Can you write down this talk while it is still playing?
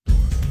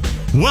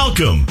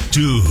Welcome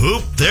to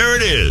Hoop There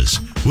It Is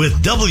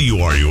with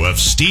WRUF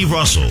Steve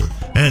Russell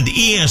and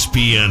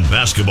ESPN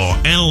basketball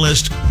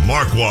analyst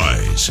Mark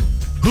Wise.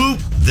 Hoop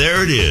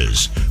There It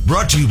Is,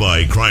 brought to you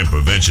by Crime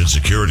Prevention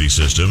Security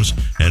Systems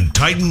and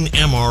Titan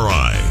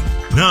MRI.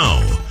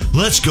 Now,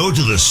 let's go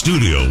to the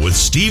studio with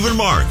Steve and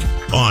Mark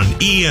on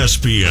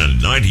ESPN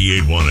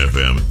 98.1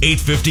 FM,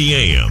 850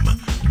 AM,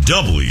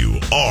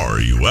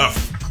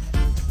 WRUF.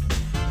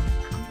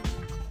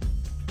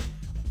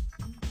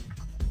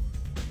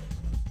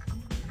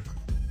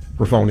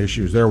 Phone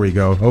issues. There we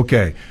go.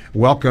 Okay.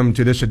 Welcome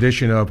to this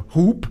edition of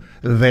Hoop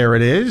There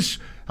It Is,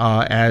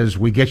 as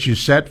we get you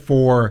set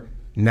for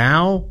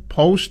now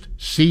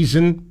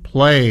post-season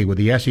play with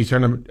the SEC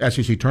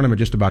tournament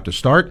just about to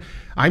start.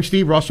 I'm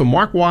Steve Russell.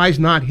 Mark Wise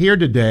not here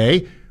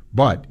today,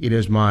 but it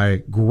is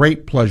my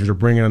great pleasure to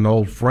bring in an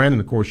old friend,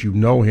 and of course you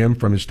know him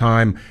from his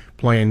time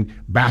playing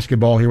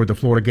basketball here with the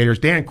Florida Gators.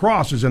 Dan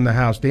Cross is in the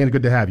house. Dan,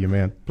 good to have you,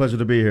 man. Pleasure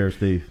to be here,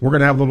 Steve. We're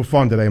going to have a little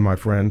fun today, my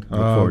friend. Look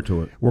forward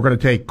to it. We're going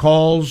to take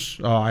calls.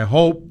 I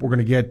hope we're going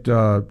to get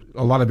a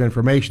lot of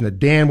information that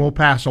Dan will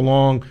pass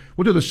along.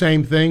 We'll do the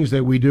same things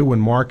that we do when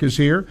Mark is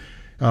here.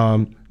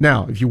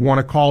 Now, if you want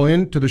to call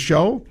in to the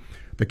show,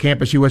 the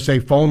Campus USA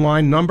phone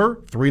line number,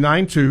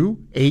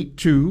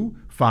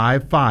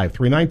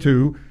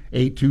 392-8255,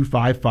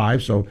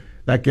 392-8255, so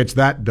that gets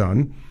that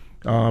done.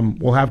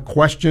 We'll have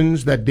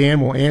questions that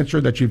Dan will answer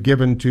that you've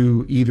given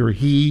to either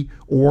he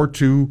or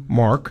to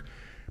Mark.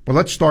 But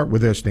let's start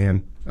with this,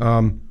 Dan.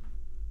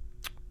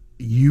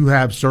 You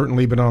have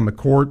certainly been on the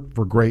court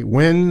for great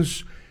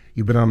wins.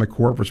 You've been on the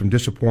court for some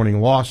disappointing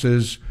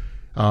losses.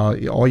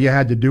 All you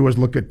had to do was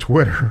look at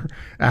Twitter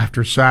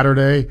after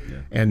Saturday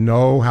and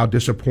know how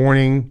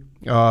disappointing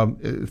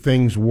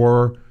things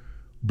were.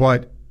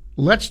 But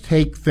let's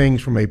take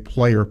things from a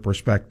player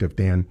perspective,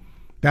 Dan.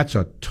 That's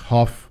a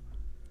tough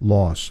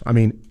loss. I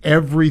mean,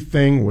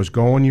 everything was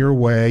going your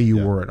way.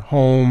 You were at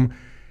home,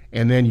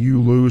 and then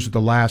you lose at the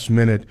last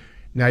minute.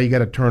 Now you got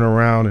to turn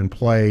around and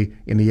play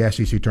in the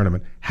SEC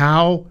tournament.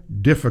 How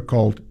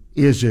difficult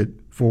is it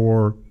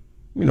for,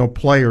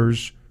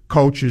 players,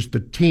 coaches, the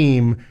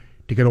team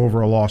to get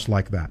over a loss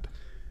like that?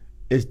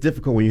 It's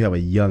difficult when you have a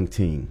young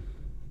team.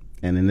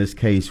 And in this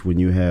case, when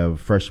you have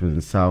freshmen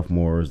and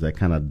sophomores that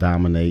kind of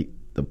dominate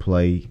the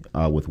play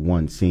with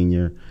one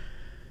senior,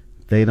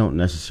 they don't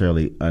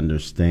necessarily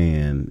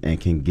understand and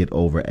can get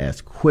over as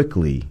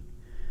quickly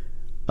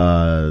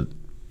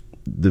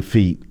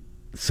defeat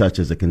such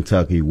as a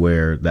Kentucky,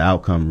 where the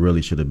outcome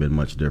really should have been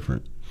much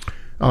different.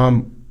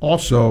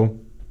 Also,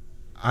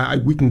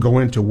 we can go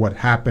into what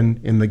happened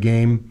in the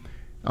game.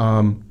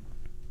 And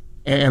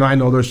I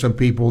know there's some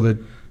people that,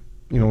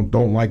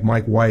 don't like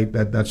Mike White.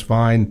 That's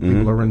fine.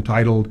 People are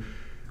entitled.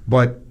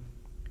 But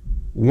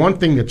one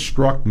thing that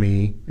struck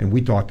me, and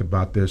we talked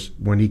about this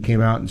when he came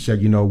out and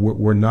said,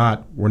 we're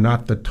not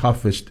the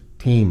toughest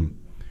team.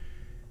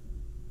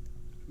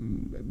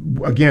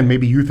 Again,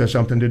 maybe youth has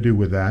something to do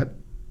with that.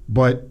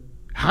 But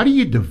how do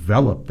you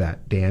develop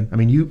that, Dan? I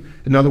mean,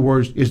 in other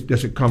words,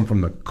 does it come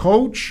from the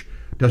coach?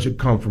 Does it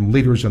come from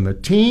leaders on the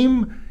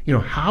team?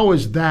 How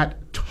is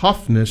that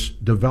toughness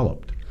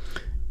developed?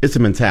 It's a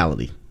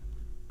mentality.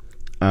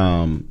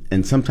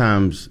 And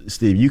sometimes,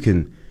 Steve, you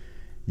can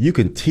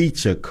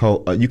teach a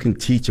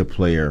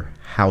player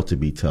how to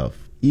be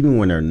tough, even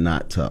when they're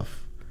not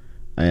tough.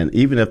 And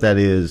even if that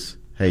is,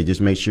 hey,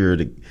 just make sure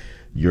that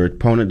your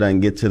opponent doesn't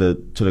get to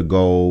the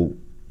goal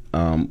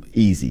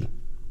easy.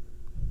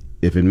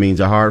 If it means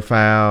a hard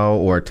foul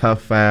or a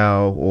tough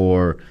foul,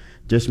 or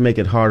just make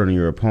it hard on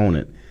your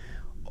opponent.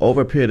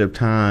 Over a period of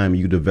time,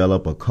 you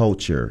develop a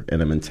culture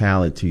and a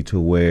mentality to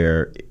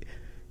where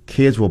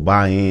kids will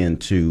buy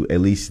into at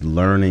least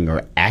learning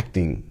or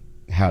acting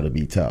how to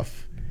be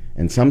tough.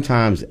 And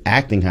sometimes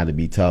acting how to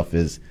be tough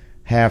is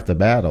half the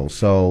battle.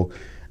 So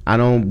I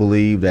don't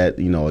believe that,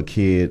 a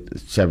kid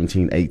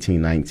 17,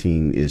 18,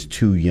 19 is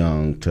too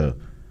young to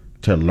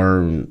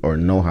learn or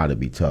know how to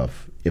be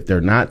tough. If they're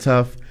not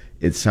tough,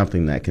 it's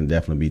something that can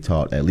definitely be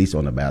taught, at least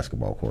on the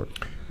basketball court.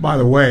 By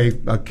the way,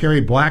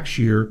 Kerry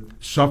Blackshear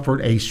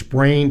suffered a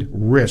sprained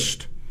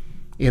wrist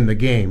in the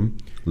game.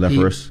 Left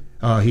wrist?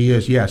 He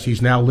is, yes.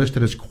 He's now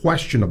listed as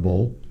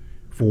questionable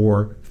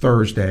for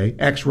Thursday.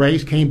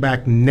 X-rays came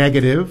back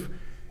negative,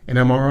 and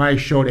MRI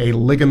showed a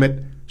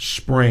ligament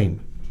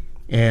sprain.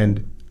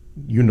 And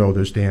you know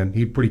this, Dan.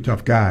 He's a pretty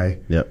tough guy.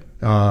 Yep.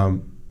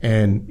 And,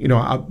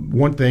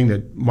 one thing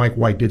that Mike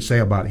White did say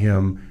about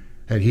him,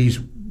 that he's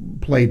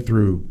played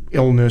through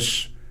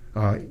illness,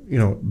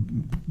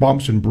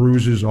 bumps and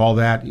bruises, all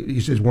that.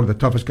 He says one of the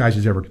toughest guys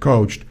he's ever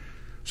coached.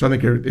 So I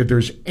think if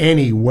there's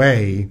any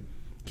way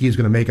he's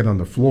going to make it on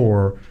the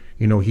floor,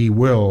 he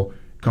will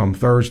come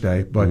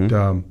Thursday. But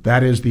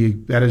that is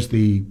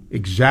the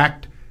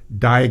exact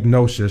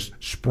diagnosis: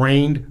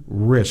 sprained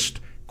wrist,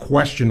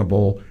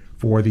 questionable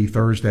for the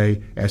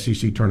Thursday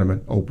SEC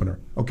tournament opener.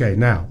 Okay,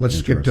 now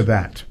let's get to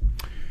that.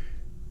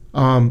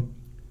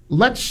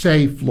 Let's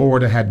say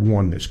Florida had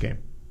won this game.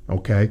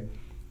 Okay,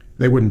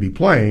 they wouldn't be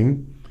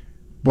playing,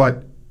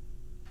 but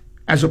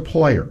as a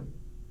player,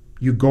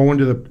 you go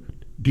into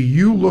do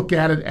you look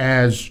at it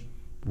as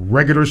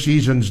regular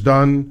season's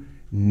done,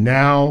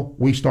 now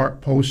we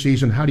start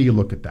postseason? How do you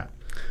look at that?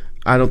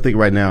 I don't think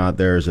right now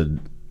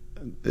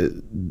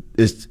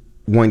it's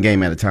one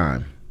game at a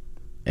time.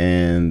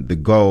 And the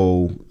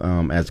goal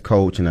as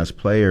coach and as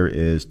player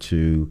is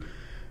to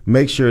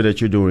make sure that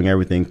you're doing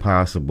everything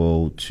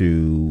possible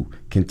to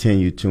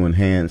continue to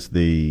enhance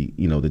the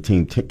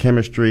team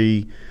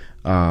chemistry,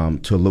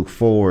 to look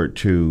forward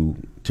to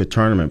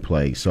tournament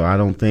play. So I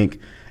don't think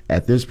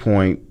at this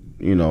point,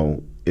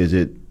 is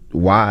it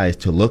wise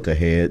to look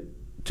ahead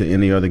to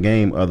any other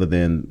game other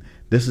than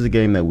this is a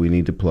game that we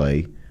need to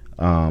play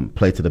to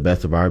the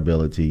best of our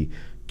ability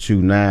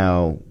to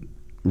now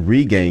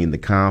regain the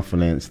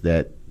confidence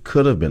that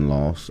could have been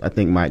lost. I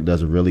think Mike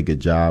does a really good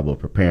job of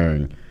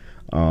preparing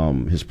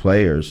his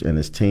players and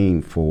his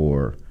team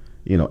for,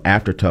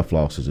 after tough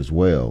losses as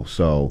well.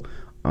 So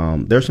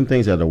there's some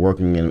things that are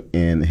working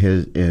in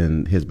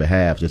his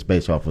behalf just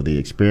based off of the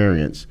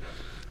experience.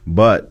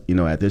 But,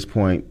 at this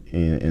point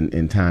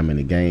in time in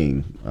the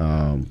game,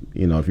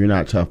 if you're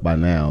not tough by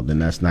now, then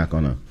that's not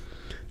gonna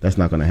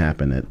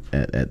happen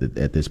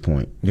at this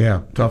point.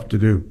 Yeah, tough to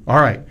do.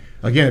 All right.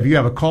 Again, if you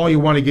have a call you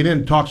want to get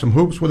in, talk some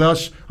hoops with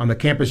us on the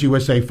Campus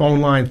USA phone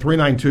line,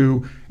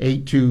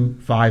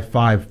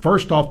 392-8255.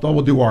 First off, though,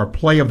 we'll do our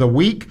play of the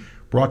week,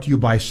 brought to you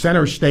by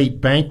Center State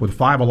Bank with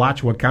 5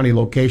 Alachua County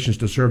locations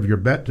to serve you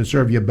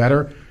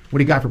better. What do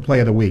you got for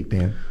play of the week,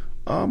 Dan?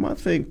 I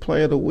think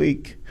play of the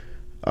week,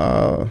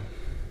 there's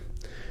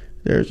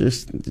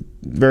this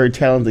very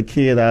talented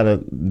kid out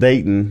of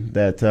Dayton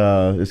that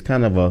is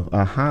kind of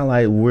a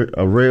highlight,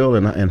 a reel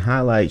and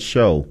highlight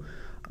show.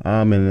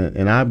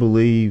 And I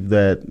believe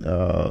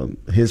that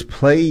his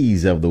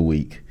plays of the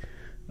week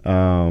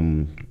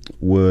would,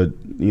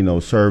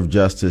 serve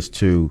justice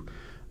to,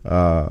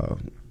 to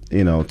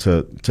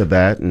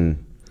that.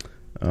 And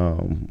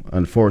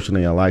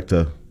unfortunately,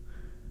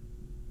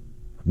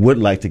 would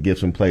like to give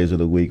some plays of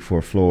the week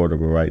for Florida,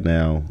 but right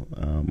now,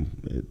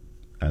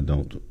 I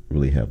don't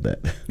really have that.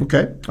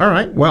 Okay. All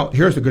right. Well,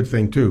 here's the good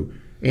thing, too.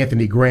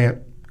 Anthony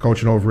Grant,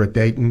 coaching over at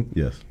Dayton.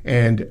 Yes.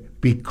 And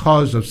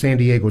because of San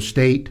Diego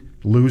State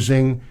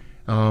losing,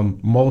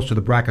 most of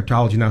the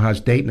bracketology now has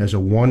Dayton as a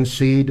 1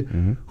 seed.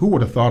 Mm-hmm. Who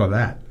would have thought of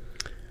that?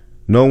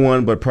 No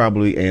one but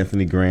probably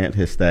Anthony Grant,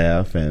 his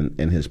staff, and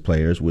his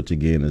players, which,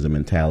 again, is a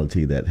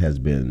mentality that has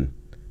been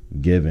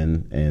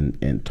given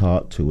and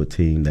taught to a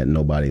team that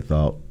nobody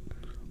thought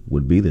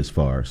would be this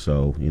far.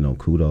 So,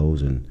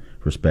 kudos and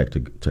respect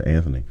to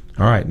Anthony.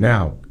 All right,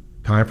 now,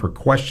 time for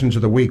questions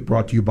of the week,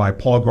 brought to you by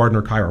Paul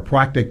Gardner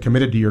Chiropractic,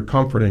 committed to your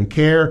comfort and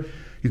care.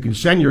 You can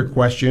send your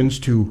questions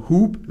to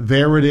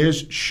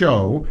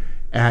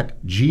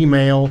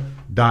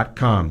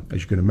hoopthereitisshow@gmail.com.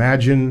 As you can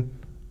imagine,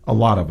 a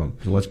lot of them.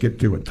 So let's get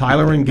to it.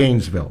 Tyler in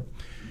Gainesville.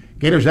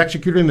 Gators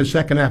executed in the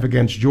second half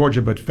against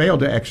Georgia, but failed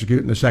to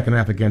execute in the second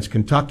half against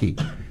Kentucky.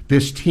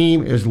 This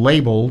team is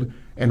labeled,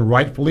 and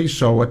rightfully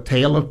so, a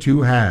tale of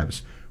two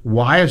halves.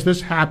 Why is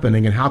this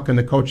happening, and how can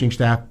the coaching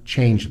staff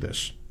change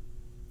this?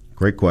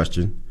 Great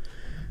question.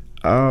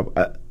 I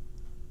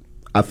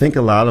think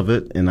a lot of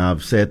it, and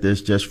I've said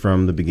this just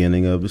from the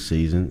beginning of the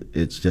season,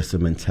 it's just a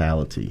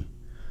mentality.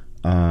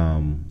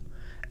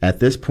 At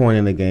this point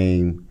in the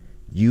game,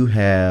 you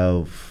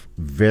have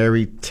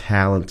very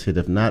talented,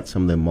 if not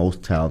some of the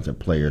most talented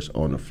players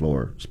on the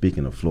floor,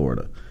 speaking of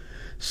Florida.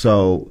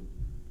 So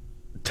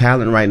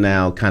talent right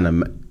now kind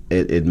of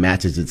it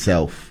matches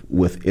itself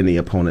with any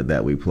opponent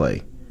that we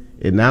play.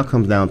 It now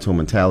comes down to a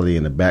mentality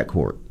in the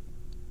backcourt.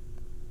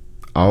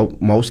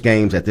 Most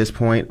games at this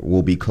point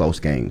will be close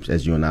games,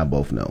 as you and I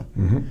both know.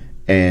 Mm-hmm.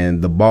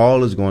 And the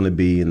ball is going to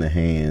be in the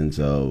hands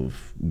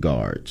of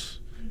guards.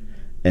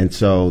 And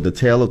so the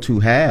tale of two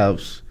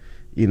halves,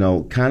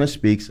 kind of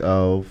speaks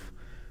of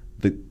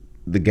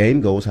the game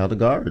goes how the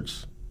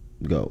guards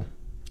go.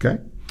 Okay.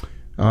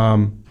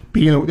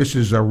 This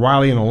is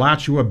Riley and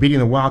Alachua, beating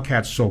the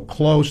Wildcats so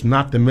close,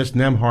 not the missed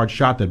Nembhard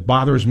shot that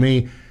bothers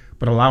me,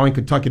 but allowing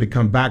Kentucky to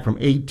come back from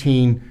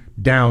 18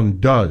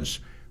 down does.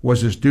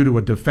 Was this due to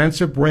a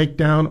defensive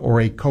breakdown or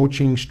a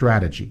coaching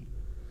strategy?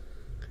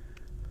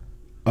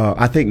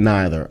 I think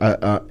neither.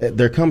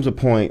 There comes a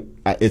point,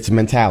 it's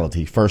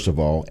mentality, first of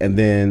all, and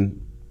then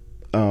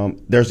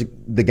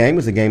the game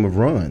is a game of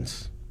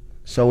runs.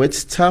 So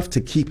it's tough to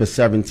keep a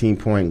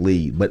 17-point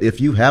lead. But if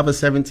you have a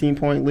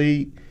 17-point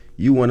lead,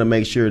 you want to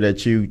make sure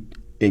that you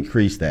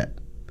increase that.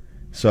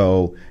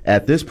 So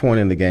at this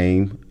point in the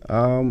game,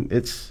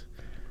 it's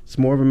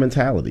more of a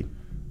mentality.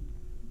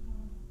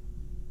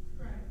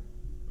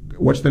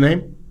 What's the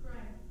name?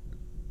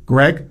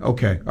 Greg?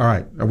 Okay, all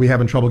right. Are we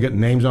having trouble getting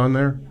names on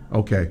there?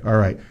 Okay, all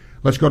right.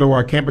 Let's go to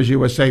our Campus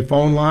USA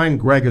phone line.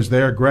 Greg is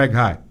there. Greg,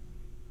 hi.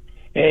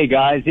 Hey,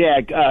 guys. Yeah,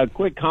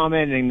 quick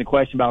comment and the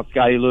question about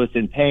Scotty Lewis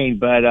and Payne,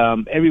 but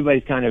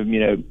everybody's kind of,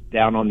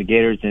 down on the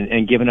Gators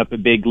and giving up a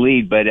big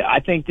lead. But I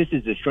think this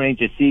is the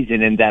strangest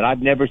season in that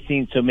I've never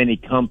seen so many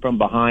come from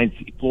behind.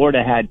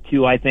 Florida had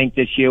 2, I think,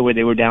 this year where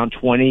they were down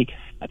 20.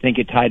 I think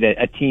it tied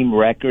a team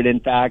record, in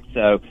fact.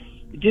 So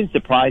it didn't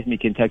surprise me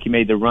Kentucky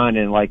made the run.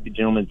 And like the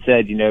gentleman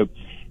said,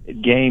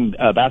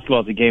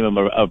 basketball is a game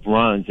of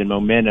runs and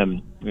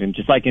momentum. And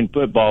just like in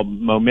football,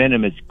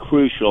 momentum is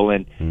crucial,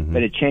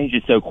 but it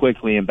changes so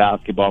quickly in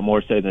basketball,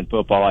 more so than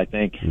football, I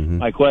think.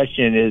 My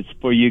question is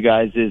for you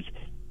guys is,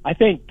 I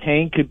think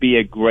Payne could be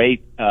a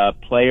great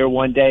player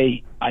one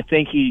day. I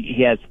think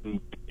he has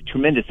some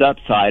tremendous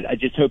upside. I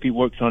just hope he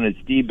works on his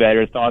D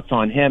better. Thoughts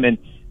on him? And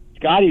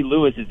Scotty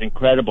Lewis is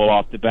incredible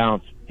off the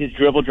bounce. His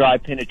dribble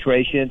drive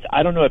penetrations,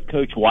 I don't know if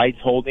Coach White's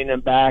holding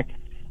him back.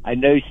 I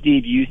know,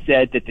 Steve, you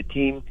said that the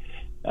team,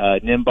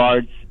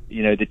 Nimbards,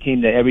 the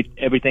team that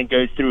everything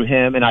goes through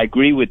him, and I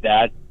agree with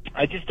that.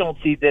 I just don't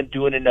see them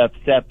doing enough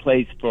set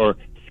plays for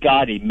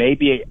Scotty.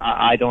 Maybe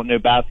I don't know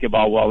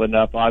basketball well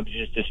enough. I'm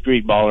just a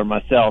street baller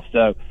myself.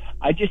 So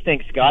I just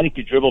think Scotty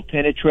could dribble,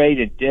 penetrate,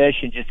 and dish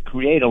and just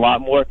create a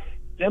lot more,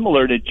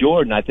 similar to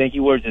Jordan. I think he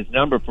wears his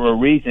number for a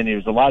reason.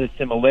 There's a lot of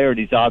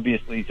similarities.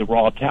 Obviously, he's a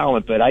raw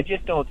talent, but I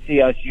just don't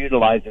see us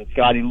utilizing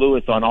Scotty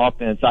Lewis on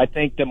offense. I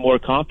think the more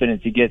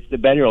confidence he gets, the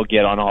better he'll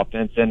get on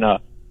offense. And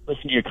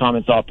listen to your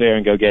comments off there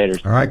and go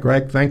Gators. All right,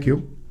 Greg, thank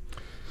you.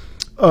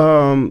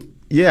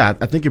 Yeah,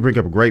 I think you bring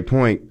up a great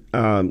point.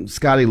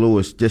 Scotty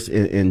Lewis, just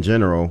in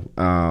general,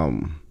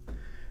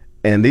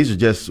 and these are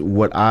just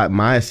what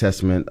my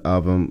assessment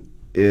of him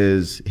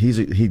is.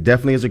 He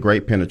definitely is a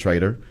great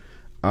penetrator.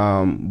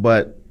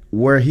 But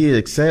where he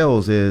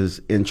excels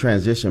is in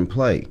transition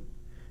play.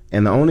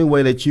 And the only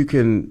way that you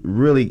can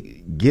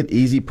really get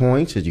easy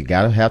points is you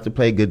have to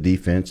play good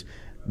defense,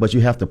 but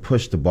you have to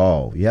push the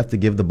ball. You have to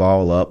give the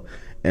ball up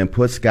and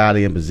put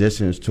Scotty in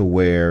positions to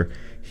where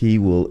he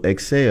will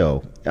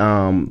excel.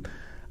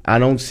 I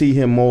don't see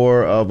him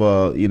more of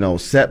a,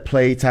 set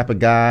play type of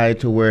guy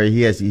to where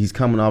he's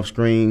coming off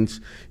screens,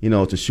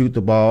 to shoot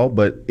the ball,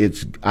 but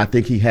I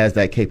think he has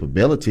that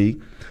capability.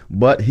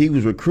 But he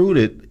was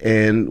recruited,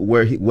 and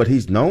what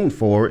he's known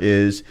for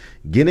is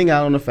getting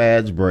out on the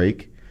fast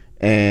break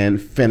and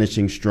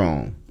finishing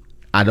strong.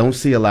 I don't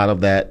see a lot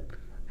of that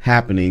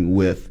happening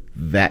with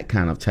that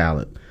kind of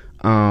talent.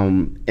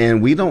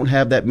 And we don't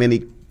have that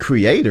many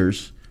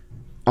creators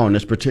on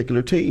this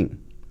particular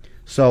team.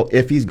 So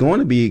if he's going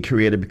to be a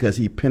creator because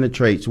he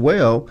penetrates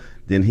well,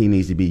 then he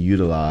needs to be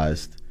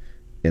utilized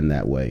in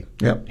that way.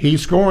 Yep.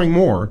 He's scoring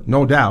more,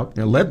 no doubt,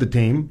 and led the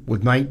team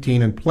with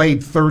 19 and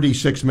played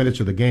 36 minutes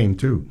of the game,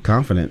 too.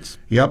 Confidence.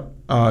 Yep.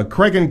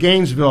 Craig in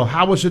Gainesville,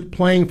 how was it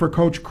playing for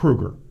Coach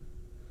Kruger?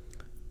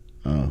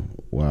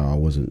 Well, I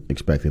wasn't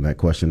expecting that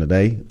question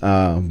today.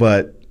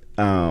 But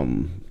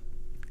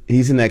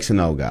he's an X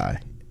and O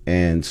guy.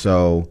 And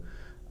so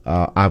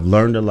I've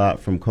learned a lot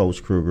from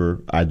Coach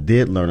Kruger. I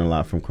did learn a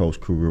lot from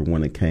Coach Kruger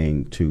when it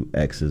came to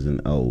X's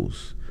and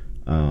O's.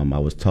 I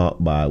was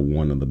taught by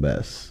one of the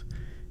best.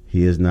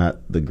 He is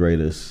not the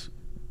greatest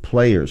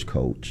players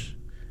coach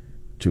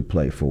to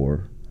play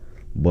for,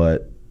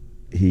 but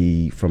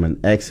from an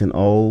X and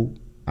O,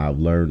 I've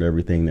learned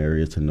everything there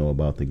is to know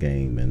about the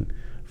game. And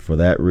for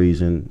that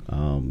reason,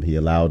 he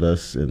allowed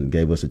us and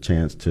gave us a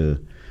chance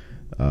to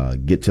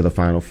get to the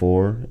Final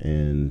Four,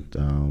 and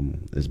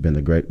it's been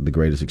the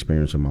greatest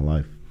experience of my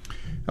life.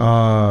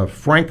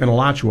 Frank and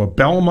Alachua,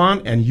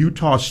 Belmont and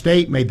Utah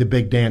State made the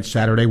big dance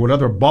Saturday. What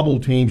other bubble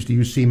teams do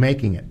you see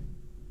making it?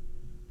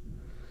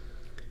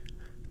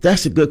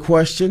 That's a good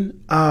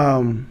question. There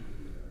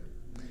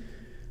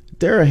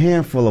are a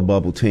handful of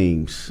bubble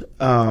teams.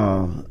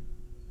 And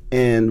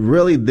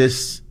really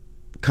this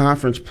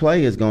conference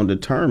play is going to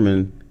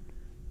determine,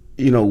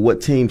 what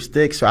team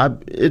sticks. So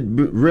it'd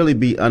really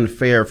be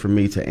unfair for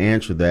me to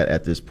answer that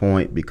at this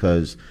point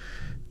because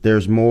there are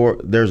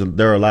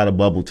a lot of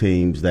bubble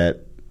teams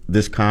that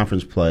this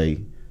conference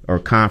play or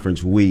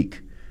conference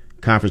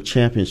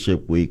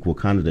championship week will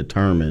kind of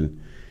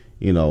determine,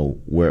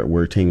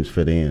 where teams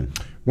fit in.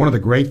 One of the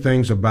great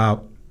things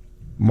about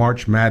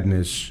March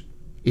Madness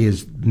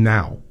is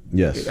now.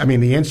 Yes. I mean,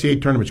 the NCAA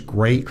tournament's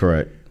great.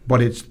 Correct.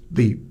 But it's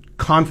the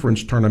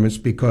conference tournaments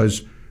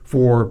because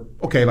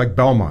like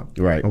Belmont.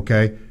 Right.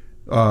 Okay.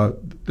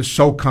 The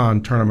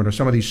SoCon tournament or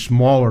some of these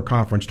smaller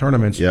conference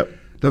tournaments. Yep.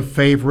 The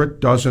favorite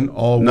doesn't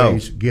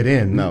always get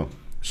in. No.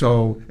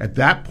 So at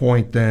that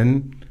point,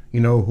 then,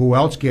 who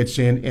else gets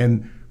in?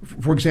 And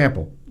for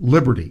example,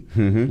 Liberty.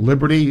 Mm-hmm.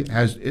 Liberty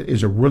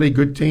is a really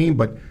good team,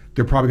 but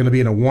they're probably going to be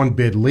in a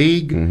one-bid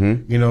league.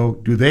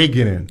 Mm-hmm. Do they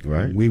get in?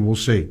 Right. We will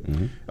see.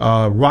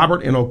 Mm-hmm.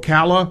 Robert in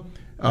Ocala,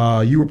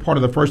 you were part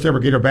of the first ever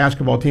Gator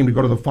basketball team to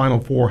go to the Final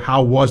Four.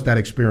 How was that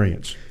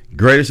experience?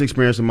 Greatest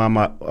experience of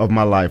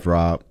my life,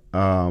 Rob.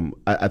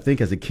 I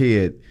think as a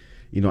kid,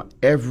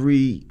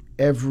 every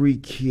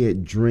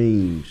kid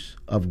dreams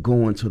of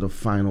going to the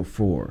Final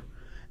Four.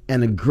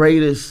 And the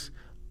greatest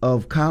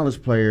of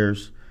college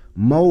players,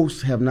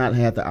 most have not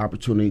had the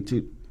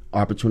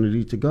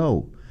opportunity to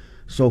go.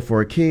 So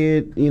for a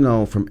kid,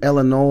 from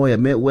Illinois, a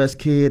Midwest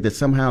kid that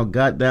somehow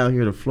got down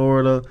here to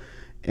Florida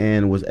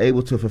and was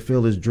able to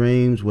fulfill his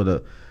dreams with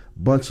a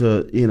bunch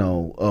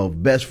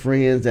of best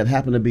friends that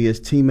happened to be his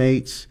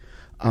teammates.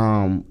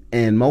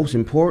 And most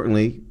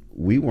importantly,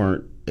 we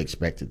weren't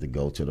expected to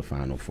go to the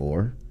Final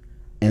Four.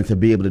 And to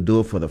be able to do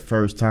it for the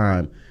first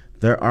time,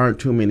 there aren't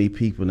too many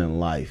people in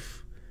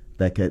life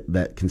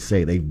that can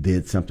say they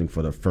did something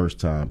for the first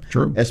time.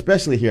 True.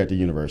 Especially here at the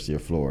University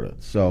of Florida.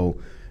 So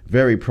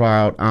very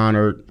proud,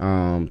 honored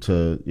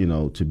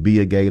to be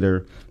a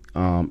Gator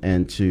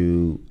and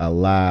to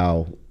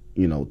allow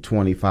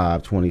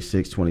 25,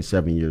 26,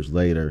 27 years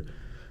later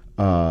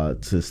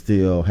to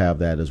still have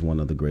that as one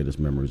of the greatest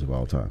memories of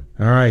all time.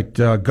 All right,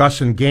 Gus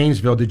in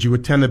Gainesville, did you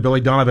attend the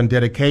Billy Donovan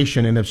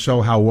dedication, and if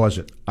so, how was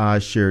it? I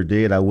sure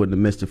did. I wouldn't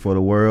have missed it for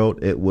the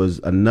world. It was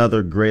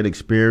another great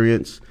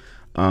experience.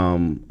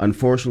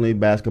 Unfortunately,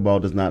 basketball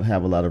does not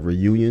have a lot of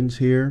reunions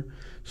here,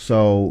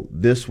 so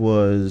this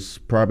was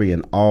probably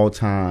an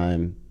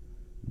all-time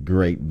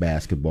great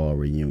basketball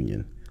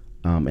reunion.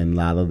 And a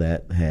lot of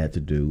that had to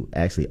do,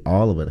 actually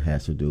all of it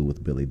has to do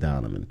with Billy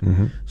Donovan.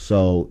 Mm-hmm.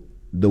 So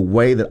the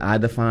way that I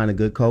define a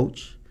good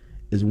coach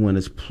is when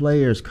his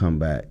players come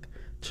back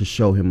to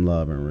show him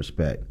love and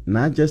respect.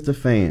 Not just the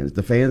fans.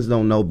 The fans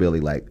don't know Billy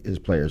like his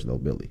players know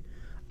Billy.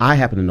 I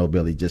happen to know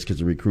Billy just because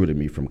he recruited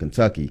me from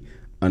Kentucky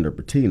under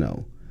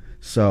Pitino.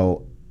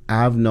 So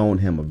I've known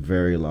him a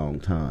very long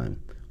time.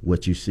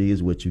 What you see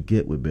is what you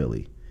get with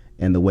Billy.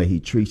 And the way he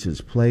treats his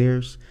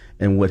players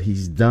and what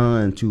he's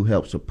done to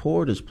help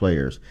support his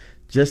players,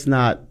 just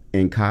not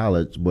in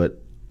college,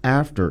 but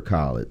after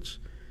college.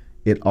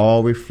 It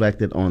all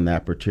reflected on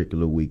that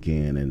particular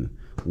weekend, and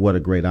what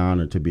a great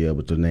honor to be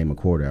able to name a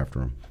court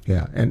after him.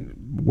 Yeah, and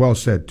well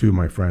said too,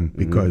 my friend,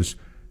 because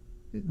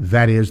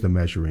that is the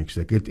measuring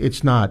stick.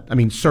 It's not, I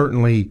mean,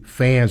 certainly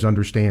fans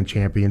understand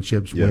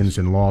championships, Yes. wins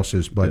and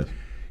losses, but,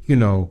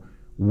 Yes.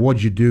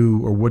 what you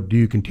do or what do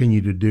you continue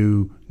to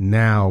do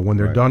now when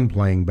they're Right. done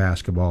playing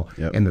basketball?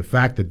 Yep. And the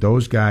fact that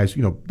those guys,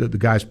 the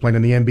guys playing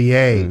in the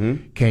NBA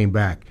came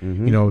back.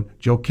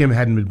 Joe Kim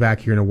hadn't been back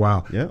here in a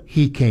while. Yep.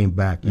 He came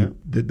back. Yep.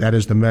 That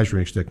is the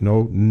measuring stick.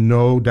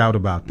 No doubt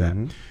about that.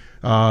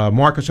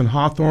 Marcus and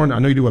Hawthorne, I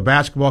know you do a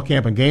basketball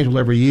camp in Gainesville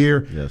every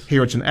year. Yes.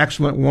 Here it's an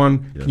excellent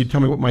one. Yes. Can you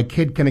tell me what my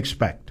kid can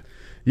expect?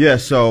 Yeah,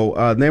 so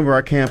the name of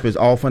our camp is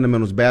All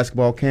Fundamentals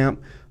Basketball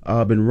Camp.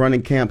 I've been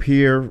running camp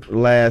here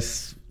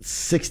last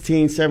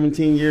 16,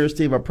 17 years,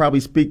 Steve. I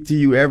probably speak to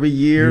you every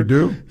year. You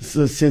do?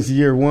 Since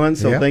year one,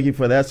 so Yeah. thank you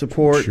for that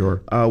support.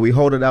 Sure. We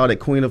hold it out at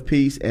Queen of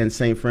Peace and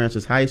St.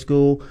 Francis High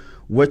School.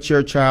 What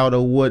your child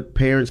or what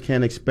parents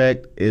can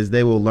expect is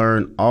they will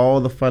learn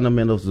all the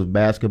fundamentals of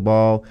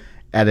basketball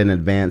at an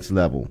advanced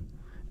level.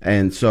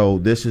 And so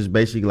this is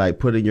basically like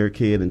putting your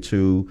kid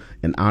into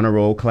an honor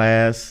roll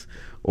class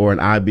or an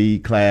IB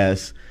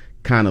class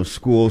kind of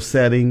school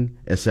setting,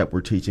 except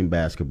we're teaching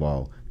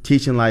basketball.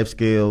 Teaching life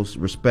skills,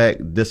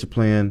 respect,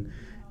 discipline,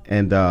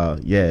 and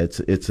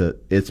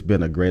it's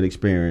been a great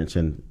experience.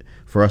 And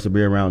for us to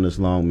be around this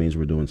long means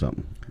we're doing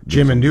something.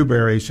 Jim in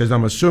Newberry says,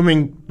 I'm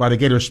assuming by the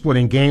Gators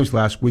splitting games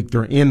last week,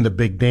 they're in the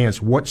big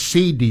dance. What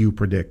seed do you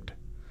predict?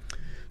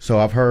 So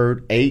I've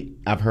heard 8,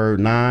 I've heard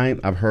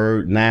 9, I've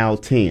heard now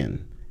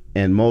 10,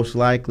 and most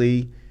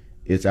likely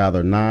it's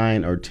either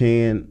 9 or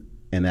 10.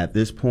 And at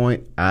this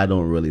point, I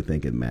don't really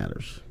think it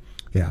matters.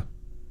 Yeah.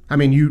 I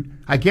mean,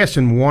 I guess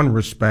in one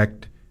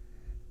respect,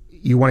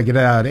 you want to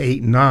get out of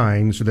 8 and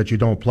 9 so that you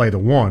don't play the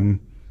 1,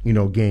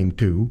 game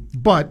 2.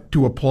 But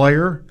to a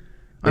player,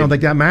 I don't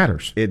think that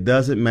matters. It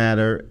doesn't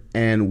matter.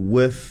 And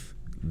with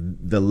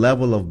the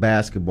level of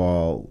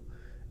basketball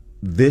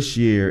this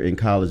year in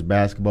college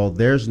basketball,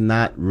 there's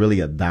not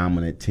really a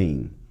dominant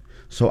team.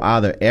 So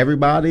either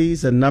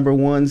everybody's a number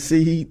 1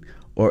 seed,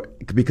 or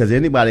because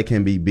anybody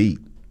can be beat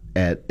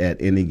at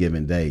any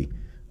given day,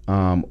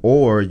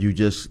 or you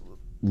just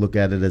look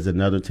at it as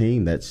another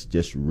team that's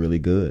just really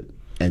good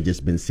and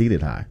just been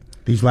seated high.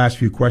 These last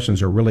few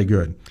questions are really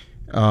good.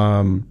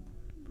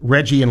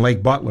 Reggie and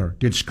Lake Butler,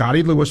 did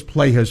Scotty Lewis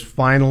play his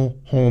final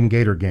home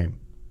Gator game?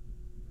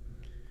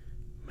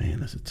 Man,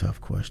 that's a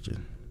tough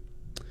question.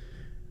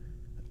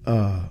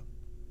 I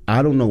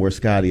don't know where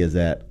Scotty is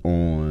at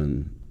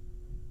on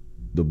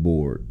the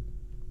board.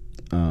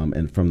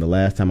 And from the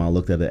last time I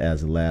looked at it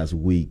as of last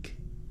week,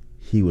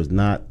 he was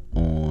not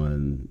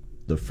on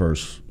the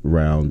first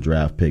round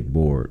draft pick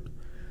board.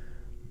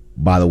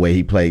 By the way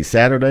he played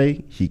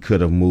Saturday, he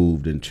could have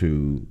moved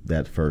into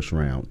that first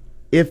round.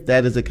 If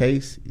that is the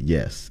case,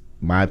 yes.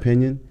 My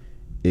opinion,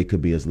 it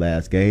could be his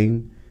last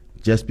game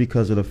just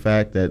because of the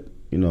fact that,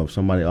 if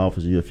somebody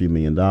offers you a few $1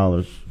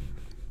 million,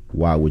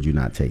 why would you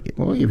not take it?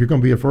 Well, if you're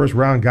going to be a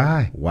first-round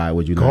guy, why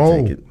would you go.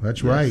 not take it?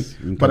 That's Yes, right.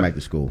 You can come back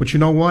to school. But you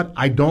know what?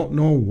 I don't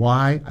know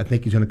why I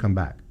think he's going to come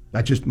back.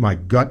 That's just my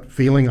gut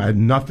feeling. I had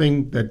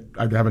nothing that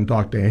I haven't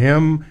talked to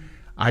him.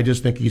 I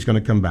just think he's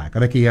going to come back. I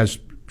think he has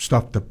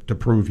stuff to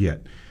prove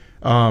yet.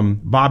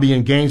 Bobby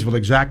in Gainesville,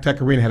 Exact Tech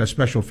Arena had a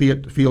special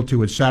feel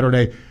to it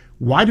Saturday.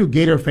 Why do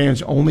Gator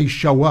fans only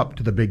show up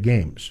to the big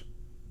games?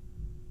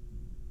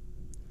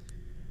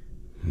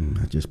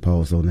 I just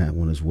paused on that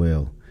one as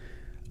well.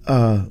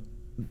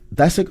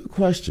 That's a good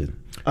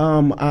question.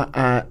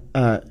 I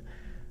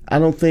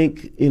don't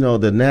think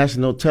the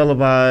national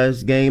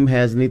televised game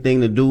has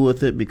anything to do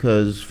with it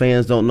because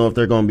fans don't know if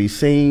they're going to be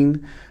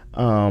seen.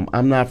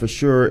 I'm not for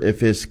sure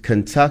if it's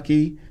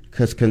Kentucky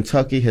because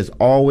Kentucky has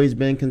always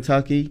been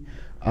Kentucky.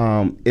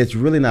 It's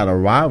really not a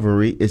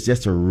rivalry. It's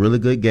just a really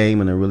good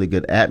game and a really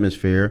good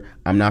atmosphere.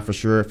 I'm not for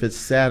sure if it's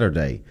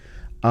Saturday.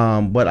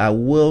 But I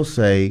will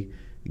say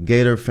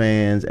Gator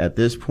fans at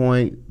this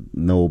point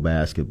know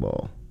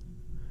basketball.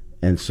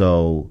 And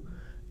so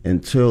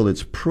until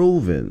it's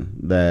proven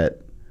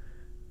that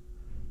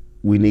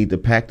we need to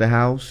pack the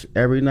house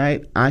every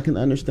night, I can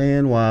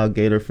understand why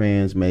Gator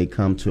fans may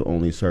come to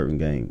only certain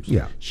games.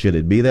 Yeah. Should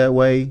it be that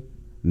way?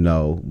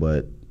 No,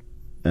 but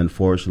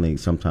unfortunately,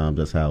 sometimes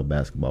that's how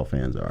basketball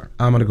fans are.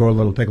 I'm going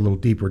to take a little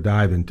deeper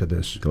dive into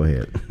this. Go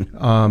ahead.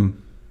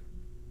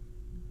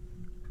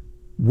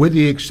 With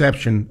the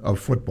exception of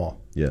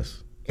football,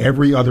 Yes.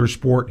 every other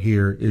sport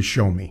here is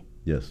show me.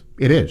 Yes.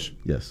 It is.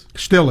 Yes.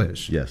 Still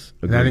is. Yes.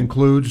 And that Agreed.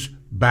 includes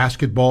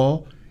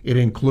basketball. It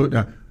includes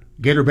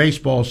Gator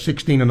baseball is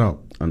 16-0.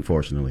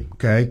 Unfortunately.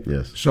 Okay.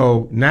 Yes.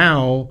 So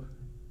now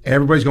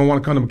everybody's going to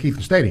want to come to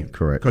McKeithen Stadium.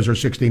 Correct. Because they're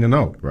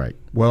 16-0. Right.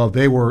 Well, if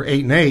they were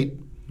 8-8,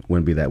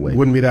 Wouldn't be that way. it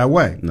wouldn't be that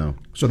way. No.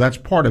 So that's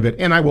part of it.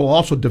 And I will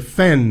also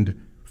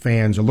defend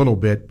fans a little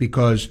bit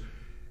because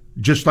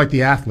just like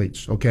the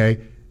athletes, okay,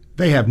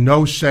 they have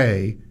no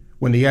say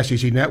when the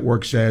SEC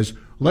network says,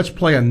 let's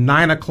play a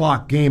 9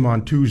 o'clock game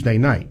on Tuesday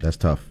night. That's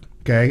tough.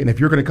 Okay, and if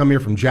you're going to come here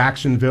from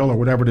Jacksonville or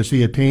whatever to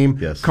see a team,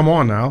 Yes. come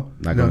on now.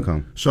 Not gonna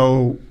come.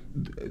 So,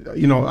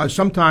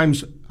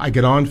 sometimes I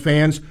get on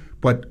fans,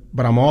 but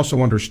I'm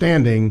also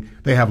understanding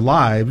they have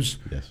lives,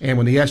 Yes. and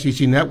when the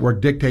SEC network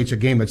dictates a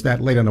game that's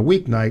that late on a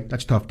weeknight,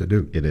 that's tough to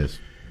do. It is.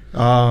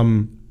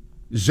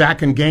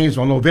 Zach and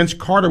Gainesville, no, Vince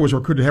Carter was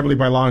recruited heavily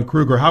by Lon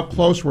Kruger. How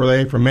close were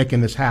they from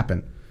making this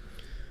happen?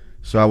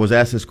 So I was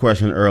asked this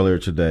question earlier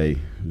today,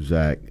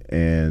 Zach,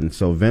 and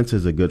so Vince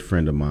is a good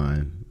friend of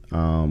mine.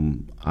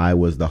 I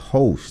was the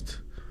host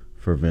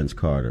for Vince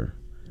Carter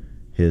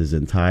his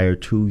entire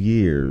 2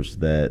 years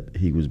that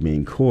he was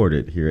being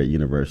courted here at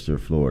University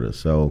of Florida.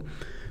 So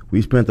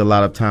we spent a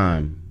lot of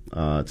time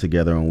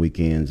together on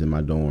weekends in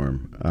my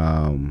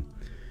dorm.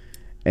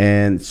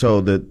 And so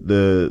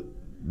the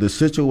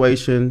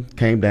situation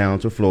came down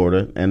to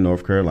Florida and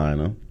North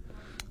Carolina.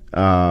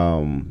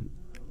 And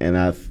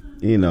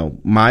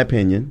my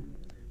opinion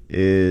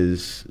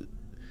is,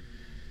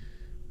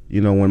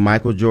 when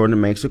Michael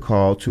Jordan makes a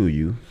call to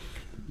you,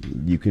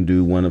 you can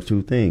do one of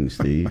two things,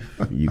 Steve.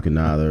 You can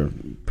either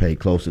pay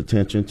close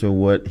attention to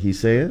what he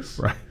says,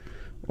 Right.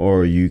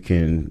 or you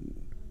can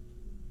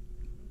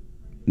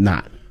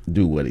not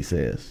do what he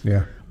says.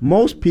 Yeah.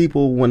 Most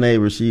people, when they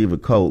receive a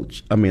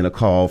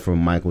call from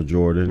Michael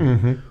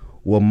Jordan,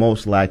 will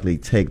most likely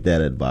take that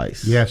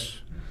advice. Yes.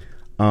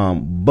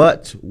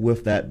 But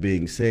with that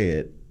being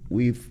said,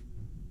 we've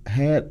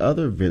had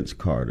other Vince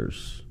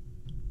Carters,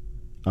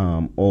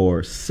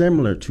 or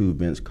similar to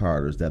Vince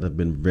Carters, that have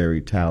been very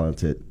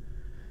talented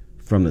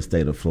from the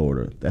state of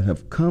Florida that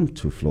have come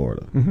to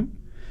Florida.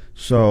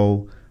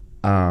 So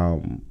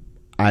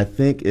I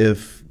think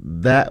if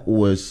that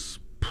was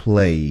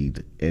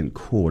played and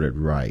courted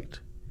right,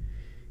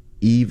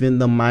 even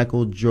the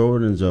Michael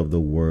Jordans of the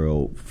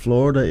world,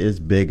 Florida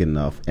is big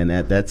enough, and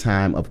at that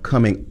time of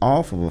coming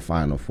off of a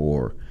Final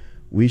Four,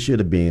 we should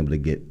have been able to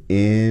get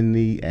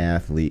any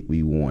athlete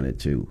we wanted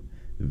to.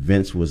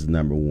 Vince was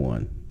number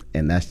one,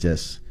 and that's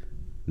just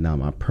now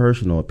my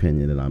personal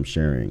opinion that I'm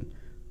sharing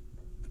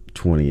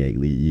 28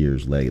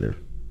 years later.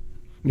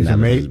 It's Now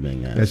that he's amazing.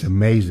 being asked. That's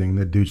amazing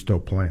that dude's still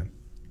playing.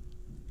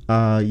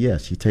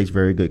 Yes, he takes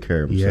very good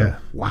care of himself. Yeah.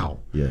 Wow.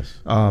 Yes.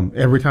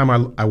 Every time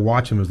I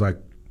watch him, it's like,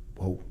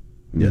 whoa.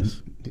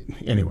 Yes.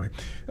 Anyway,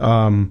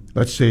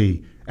 let's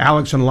see.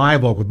 Alex and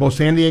Live Oak, with both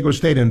San Diego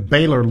State and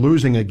Baylor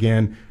losing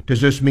again, does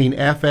this mean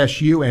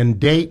FSU and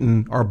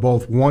Dayton are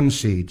both 1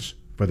 seeds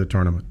for the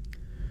tournament?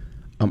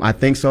 I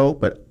think so,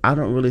 but I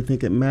don't really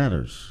think it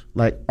matters.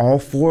 Like, all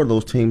 4 of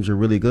those teams are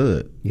really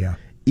good. Yeah.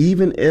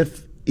 Even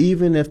if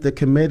the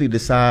committee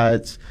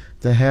decides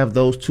to have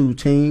those 2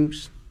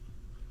 teams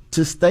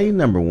to stay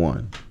number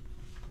 1,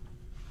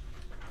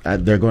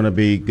 they're going to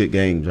be good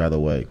games either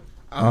way.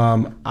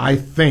 I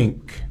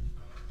think,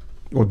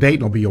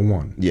 Dayton will be a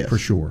 1, Yes. for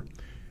sure.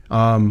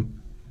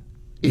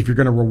 If you're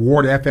going to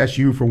reward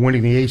FSU for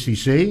winning the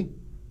ACC,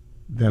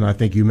 then I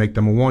think you make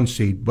them a 1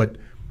 seed. But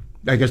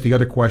I guess the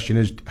other question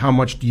is, how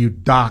much do you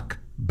dock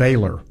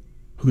Baylor,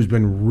 who's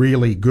been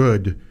really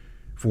good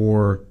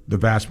for the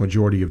vast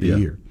majority of the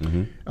year?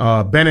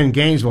 Ben in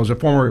Gainesville, as a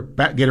former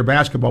Gator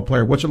basketball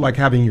player, what's it like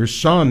having your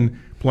son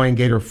playing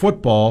Gator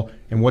football,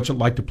 and what's it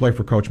like to play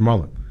for Coach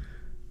Mullen?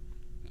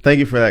 Thank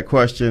you for that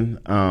question.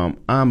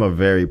 I'm a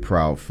very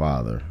proud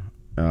father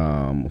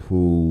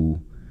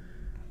who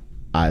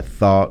I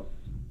thought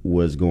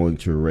was going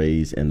to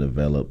raise and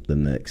develop the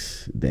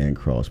next Dan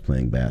Cross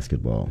playing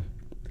basketball.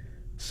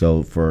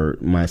 So for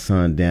my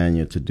son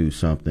Daniel to do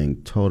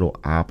something total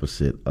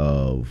opposite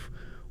of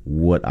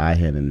what I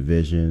had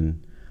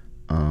envisioned,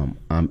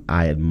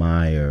 I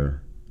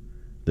admire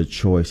the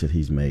choice that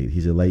he's made.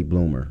 He's a late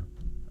bloomer,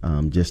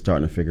 just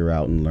starting to figure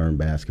out and learn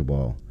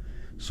basketball.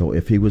 So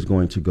if he was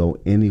going to go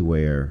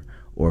anywhere,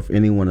 or if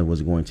anyone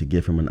was going to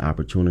give him an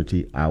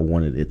opportunity, I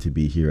wanted it to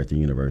be here at the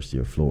University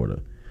of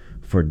Florida.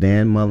 For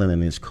Dan Mullen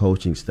and his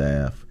coaching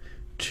staff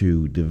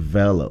to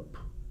develop,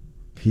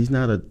 he's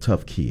not a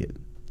tough kid,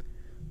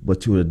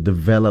 but to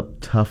develop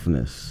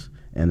toughness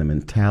and a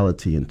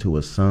mentality into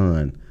a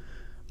son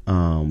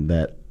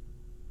that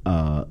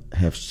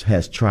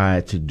has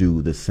tried to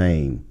do the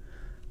same.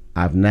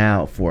 I've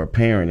now, for a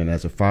parent and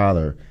as a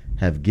father,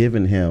 have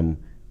given him,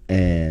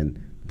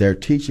 and they're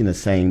teaching the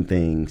same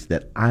things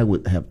that I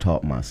would have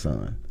taught my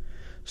son.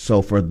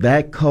 So for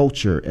that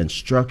culture and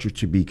structure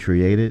to be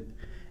created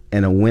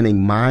and a winning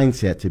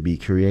mindset to be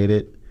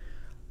created,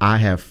 I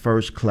have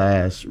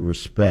first-class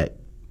respect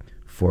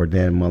for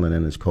Dan Mullen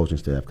and his coaching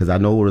staff, because I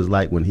know what it was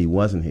like when he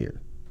wasn't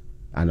here.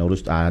 I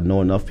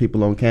know enough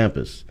people on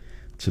campus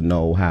to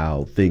know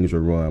how things were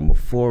run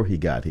before he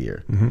got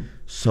here. Mm-hmm.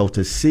 So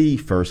to see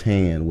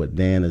firsthand what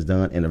Dan has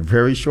done in a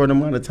very short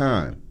amount of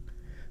time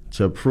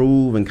to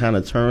prove and kind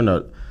of turn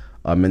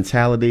a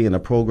mentality and a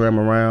program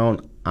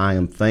around, I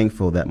am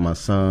thankful that my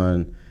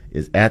son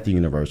is at the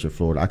University of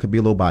Florida. I could be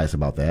a little biased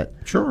about that.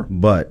 Sure.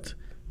 But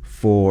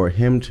for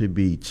him to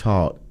be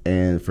taught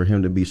and for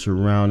him to be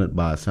surrounded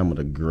by some of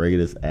the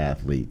greatest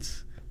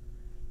athletes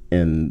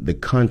in the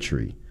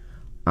country,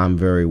 I'm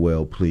very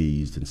well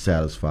pleased and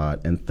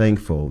satisfied and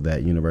thankful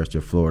that University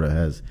of Florida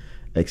has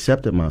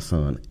accepted my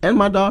son and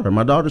my daughter.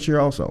 My daughter's here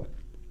also.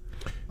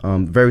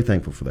 I'm very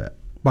thankful for that.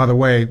 By the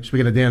way,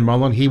 speaking of Dan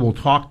Mullen, he will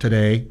talk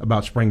today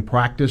about spring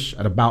practice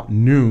at about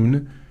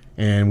noon,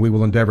 and we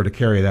will endeavor to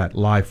carry that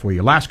live for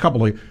you. Last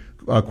couple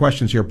of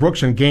questions here.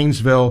 Brooks in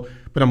Gainesville,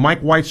 been a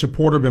Mike White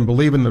supporter, been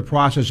believing the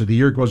process as the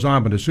year goes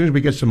on, but as soon as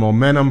we get some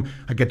momentum,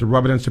 I get to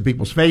rub it into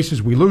people's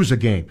faces, we lose a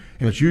game.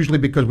 And it's usually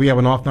because we have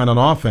an off night on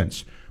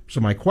offense. So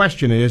my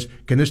question is,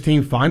 can this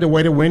team find a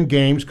way to win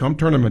games come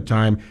tournament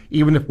time,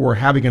 even if we're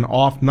having an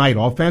off night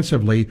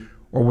offensively,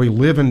 or we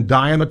live and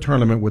die in the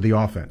tournament with the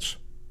offense?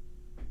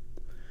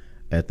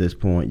 At this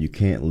point, you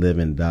can't live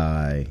and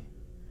die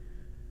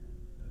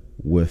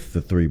with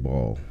the three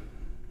ball.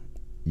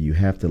 You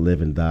have to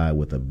live and die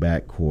with a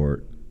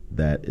backcourt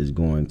that is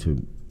going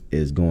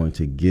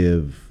to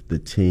give the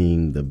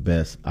team the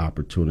best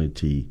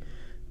opportunity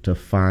to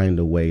find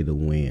a way to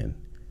win.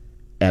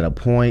 At a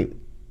point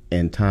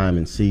in time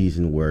and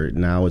season where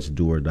now it's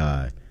do or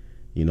die,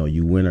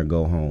 you win or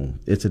go home.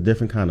 It's a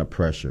different kind of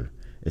pressure.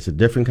 It's a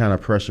different kind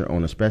of pressure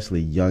on especially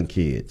young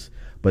kids.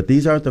 But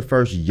these aren't the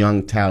first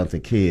young,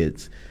 talented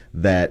kids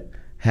that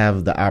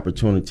have the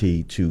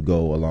opportunity to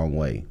go a long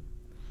way.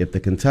 If the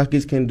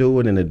Kentuckys can do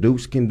it and the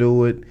Dukes can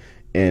do it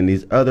and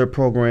these other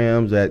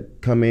programs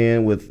that come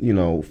in with,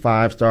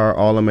 5-star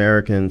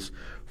All-Americans,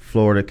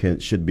 Florida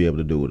should be able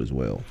to do it as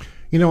well.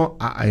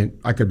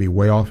 I could be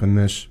way off in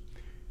this,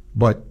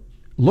 but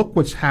look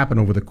what's happened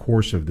over the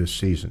course of this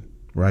season,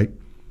 right?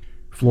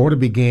 Florida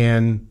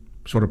began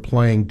sort of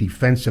playing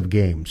defensive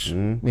games,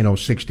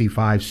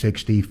 65,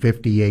 60,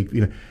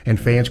 58, and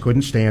fans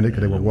couldn't stand it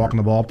because they were walking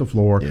the ball off the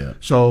floor. Yeah.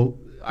 So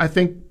I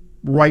think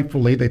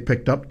rightfully they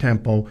picked up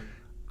tempo.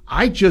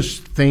 I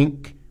just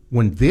think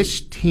when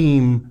this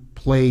team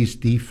plays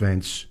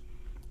defense,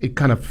 it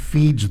kind of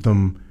feeds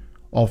them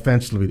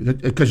offensively.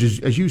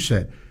 Because as you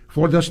said,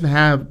 Florida doesn't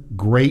have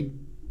great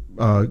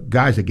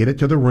guys that get it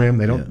to the rim.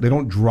 They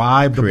don't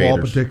drive the ball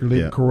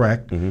particularly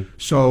correct. Mm-hmm.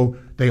 So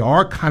they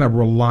are kind of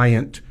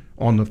reliant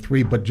on the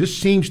three. But just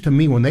seems to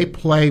me when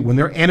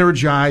they're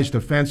energized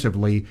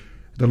defensively,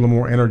 they're a little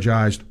more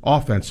energized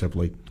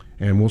offensively.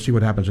 And we'll see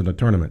what happens in the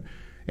tournament.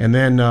 And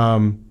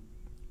then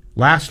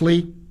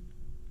lastly,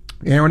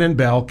 Aaron and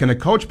Bell, can a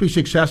coach be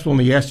successful in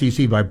the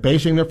SEC by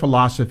basing their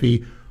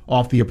philosophy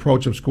off the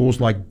approach of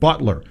schools like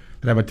Butler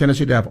that have a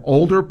tendency to have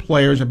older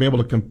players and be able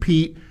to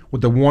compete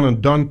with the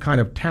one-and-done kind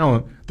of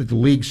talent that the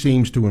league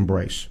seems to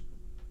embrace?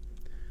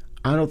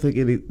 I don't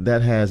think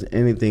that has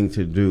anything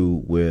to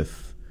do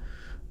with,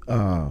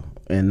 and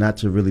not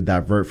to really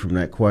divert from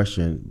that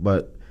question,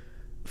 but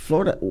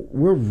Florida,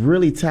 we're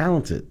really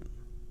talented.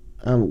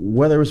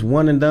 Whether it's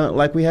one and done,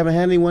 like we haven't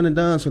had any one and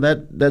done, so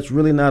that's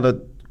really not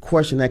a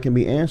question that can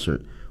be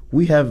answered.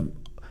 We have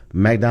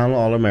McDonald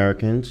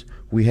All-Americans.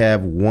 We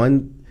have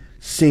one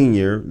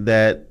senior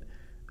that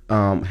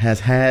has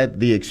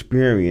had the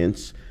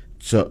experience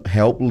to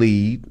help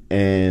lead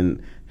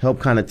and help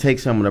kind of take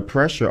some of the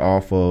pressure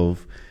off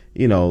of,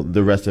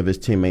 the rest of his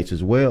teammates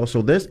as well.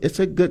 So it's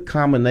a good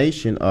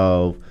combination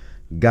of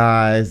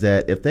guys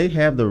that if they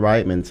have the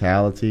right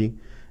mentality,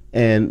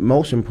 and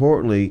most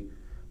importantly,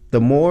 the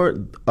more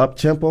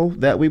up-tempo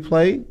that we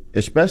play,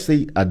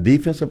 especially a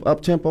defensive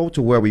up-tempo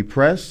to where we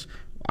press,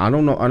 I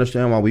don't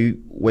understand why we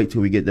wait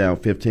till we get down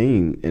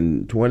 15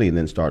 and 20 and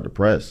then start to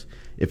press.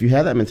 If you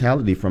have that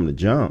mentality from the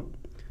jump,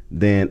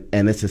 then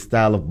and it's a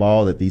style of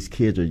ball that these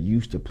kids are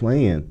used to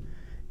playing,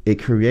 it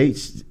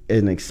creates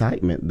an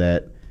excitement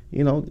that,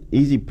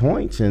 easy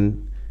points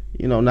and,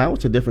 now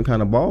it's a different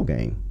kind of ball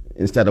game.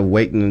 Instead of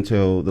waiting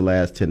until the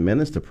last 10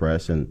 minutes to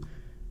press and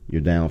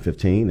you're down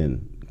 15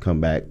 and come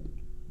back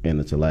and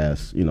it's the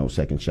last,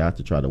 second shot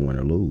to try to win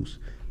or lose.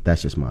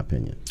 That's just my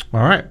opinion.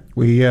 All right.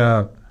 We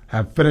have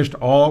finished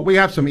we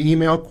have some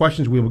email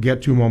questions we will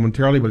get to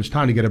momentarily, but it's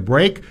time to get a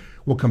break.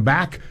 We'll come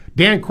back.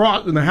 Dan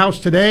Cross in the house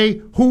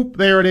today. Hoop,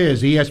 there it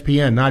is.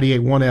 ESPN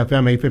 98.1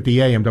 FM,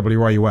 850 AM,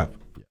 WRUF.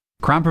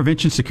 Crime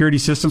Prevention Security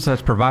Systems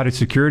has provided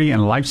security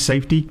and life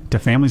safety to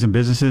families and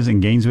businesses in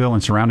Gainesville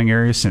and surrounding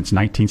areas since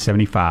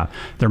 1975.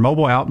 Their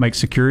mobile app makes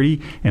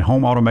security and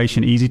home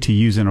automation easy to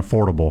use and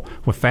affordable.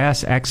 With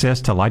fast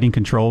access to lighting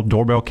control,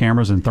 doorbell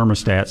cameras, and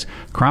thermostats,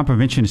 crime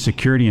prevention and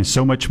security, and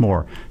so much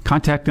more.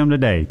 Contact them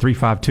today,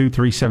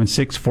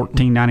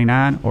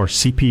 352-376-1499 or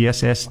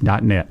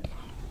cpss.net.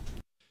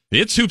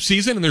 It's hoop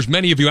season, and there's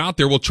many of you out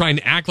there will try and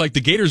act like the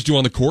Gators do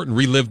on the court and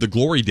relive the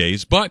glory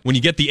days. But when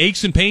you get the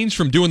aches and pains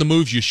from doing the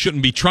moves you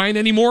shouldn't be trying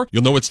anymore,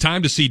 you'll know it's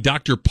time to see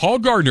Dr. Paul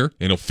Gardner,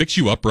 and he'll fix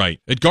you up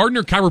right. At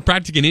Gardner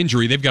Chiropractic and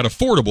Injury, they've got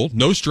affordable,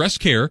 no-stress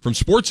care. From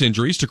sports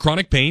injuries to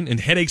chronic pain and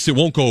headaches that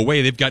won't go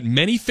away, they've got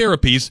many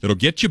therapies that'll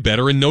get you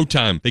better in no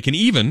time. They can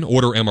even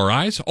order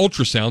MRIs,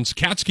 ultrasounds,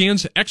 CAT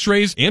scans,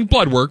 x-rays, and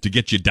blood work to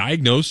get you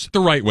diagnosed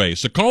the right way.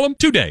 So call them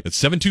today at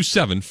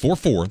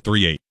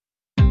 727-4438.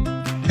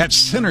 At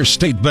Center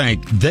State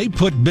Bank, they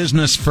put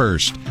business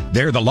first.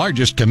 They're the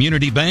largest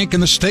community bank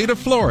in the state of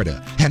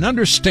Florida and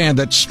understand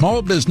that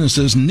small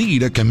businesses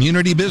need a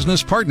community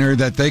business partner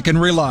that they can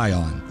rely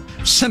on.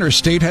 Center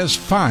State has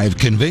 5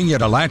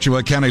 convenient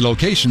Alachua County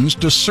locations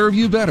to serve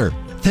you better.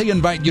 They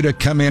invite you to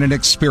come in and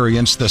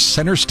experience the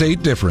Center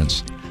State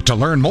difference. To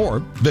learn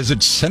more, visit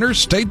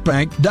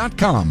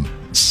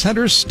centerstatebank.com.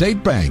 Center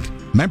State Bank,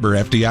 member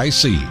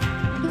FDIC.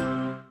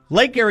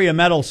 Lake Area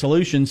Metal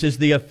Solutions is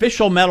the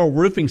official metal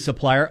roofing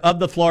supplier of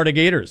the Florida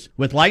Gators.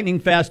 With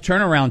lightning-fast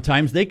turnaround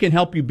times, they can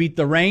help you beat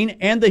the rain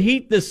and the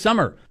heat this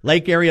summer.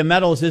 Lake Area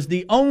Metals is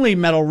the only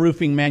metal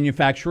roofing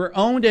manufacturer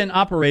owned and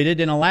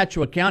operated in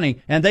Alachua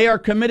County, and they are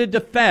committed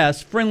to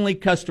fast, friendly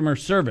customer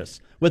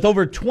service. With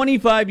over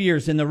 25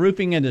 years in the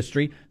roofing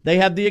industry, they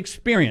have the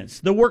experience,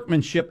 the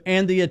workmanship,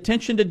 and the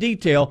attention to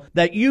detail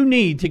that you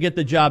need to get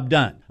the job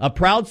done. A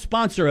proud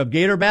sponsor of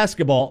Gator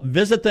basketball,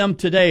 visit them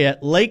today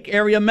at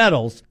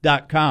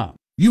lakeareametals.com.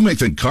 You may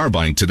think car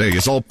buying today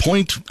is all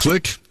point,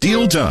 click,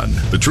 deal done.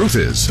 The truth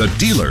is, the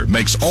dealer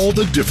makes all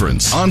the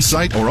difference.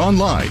 On-site or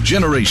online,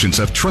 generations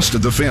have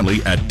trusted the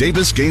family at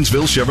Davis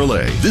Gainesville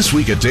Chevrolet. This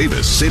week at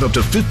Davis, save up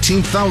to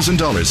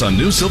 $15,000 on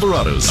new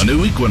Silverados, a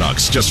new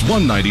Equinox, just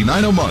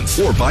 $199 a month,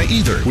 or buy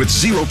either with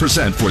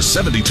 0% for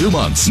 72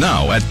 months.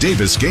 Now at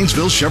Davis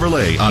Gainesville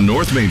Chevrolet on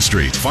North Main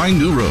Street. Find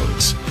new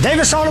roads.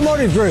 Davis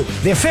Automotive Group,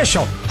 the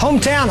official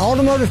hometown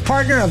automotive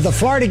partner of the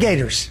Florida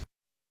Gators.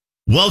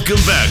 Welcome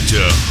back to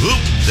Hoop,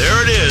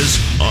 There It Is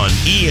on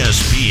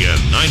ESPN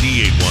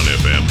 98.1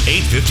 FM,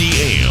 850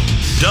 AM,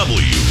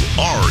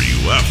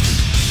 WRUF.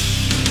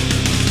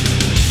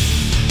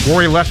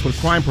 Worry less with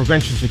Crime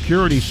Prevention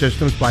Security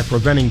Systems by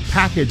preventing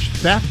package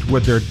theft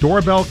with their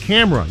doorbell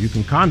camera. You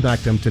can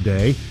contact them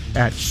today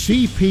at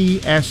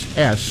cpss.net.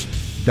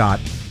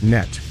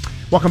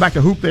 Welcome back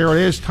to Hoop, There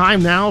It Is.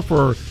 Time now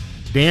for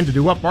Dan to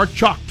do up our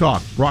Chalk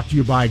Talk, brought to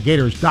you by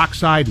Gators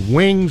Dockside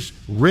Wings,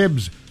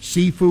 Ribs,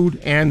 Seafood,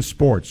 and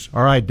Sports.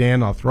 All right,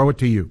 Dan, I'll throw it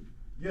to you.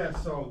 Yeah,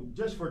 so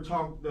just for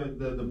talk,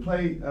 the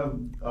play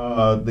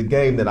of the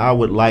game that I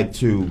would like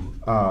to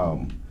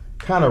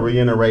kind of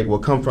reiterate will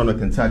come from the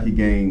Kentucky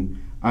game,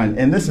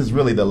 and this is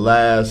really the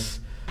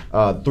last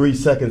 3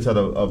 seconds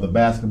of the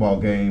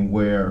basketball game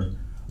where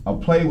a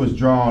play was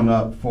drawn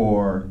up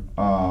for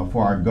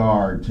our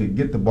guard to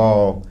get the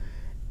ball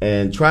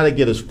and try to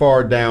get as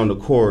far down the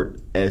court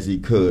as he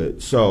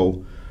could.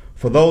 So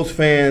for those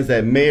fans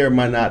that may or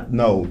might not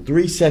know,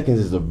 3 seconds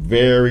is a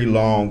very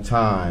long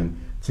time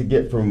to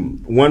get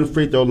from one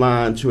free throw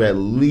line to at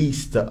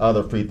least the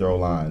other free throw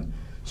line.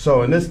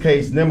 So in this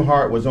case,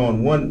 Nembhard was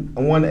on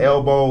one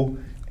elbow,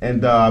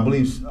 and I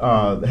believe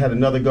had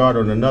another guard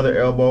on another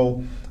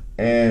elbow,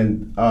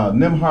 and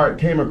Nembhard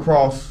came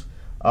across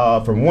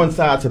from one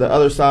side to the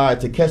other side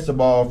to catch the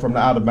ball from the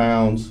out of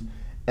bounds,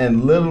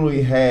 and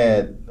literally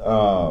had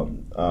a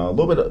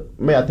little bit of,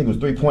 I think it was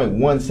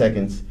 3.1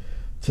 seconds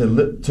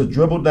to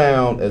dribble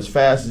down as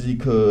fast as he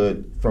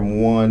could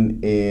from one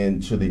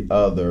end to the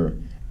other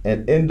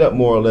and end up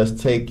more or less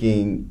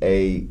taking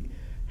a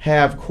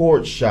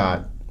half-court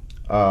shot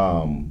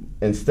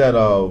instead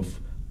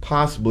of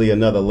possibly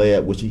another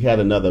layup, which he had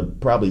another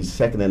probably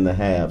second and a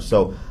half.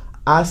 So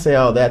I say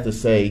all that to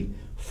say,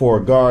 for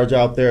guards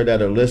out there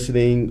that are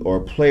listening or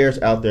players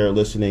out there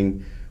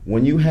listening,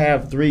 when you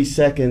have 3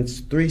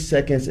 seconds, 3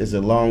 seconds is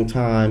a long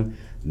time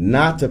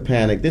not to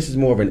panic. This is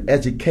more of an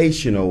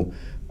educational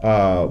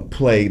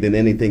play than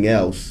anything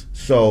else.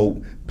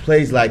 So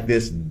plays like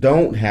this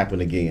don't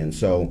happen again.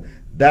 So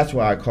that's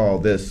why I call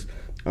this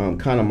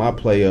kind of my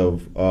play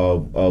of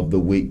the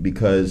week,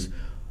 because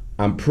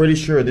I'm pretty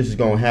sure this is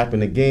going to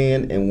happen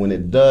again. And when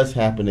it does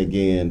happen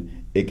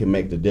again, it can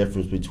make the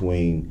difference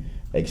between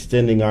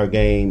extending our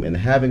game and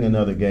having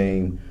another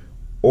game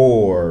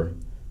or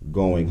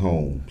going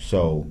home.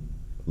 So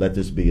let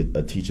this be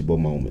a teachable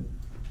moment.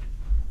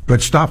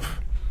 Good stuff.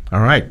 All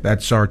right,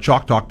 that's our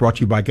Chalk Talk, brought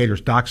to you by Gators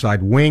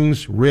Dockside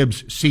Wings,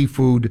 Ribs,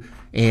 Seafood,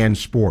 and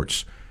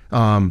Sports.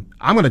 I'm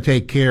going to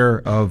take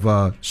care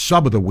of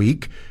Sub of the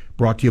Week,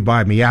 brought to you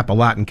by Miapa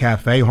Latin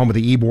Cafe, home of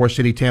the Ybor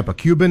City Tampa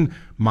Cuban,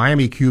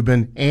 Miami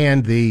Cuban,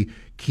 and the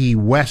Key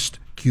West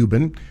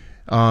Cuban.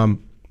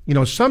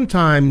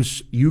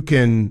 Sometimes you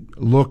can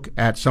look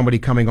at somebody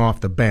coming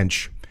off the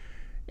bench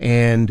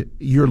and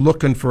you're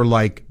looking for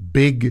like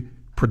big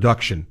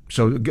production.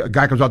 So a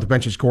guy comes off the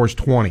bench and scores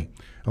 20.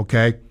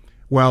 Okay.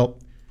 Well,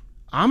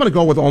 I'm going to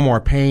go with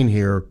Omar Payne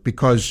here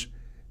because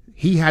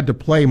he had to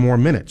play more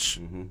minutes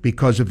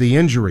because of the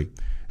injury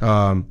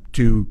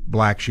to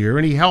Blackshear,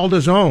 and he held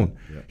his own.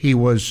 Yeah.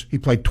 He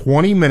played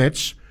 20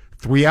 minutes,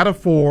 3 out of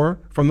 4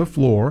 from the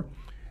floor,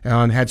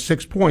 and had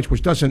 6 points,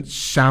 which doesn't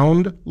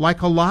sound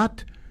like a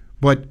lot.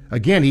 But,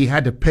 again, he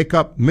had to pick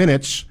up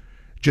minutes.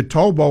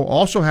 Jatobo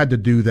also had to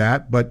do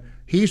that, but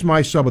he's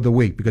my sub of the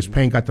week because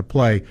Payne got to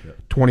play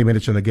 20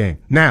 minutes in the game.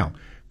 Now,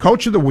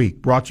 Coach of the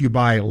Week brought to you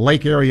by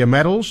Lake Area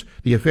Metals,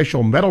 the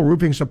official metal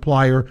roofing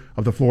supplier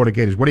of the Florida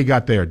Gators. What do you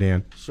got there,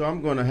 Dan? So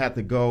I'm going to have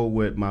to go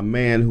with my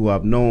man who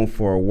I've known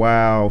for a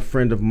while,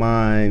 friend of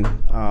mine,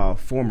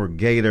 former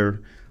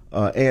Gator,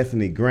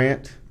 Anthony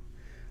Grant.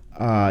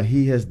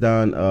 He has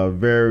done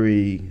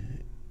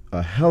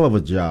a hell of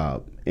a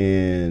job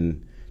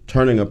in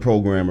turning a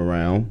program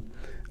around.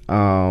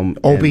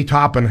 Obi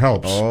Toppin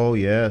helps. Oh,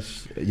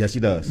 yes. Yes, he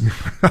does.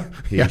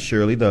 He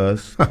surely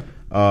does.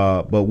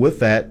 But with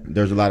that,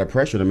 there's a lot of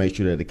pressure to make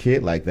sure that a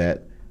kid like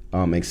that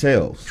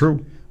excels.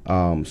 True.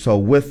 So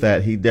with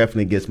that, he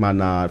definitely gets my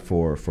nod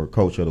for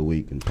Coach of the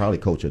Week and probably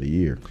Coach of the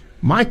Year.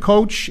 My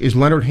coach is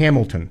Leonard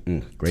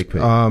Hamilton. Great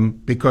pick.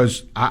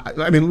 Because,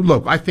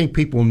 look, I think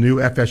people knew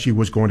FSU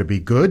was going to be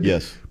good.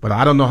 Yes. But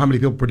I don't know how many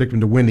people predicted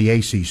them to win the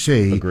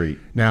ACC. Agreed.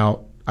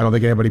 Now, I don't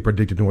think anybody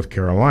predicted North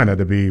Carolina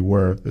to be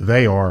where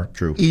they are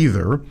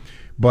either.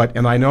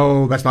 And I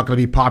know that's not going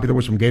to be popular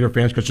with some Gator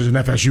fans because he's an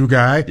FSU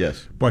guy.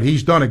 Yes. But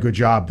he's done a good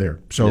job there.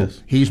 So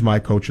he's my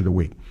Coach of the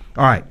Week.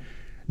 All right.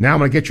 Now I'm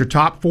going to get your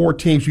top 4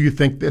 teams who you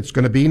think it's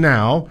going to be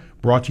now.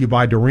 Brought to you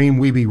by Doreen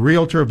Wiebe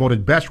Realtor,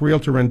 voted best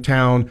realtor in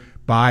town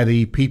by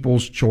the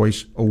People's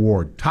Choice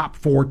Award. Top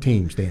 4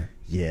 teams, Dan.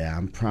 Yeah,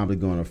 I'm probably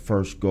going to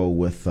first go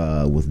with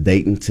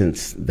Dayton,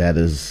 since that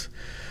is,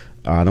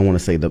 I don't want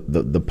to say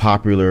the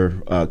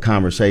popular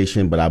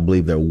conversation, but I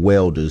believe they're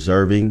well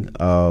deserving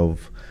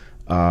of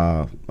the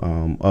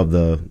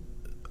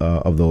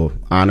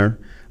honor.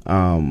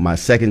 My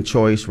second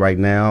choice right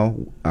now,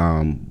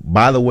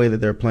 by the way that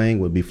they're playing,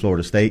 would be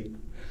Florida State.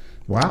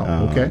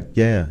 Wow. Okay.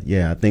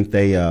 Yeah. I think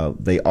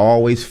they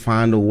always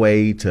find a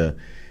way to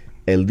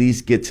at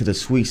least get to the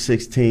Sweet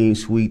 16,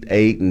 Sweet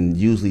 8, and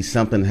usually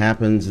something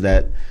happens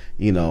that,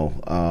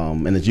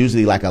 and it's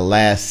usually like a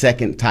last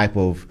second type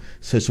of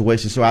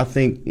situation. So I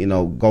think,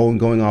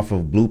 going off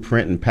of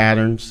blueprint and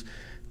patterns,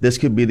 this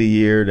could be the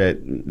year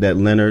that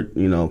Leonard,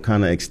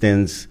 kind of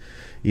extends,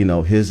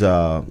 his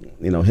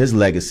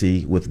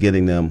legacy with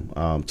getting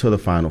them to the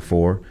Final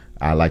Four.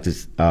 I like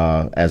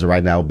to, as of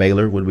right now,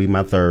 Baylor would be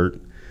my third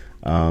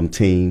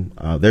team.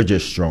 They're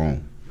just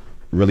strong,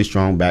 really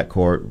strong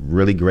backcourt,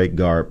 really great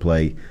guard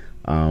play.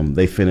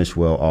 They finish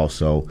well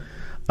also.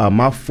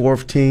 My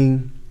fourth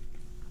team,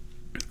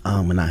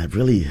 and I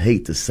really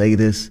hate to say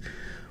this,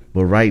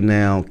 but right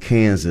now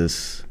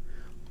Kansas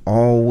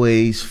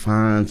always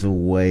finds a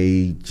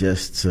way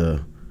just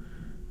to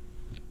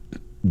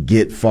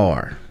get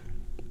far.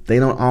 They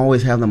don't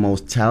always have the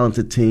most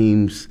talented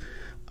teams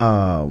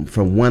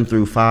from 1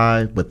 through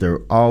 5, but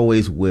they're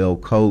always well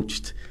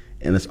coached,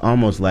 and it's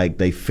almost like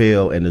they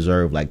feel and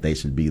deserve like they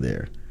should be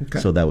there. Okay.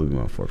 So that would be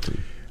my fourth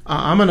team.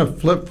 I'm going to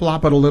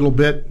flip-flop it a little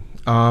bit,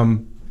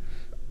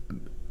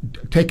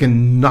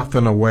 taking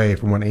nothing away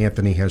from what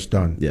Anthony has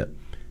done. Yeah.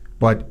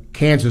 But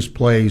Kansas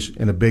plays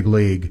in a big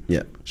league.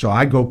 Yeah. So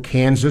I go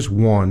Kansas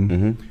 1.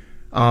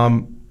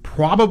 Mm-hmm.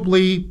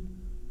 Probably,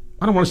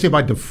 I don't want to say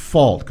by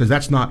default because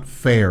that's not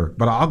fair,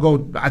 but I'll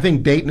go, I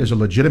think Dayton is a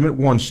legitimate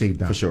 1 seed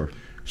now. For sure.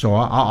 So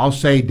I'll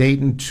say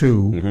Dayton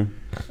 2.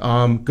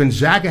 Mm-hmm.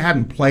 Gonzaga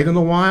hadn't played in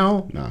a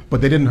while, but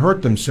they didn't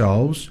hurt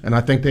themselves, and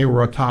I think they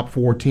were a top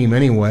 4 team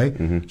anyway.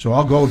 Mm-hmm. So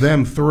I'll go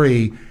them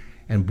 3.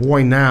 And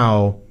boy,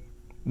 now,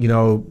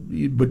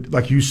 but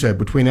like you said,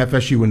 between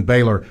FSU and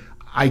Baylor,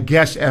 I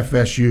guess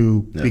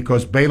FSU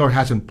because Baylor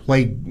hasn't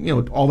played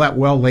all that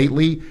well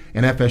lately,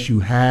 and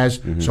FSU has.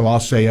 Mm-hmm. So I'll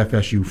say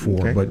FSU 4.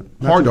 Okay. But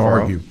hard to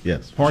argue.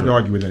 Yes, hard to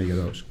argue with any of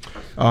those.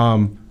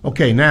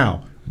 Okay,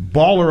 now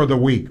Baller of the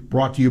Week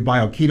brought to you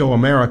by Aikido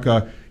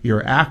America,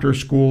 your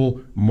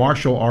after-school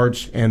martial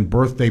arts and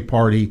birthday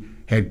party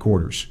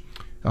headquarters.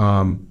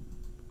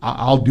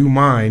 I'll do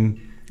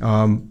mine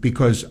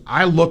because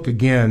I look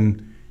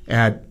again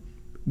at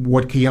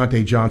what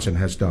Keontae Johnson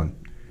has done,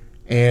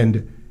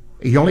 and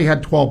he only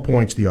had 12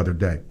 points the other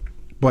day.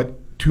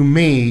 But to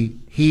me,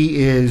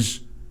 he is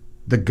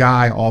the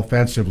guy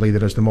offensively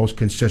that is the most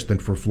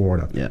consistent for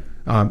Florida. Yeah.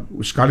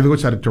 Scotty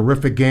Lewis had a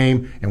terrific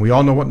game, and we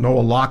all know what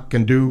Noah Locke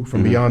can do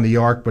from beyond the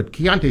arc. But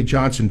Keontae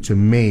Johnson, to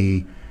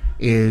me,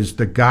 is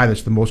the guy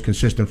that's the most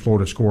consistent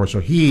Florida scorer. So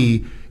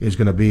he is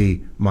going to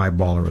be my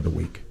Baller of the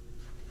Week.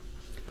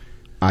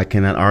 I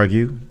cannot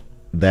argue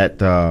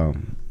that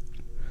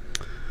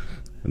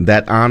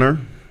honor,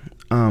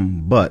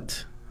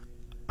 but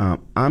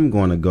I'm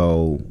going to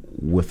go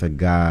with a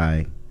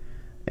guy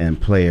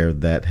and player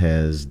that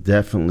has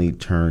definitely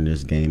turned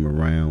this game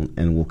around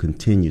and will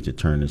continue to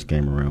turn this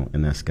game around,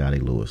 and that's Scotty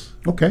Lewis.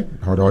 Okay,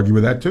 hard to argue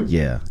with that too.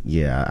 Yeah.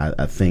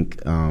 I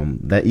think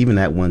that even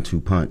that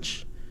 1-2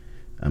 punch,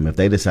 if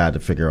they decide to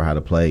figure out how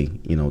to play,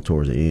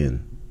 towards the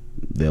end,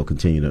 they'll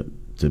continue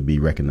to be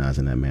recognized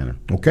in that manner.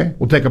 Okay,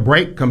 we'll take a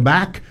break, come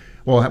back.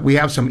 Well, we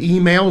have some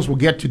emails we'll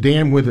get to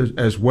Dan with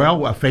as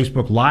well.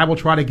 Facebook Live we'll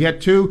try to get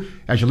to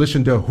as you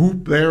listen to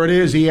Hoop. There it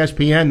is,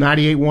 ESPN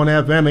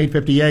 98.1 FM,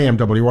 850 AM,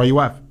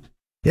 WRUF.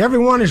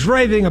 Everyone is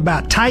raving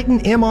about Titan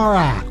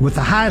MRI with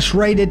the highest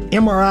rated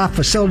MRI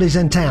facilities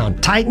in town.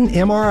 Titan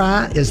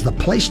MRI is the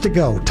place to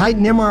go.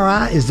 Titan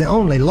MRI is the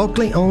only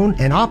locally owned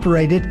and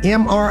operated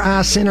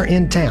MRI center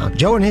in town.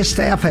 Joe and his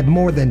staff have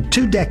more than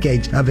 2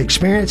 decades of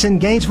experience in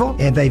Gainesville,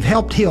 and they've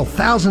helped heal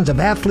thousands of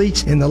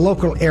athletes in the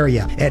local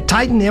area. At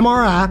Titan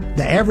MRI,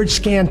 the average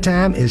scan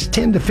time is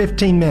 10 to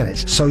 15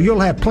 minutes, so you'll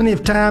have plenty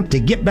of time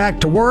to get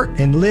back to work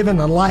and living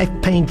a life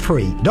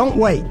pain-free. Don't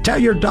wait. Tell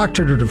your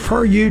doctor to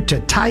refer you to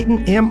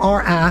Titan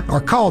MRI or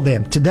call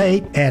them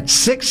today at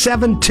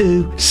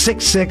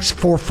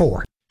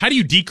 672-6644. How do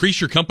you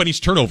decrease your company's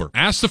turnover?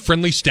 Ask the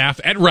friendly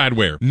staff at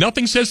Radware.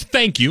 Nothing says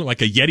thank you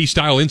like a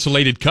Yeti-style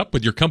insulated cup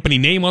with your company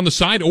name on the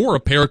side or a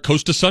pair of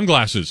Costa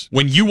sunglasses.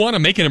 When you want to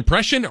make an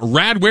impression,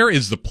 Radware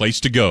is the place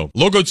to go.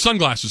 Logoed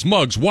sunglasses,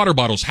 mugs, water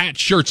bottles, hats,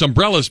 shirts,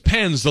 umbrellas,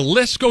 pens, the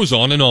list goes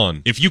on and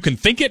on. If you can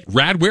think it,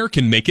 Radware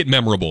can make it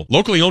memorable.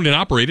 Locally owned and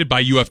operated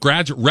by UF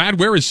grads,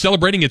 Radware is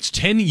celebrating its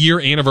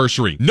 10-year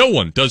anniversary. No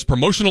one does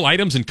promotional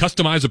items and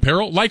customized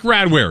apparel like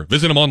Radware.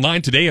 Visit them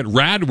online today at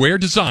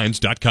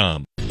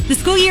radwaredesigns.com. The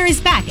school year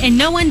is back, and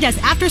no one does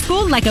after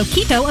school like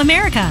Okito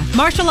America.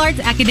 Martial arts,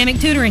 academic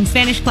tutoring,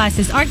 Spanish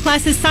classes, art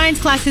classes, science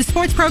classes,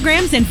 sports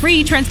programs, and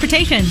free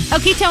transportation.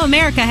 Okito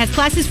America has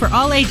classes for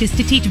all ages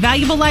to teach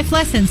valuable life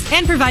lessons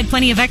and provide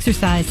plenty of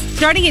exercise.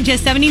 Starting at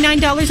just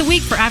 $79 a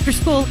week for after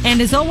school, and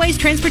as always,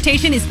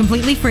 transportation is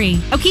completely free.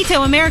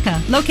 Okito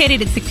America,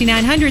 located at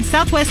 6900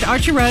 Southwest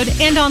Archer Road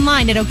and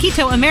online at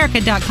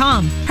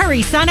okitoamerica.com.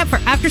 Hurry, sign up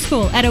for after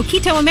school at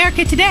Okito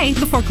America today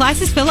before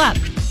classes fill up.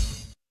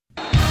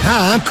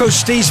 Hi, I'm Coach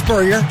Steve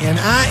Spurrier, and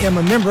I am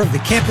a member of the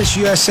Campus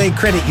USA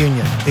Credit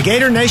Union. The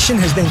Gator Nation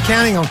has been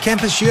counting on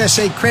Campus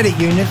USA Credit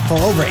Union for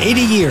over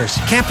 80 years.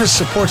 Campus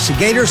supports the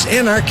Gators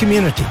and our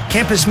community.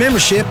 Campus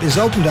membership is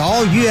open to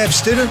all UF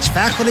students,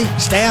 faculty,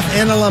 staff,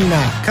 and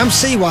alumni. Come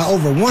see why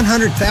over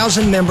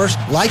 100,000 members,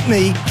 like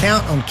me,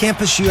 count on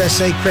Campus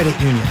USA Credit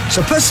Union.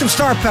 So put some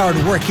star power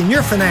to work in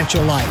your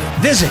financial life.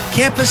 Visit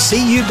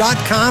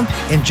campuscu.com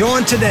and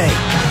join today.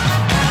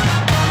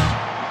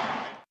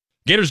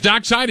 Gators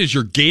Dockside is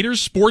your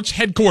Gators sports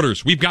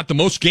headquarters. We've got the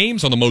most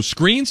games on the most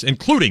screens,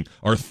 including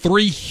our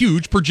 3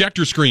 huge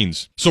projector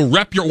screens. So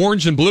rep your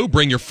orange and blue,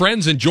 bring your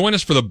friends, and join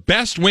us for the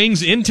best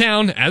wings in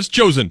town as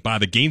chosen by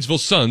the Gainesville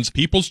Suns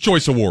People's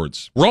Choice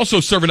Awards. We're also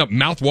serving up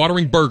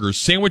mouth-watering burgers,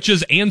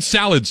 sandwiches, and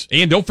salads.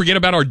 And don't forget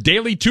about our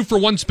daily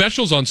 2-for-1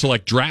 specials on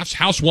select drafts,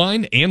 house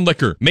wine, and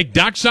liquor. Make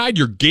Dockside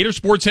your Gator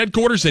sports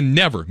headquarters and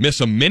never miss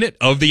a minute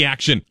of the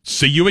action.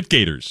 See you at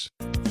Gators.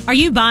 Are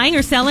you buying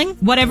or selling?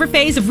 Whatever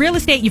phase of real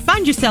estate you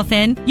find yourself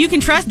in, you can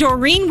trust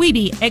Doreen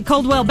Wiebe at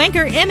Coldwell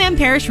Banker MM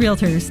Parish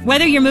Realtors.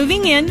 Whether you're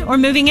moving in or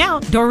moving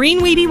out, Doreen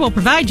Wiebe will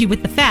provide you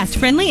with the fast,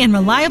 friendly, and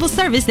reliable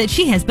service that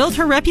she has built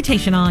her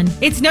reputation on.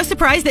 It's no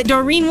surprise that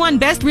Doreen won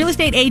Best Real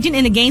Estate Agent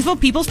in the Gainesville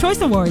People's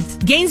Choice Awards.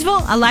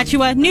 Gainesville,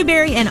 Alachua,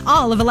 Newberry, and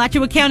all of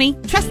Alachua County,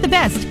 trust the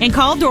best and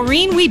call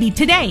Doreen Wiebe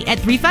today at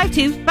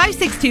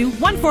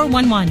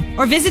 352-562-1411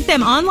 or visit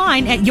them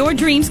online at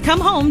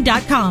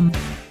yourdreamscomehome.com.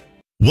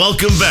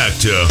 Welcome back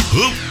to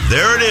Hoop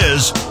There It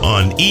Is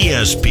on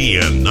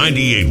ESPN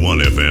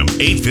 98.1 FM,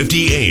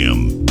 850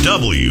 AM,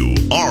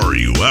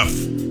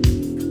 WRUF.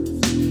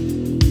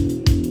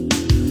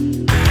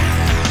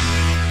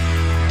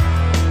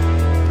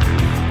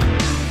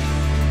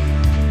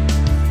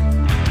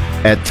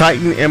 At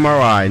Titan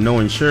MRI, no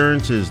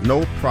insurance is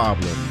no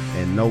problem,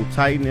 and no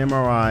Titan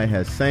MRI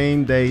has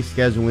same-day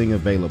scheduling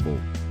available.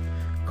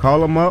 Call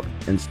them up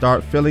and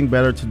start feeling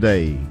better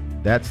today.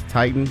 That's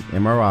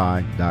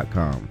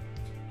TitanMRI.com.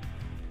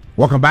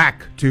 Welcome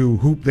back to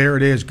Hoop There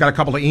It Is. Got a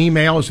couple of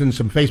emails and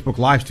some Facebook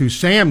Lives too.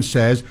 Sam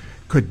says,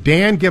 could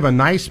Dan give a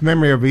nice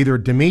memory of either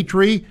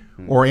Dimitri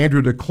or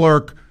Andrew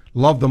DeClerc?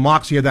 Loved the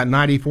moxie of that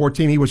 94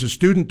 team. He was a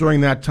student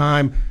during that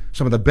time.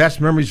 Some of the best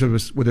memories of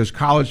with his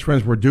college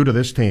friends were due to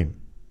this team.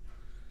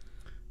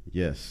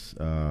 Yes.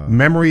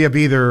 Memory of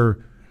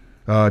either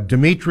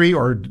Dimitri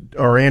or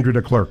Andrew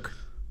DeClerc.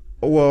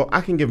 Well, I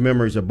can give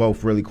memories of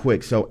both really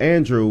quick. So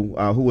Andrew,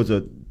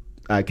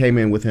 I came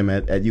in with him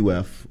at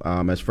UF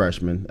as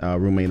freshman,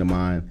 roommate of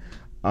mine.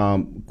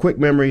 Quick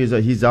memory is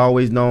that he's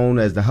always known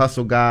as the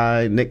hustle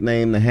guy,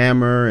 nicknamed the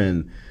Hammer,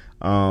 and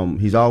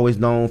he's always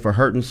known for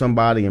hurting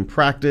somebody in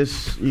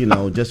practice,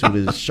 just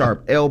with his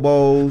sharp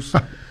elbows.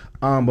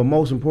 But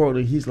most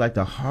importantly, he's like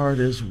the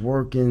hardest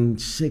working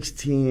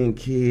 6'10"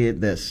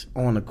 kid that's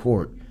on the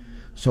court.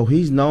 So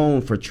he's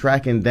known for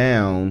tracking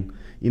down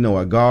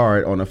a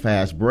guard on a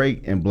fast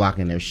break and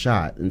blocking their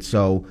shot. And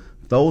so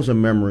those are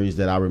memories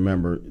that I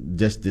remember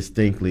just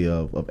distinctly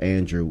of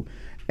Andrew.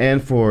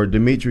 And for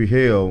Dimitri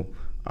Hill,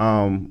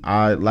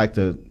 I like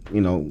to,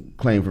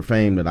 claim for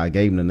fame that I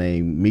gave him the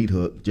name Meat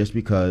Hook just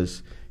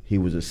because he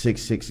was a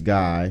 6'6"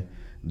 guy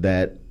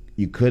that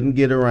you couldn't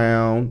get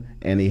around,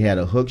 and he had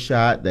a hook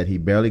shot that he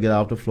barely got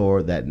off the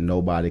floor that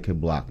nobody could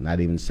block,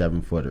 not even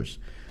 7-footers.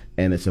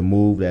 And it's a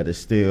move that is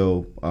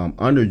still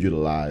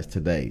underutilized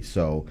today.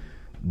 So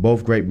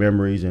both great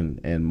memories,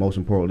 and most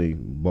importantly,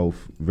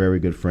 both very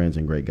good friends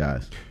and great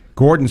guys.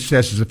 Gordon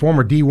says, as a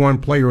former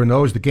D1 player who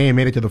knows the game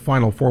made it to the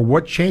Final Four,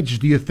 what changes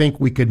do you think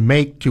we could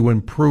make to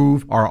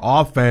improve our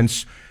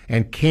offense,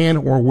 and can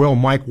or will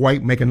Mike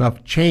White make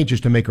enough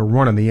changes to make a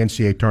run in the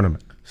NCAA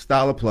tournament?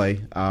 Style of play.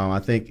 I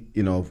think,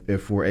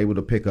 if we're able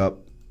to pick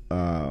up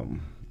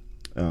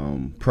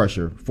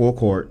pressure, full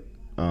court,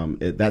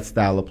 that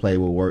style of play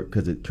will work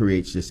because it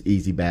creates just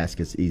easy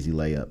baskets, easy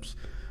layups.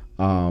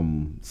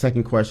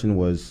 Second question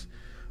was,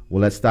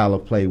 will that style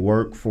of play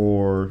work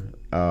for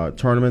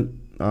tournament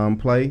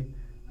play?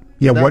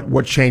 Yeah,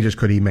 what changes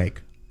could he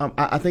make?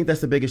 I think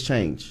that's the biggest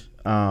change,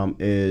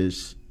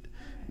 is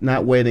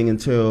not waiting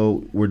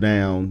until we're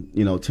down,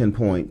 10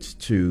 points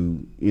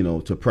to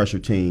pressure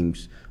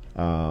teams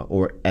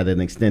or at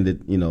an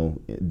extended,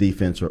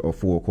 defense or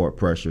full court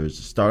pressures.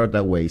 Start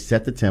that way,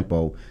 set the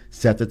tempo,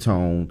 set the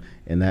tone,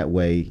 and that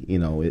way,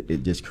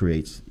 it just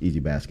creates easy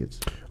baskets.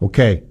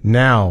 Okay,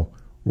 now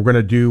we're going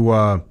to do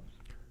a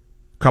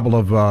couple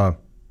of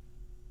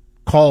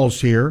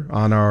calls here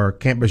on our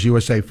Campus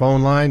USA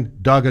phone line.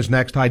 Doug is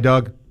next. Hi,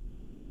 Doug.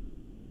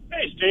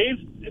 Hey,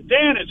 Steve.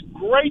 Dan, it's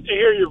great to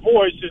hear your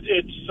voice.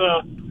 It's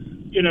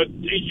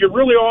you're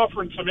really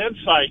offering some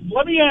insight.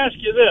 Let me ask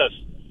you this.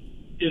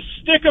 Is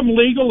Stickum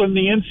legal in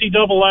the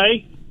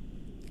NCAA?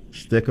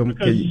 Stickum?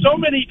 Because so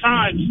many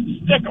times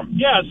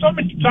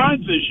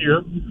this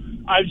year,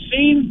 I've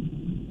seen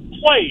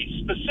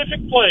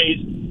specific plays,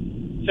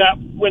 that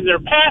when they're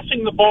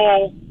passing the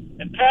ball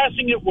and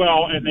passing it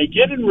well and they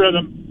get in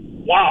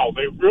rhythm, wow,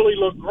 they really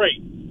look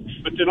great.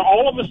 But then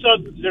all of a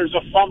sudden, there's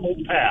a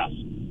fumbled pass.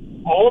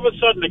 All of a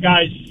sudden, the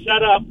guy's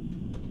set up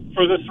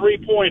for the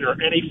three-pointer,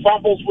 and he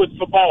fumbles with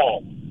the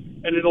ball.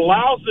 And it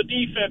allows the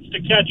defense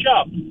to catch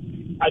up.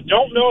 I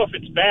don't know if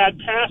it's bad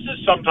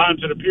passes.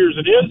 Sometimes it appears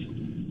it is.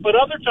 But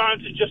other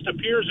times it just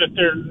appears that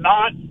they're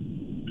not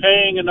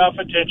paying enough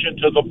attention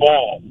to the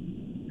ball.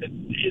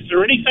 Is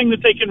there anything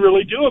that they can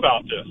really do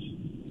about this?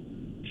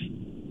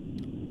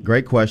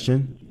 Great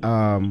question.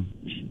 I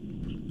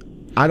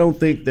don't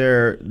think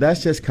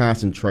that's just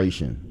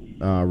concentration,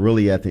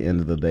 really, at the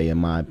end of the day, in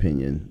my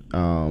opinion.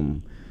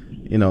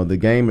 The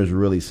game is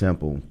really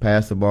simple.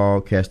 Pass the ball,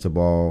 catch the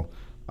ball.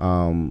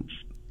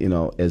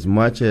 As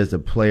much as a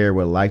player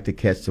would like to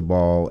catch the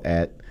ball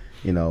at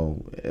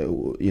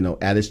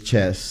his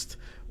chest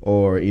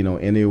or,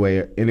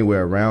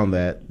 anywhere around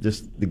that,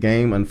 just the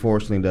game,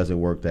 unfortunately,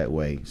 doesn't work that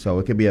way. So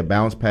it could be a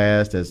bounce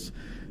pass that's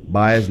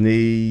by his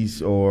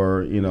knees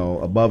or,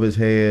 above his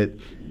head.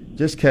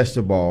 Just catch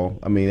the ball.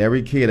 I mean,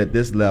 every kid at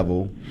this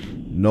level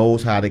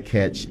knows how to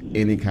catch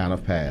any kind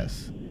of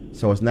pass.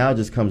 So it now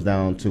just comes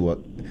down to a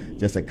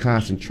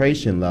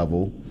concentration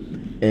level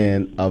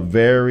and a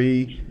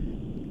very,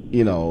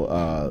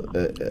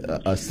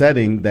 a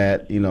setting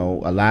that,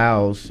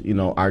 allows,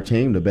 our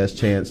team the best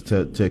chance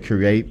to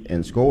create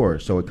and score.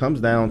 So it comes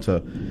down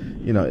to,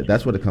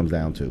 that's what it comes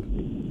down to.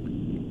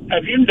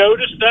 Have you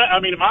noticed that? I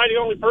mean, am I the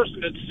only person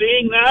that's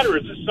seeing that, or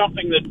is this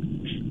something that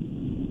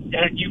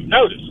you've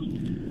noticed?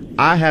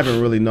 I haven't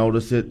really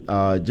noticed it,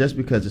 just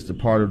because it's a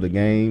part of the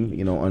game.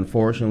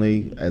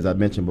 Unfortunately, as I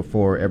mentioned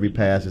before, every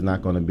pass is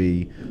not going to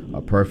be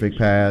a perfect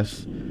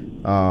pass.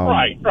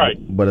 Right.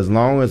 But as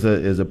long as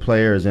a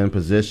player is in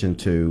position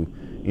to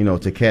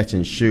catch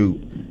and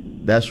shoot,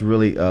 that's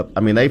really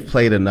they've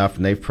played enough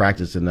and they've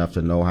practiced enough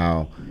to know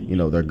how,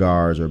 their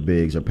guards or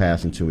bigs are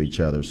passing to each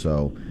other.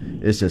 So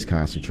it's just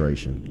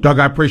concentration. Doug,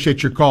 I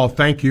appreciate your call.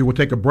 Thank you. We'll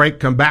take a break,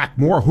 come back.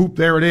 More Hoop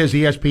There It Is,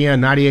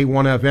 ESPN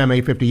 98.1 FM,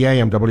 850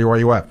 AM,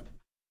 WRUF.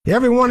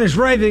 Everyone is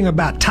raving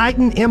about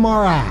Titan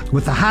MRI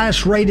with the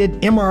highest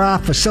rated MRI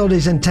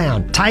facilities in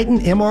town. Titan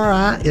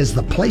MRI is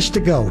the place to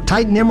go.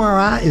 Titan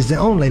MRI is the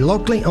only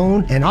locally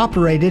owned and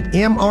operated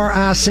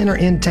MRI center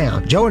in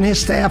town. Joe and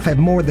his staff have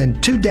more than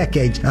 2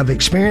 decades of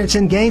experience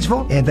in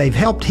Gainesville, and they've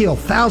helped heal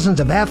thousands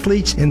of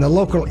athletes in the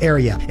local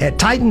area. At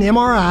Titan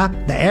MRI,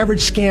 the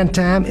average scan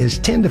time is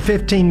 10 to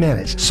 15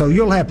 minutes, so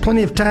you'll have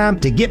plenty of time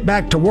to get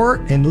back to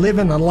work and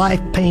living a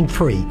life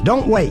pain-free.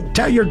 Don't wait.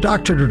 Tell your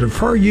doctor to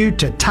refer you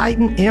to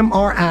Titan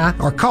MRI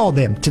or call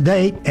them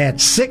today at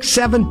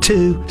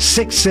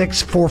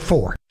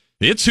 672-6644.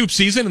 It's hoop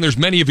season, and there's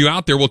many of you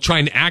out there will try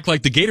and act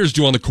like the Gators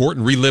do on the court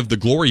and relive the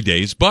glory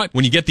days. But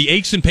when you get the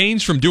aches and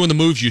pains from doing the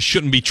moves you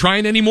shouldn't be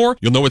trying anymore,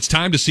 you'll know it's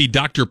time to see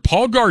Dr.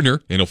 Paul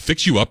Gardner, and he'll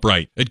fix you up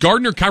right. At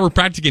Gardner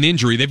Chiropractic and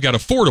Injury, they've got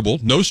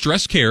affordable,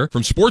 no-stress care.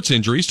 From sports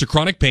injuries to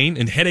chronic pain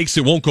and headaches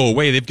that won't go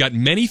away, they've got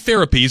many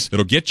therapies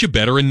that'll get you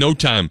better in no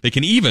time. They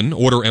can even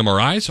order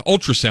MRIs,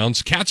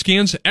 ultrasounds, CAT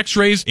scans,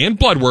 x-rays, and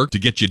blood work to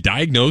get you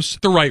diagnosed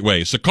the right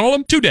way. So call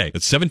them today at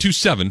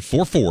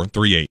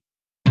 727-4438.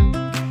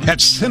 At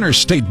Center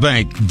State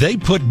Bank, they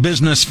put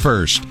business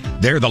first.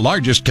 They're the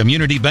largest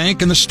community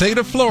bank in the state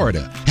of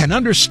Florida and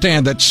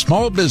understand that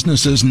small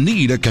businesses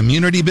need a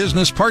community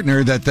business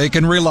partner that they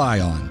can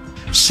rely on.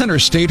 Center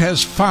State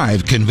has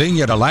 5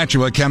 convenient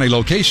Alachua County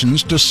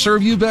locations to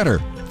serve you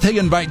better. They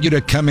invite you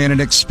to come in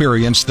and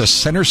experience the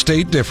Center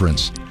State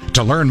difference.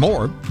 To learn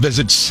more,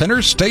 visit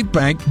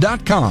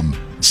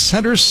centerstatebank.com.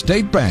 Center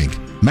State Bank,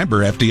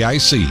 member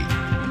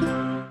FDIC.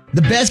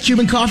 The best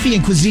Cuban coffee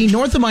and cuisine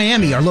north of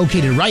Miami are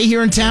located right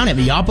here in town at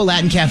Miapa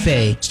Latin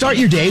Cafe. Start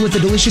your day with a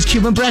delicious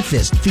Cuban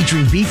breakfast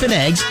featuring beef and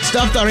eggs,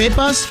 stuffed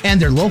arepas,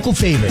 and their local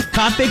favorite,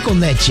 café con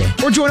leche.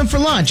 Or join them for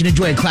lunch and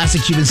enjoy a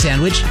classic Cuban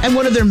sandwich and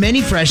one of their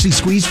many freshly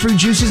squeezed fruit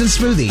juices and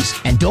smoothies.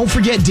 And don't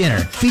forget dinner,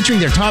 featuring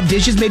their top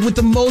dishes made with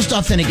the most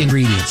authentic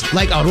ingredients,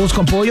 like arroz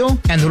con pollo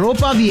and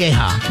ropa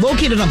vieja.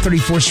 Located on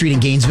 34th Street in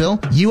Gainesville,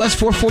 US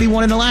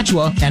 441 in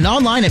Alachua, and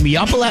online at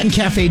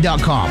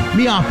miapalatincafe.com.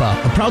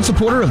 Miapa, a proud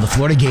supporter of the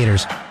Florida Gators.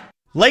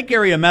 Lake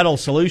Area Metal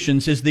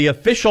Solutions is the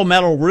official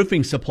metal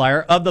roofing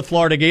supplier of the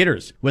Florida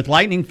Gators. With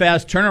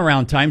lightning-fast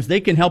turnaround times,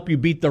 they can help you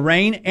beat the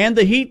rain and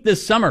the heat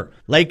this summer.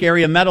 Lake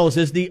Area Metals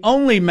is the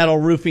only metal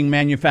roofing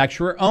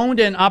manufacturer owned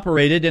and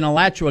operated in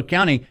Alachua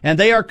County, and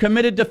they are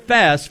committed to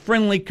fast,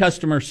 friendly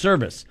customer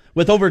service.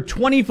 With over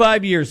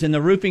 25 years in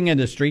the roofing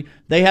industry,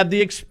 they have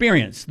the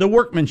experience, the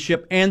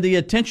workmanship, and the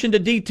attention to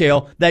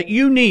detail that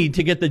you need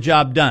to get the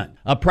job done.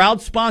 A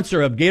proud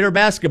sponsor of Gator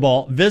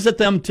basketball, visit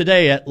them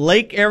today at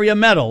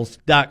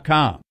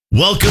lakeareametals.com.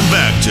 Welcome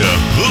back to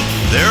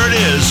Hoop There It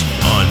Is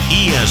on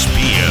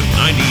ESPN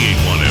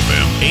 98.1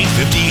 FM,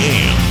 850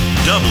 AM,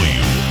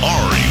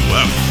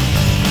 WRUF.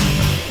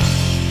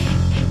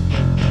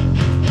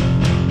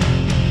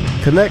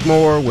 Connect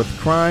more with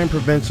crime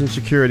prevention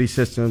security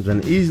systems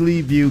and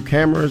easily view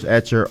cameras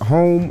at your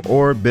home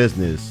or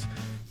business.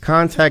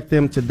 Contact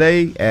them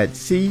today at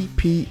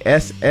cpss.net.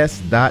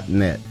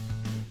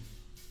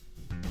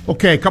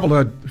 Okay, a couple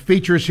of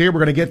features here we're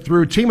going to get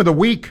through. Team of the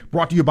Week,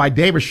 brought to you by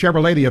Davis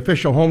Chevrolet, the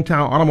official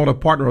hometown automotive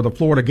partner of the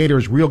Florida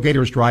Gators. Real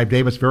Gators drive,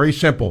 Davis. Very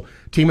simple.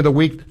 Team of the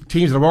Week,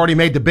 teams that have already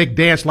made the big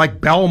dance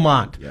like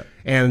Belmont. Yep.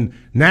 And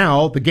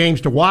now the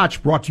games to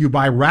watch, brought to you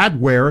by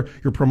Radwear,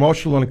 your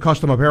promotional and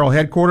custom apparel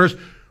headquarters.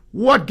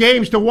 What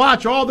games to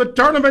watch? All the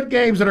tournament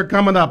games that are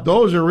coming up.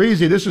 Those are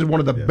easy. This is one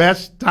of the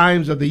best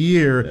times of the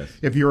year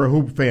if you're a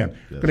hoop fan.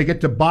 Going to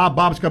get to Bob.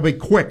 Bob's going to be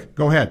quick.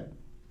 Go ahead.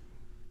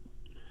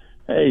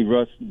 Hey,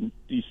 Russ,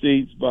 DC,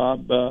 it's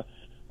Bob.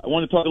 I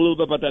want to talk a little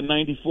bit about that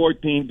 94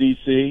 team,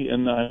 DC,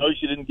 and I know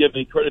you didn't give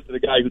any credit to the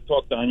guy who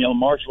talked Danielle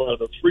Marshall out of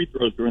those free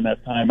throws during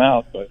that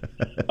timeout, but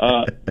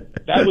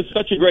that was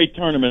such a great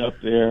tournament up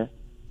there,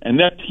 and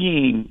that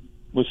team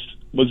was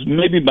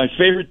maybe my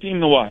favorite team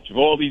to watch of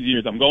all these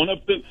years. I'm going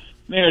up to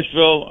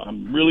Nashville.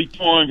 I'm really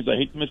torn because I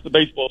hate to miss the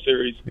baseball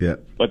series. Yeah.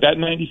 But that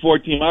 94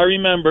 team, I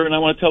remember, and I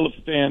want to tell the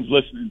fans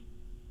listening,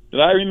 that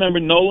I remember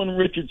Nolan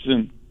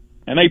Richardson,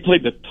 and they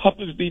played the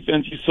toughest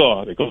defense you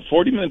saw. They go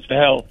 40 minutes to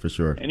hell. For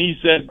sure. And he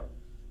said,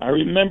 I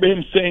remember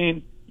him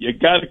saying, you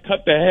got to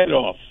cut the head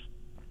off.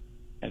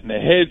 And the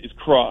head is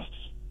crossed.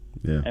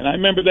 Yeah. And I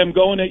remember them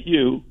going at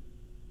you.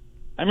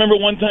 I remember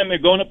one time they're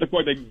going up the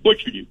court, they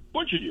butchered you.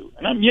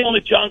 And I'm yelling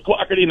at John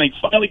Clockerty, and they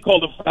finally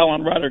called a foul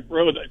on Roderick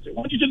Rose. I said,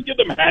 why don't you just give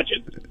them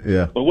hatchets?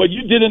 Yeah. But what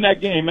you did in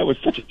that game, that was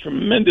such a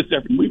tremendous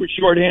effort. We were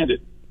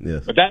shorthanded.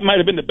 Yes. But that might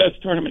have been the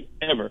best tournament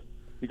ever.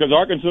 Because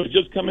Arkansas had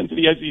just come into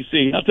the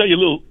SEC. I'll tell you a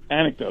little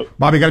anecdote.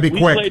 Bobby, got to be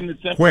quick.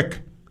 Quick.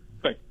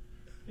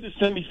 The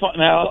semifinal.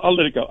 Now I'll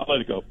let it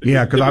go.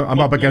 Yeah, because I'm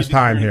up against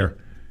time here.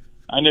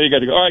 I know you got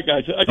to go. All right,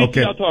 guys.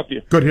 Okay. I'll talk to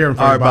you. Good hearing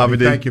from you, Bobby.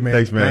 Thank you, man.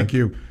 Thanks, man. Thank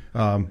you.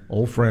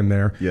 Old friend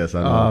there. Yes,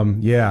 I know.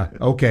 Yeah.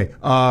 Okay.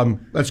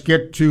 Let's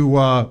get to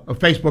a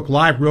Facebook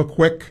Live real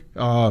quick.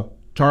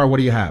 Tara, what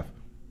do you have?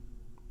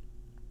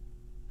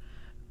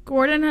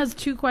 Gordon has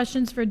 2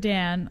 questions for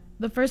Dan.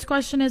 The first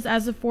question is,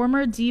 as a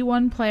former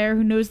D1 player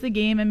who knows the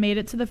game and made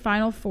it to the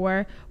Final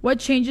Four, what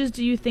changes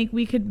do you think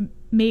we could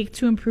make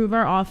to improve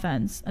our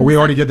offense? We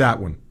already did that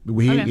one.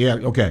 Okay. Yeah,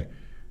 okay.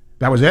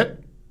 That was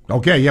it?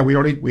 Okay, yeah, we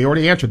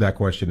already answered that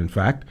question, in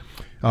fact.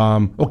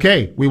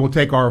 Okay, we will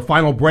take our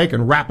final break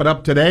and wrap it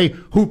up today.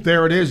 Hoop,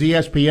 there it is,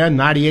 ESPN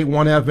 98.1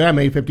 FM,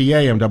 850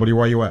 AM,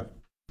 WRUF.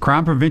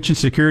 Crime Prevention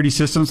Security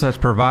Systems has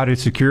provided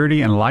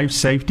security and life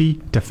safety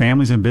to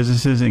families and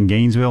businesses in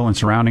Gainesville and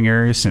surrounding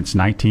areas since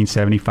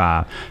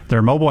 1975.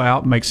 Their mobile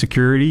app makes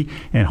security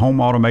and home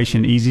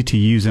automation easy to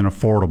use and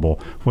affordable.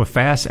 With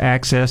fast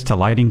access to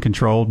lighting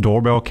control,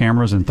 doorbell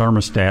cameras, and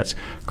thermostats,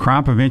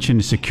 crime prevention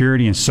and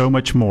security, and so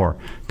much more.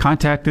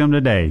 Contact them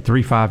today,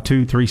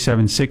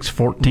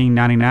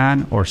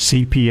 352-376-1499 or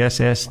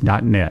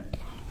cpss.net.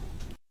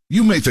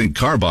 You may think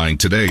car buying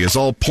today is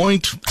all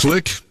point,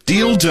 click,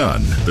 Deal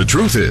done. The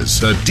truth is,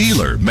 the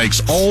dealer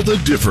makes all the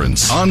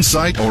difference.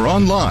 On-site or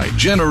online,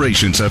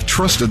 generations have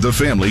trusted the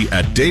family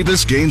at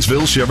Davis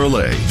Gainesville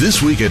Chevrolet.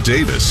 This week at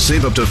Davis,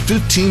 save up to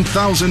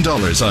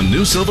 $15,000 on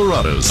new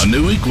Silverados, a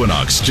new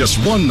Equinox, just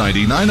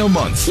 $199 a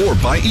month, or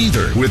buy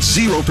either with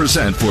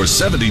 0% for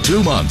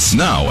 72 months.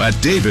 Now at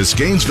Davis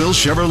Gainesville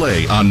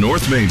Chevrolet on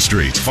North Main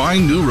Street.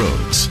 Find new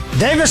roads.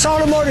 Davis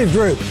Automotive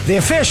Group, the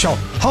official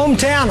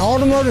hometown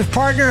automotive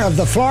partner of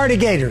the Florida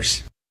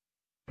Gators.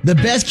 The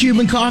best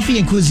Cuban coffee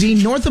and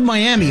cuisine north of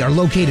Miami are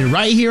located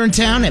right here in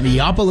town at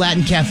Miapa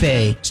Latin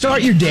Cafe.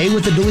 Start your day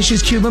with a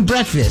delicious Cuban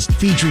breakfast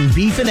featuring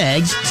beef and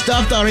eggs,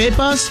 stuffed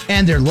arepas,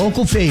 and their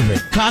local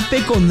favorite,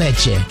 cafe con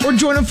leche. Or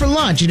join them for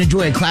lunch and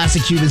enjoy a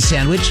classic Cuban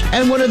sandwich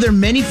and one of their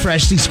many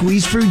freshly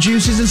squeezed fruit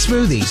juices and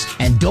smoothies.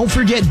 And don't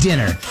forget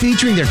dinner,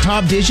 featuring their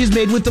top dishes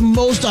made with the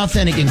most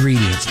authentic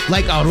ingredients,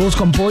 like arroz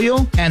con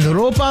pollo and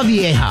ropa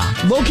vieja.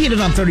 Located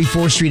on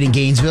 34th Street in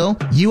Gainesville,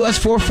 US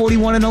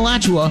 441 in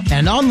Alachua,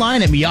 and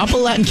online at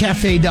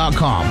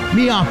MiapaLatinCafe.com.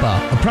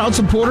 Miapa, a proud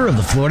supporter of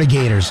the Florida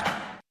Gators.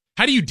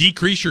 How do you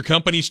decrease your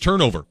company's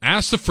turnover?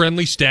 Ask the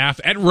friendly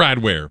staff at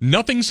Radware.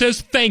 Nothing says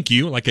thank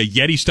you like a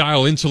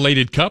Yeti-style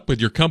insulated cup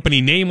with your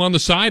company name on the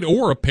side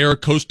or a pair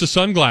of Costa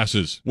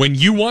sunglasses. When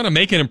you want to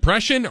make an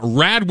impression,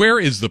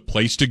 Radware is the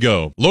place to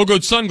go.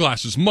 Logoed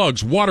sunglasses,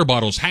 mugs, water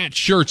bottles, hats,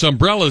 shirts,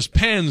 umbrellas,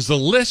 pens, the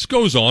list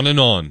goes on and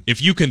on.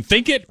 If you can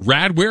think it,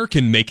 Radware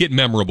can make it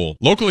memorable.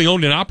 Locally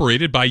owned and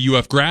operated by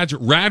UF grads,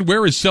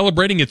 Radware is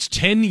celebrating its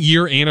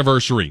 10-year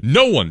anniversary.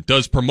 No one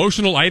does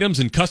promotional items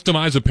and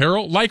customized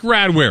apparel like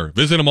Radware.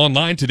 Visit them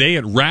online today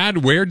at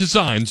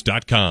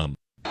radwaredesigns.com.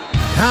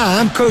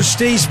 Hi, I'm Coach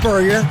Steve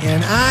Spurrier,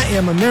 and I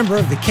am a member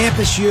of the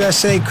Campus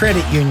USA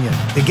Credit Union.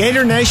 The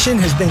Gator Nation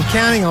has been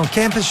counting on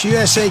Campus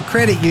USA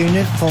Credit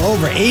Union for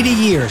over 80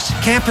 years.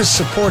 Campus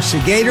supports the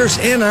Gators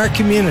and our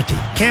community.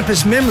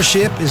 Campus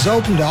membership is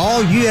open to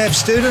all UF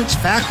students,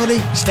 faculty,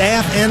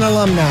 staff, and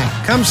alumni.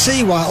 Come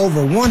see why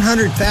over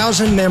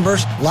 100,000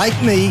 members like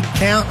me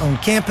count on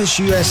Campus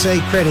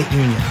USA Credit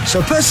Union.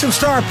 So put some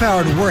star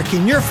power to work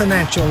in your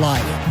financial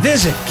life.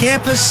 Visit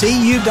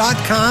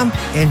campuscu.com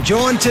and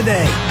join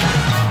today.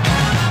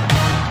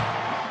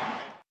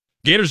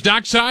 Gators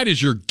Dockside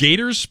is your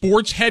Gators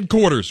sports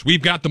headquarters.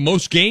 We've got the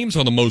most games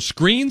on the most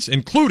screens,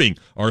 including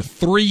our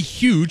 3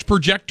 huge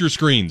projector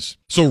screens.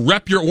 So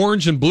rep your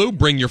orange and blue,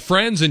 bring your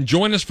friends, and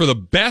join us for the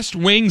best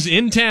wings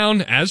in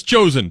town as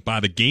chosen by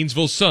the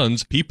Gainesville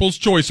Sun's People's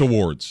Choice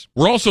Awards.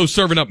 We're also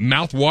serving up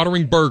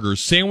mouth-watering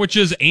burgers,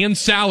 sandwiches, and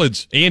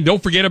salads. And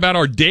don't forget about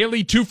our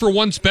daily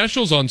 2-for-1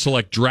 specials on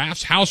select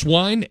drafts, house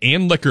wine,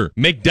 and liquor.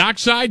 Make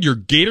Dockside your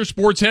Gator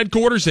sports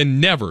headquarters and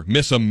never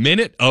miss a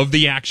minute of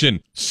the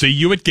action. See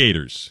you at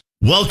Gators.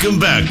 Welcome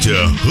back to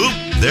Hoop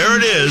There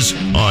It Is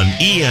on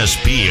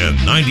ESPN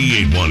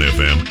 98.1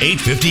 FM,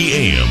 850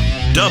 AM,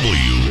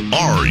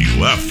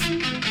 WRUF.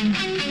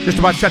 Just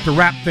about set to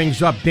wrap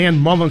things up. Dan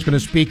Mullen's going to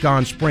speak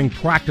on spring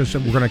practice,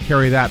 and we're going to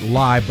carry that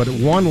live. But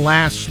one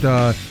last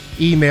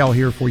email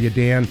here for you,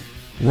 Dan.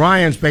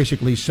 Ryan's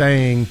basically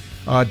saying,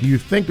 do you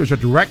think there's a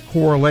direct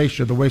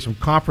correlation to the way some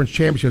conference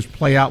championships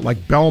play out,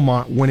 like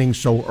Belmont winning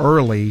so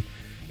early,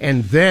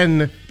 and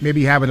then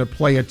maybe having to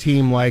play a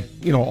team like,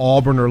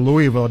 Auburn or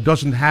Louisville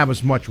doesn't have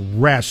as much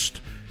rest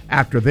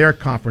after their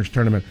conference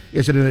tournament?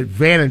 Is it an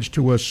advantage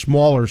to a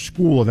smaller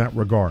school in that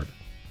regard?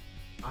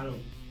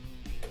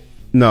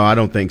 No, I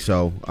don't think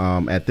so.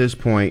 At this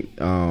point,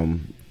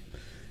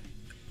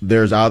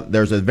 there's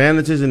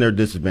advantages and there are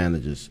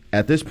disadvantages.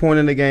 At this point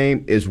in the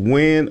game, it's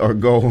win or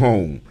go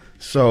home.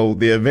 So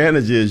the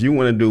advantage is you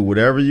want to do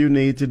whatever you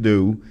need to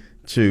do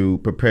to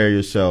prepare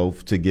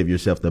yourself to give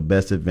yourself the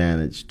best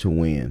advantage to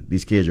win.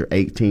 These kids are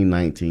 18,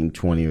 19,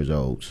 20 years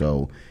old.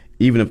 So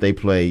even if they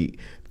play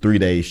 3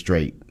 days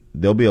straight,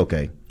 they'll be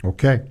okay.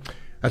 Okay.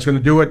 That's going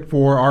to do it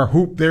for our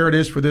Hoop There It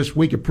Is for this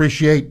week.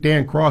 Appreciate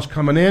Dan Cross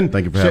coming in.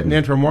 Thank you for having me. Sitting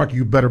in for Mark,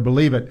 you better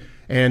believe it.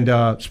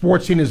 And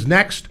Sports Scene is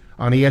next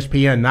on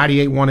ESPN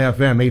 98.1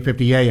 FM,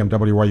 850 AM,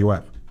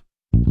 WRUF.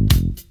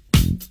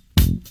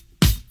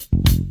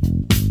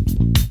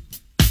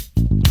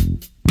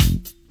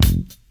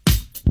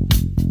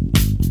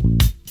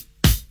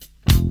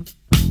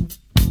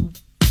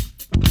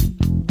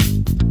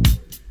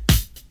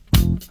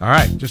 All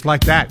right, just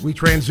like that, we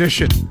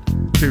transition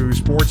to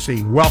Sports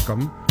Scene.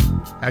 Welcome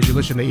as you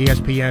listen to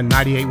ESPN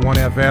 98.1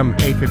 FM,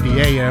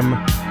 850 AM,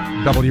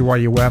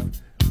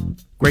 WRUF.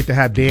 Great to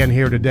have Dan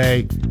here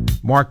today.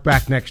 Mark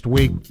back next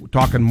week. We're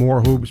talking more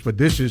hoops, but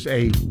this is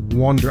a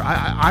wonder.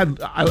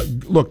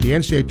 Look, the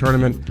NCAA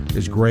tournament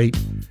is great,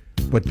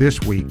 but this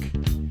week,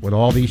 with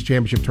all these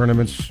championship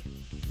tournaments,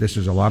 this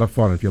is a lot of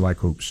fun if you like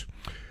hoops.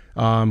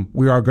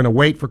 We are going to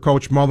wait for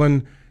Coach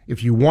Mullen.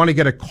 If you want to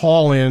get a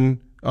call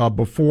in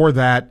before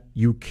that,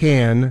 you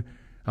can,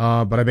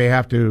 but I may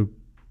have to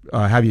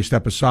have you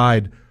step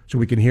aside so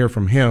we can hear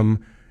from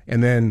him.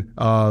 And then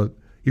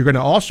you're going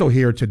to also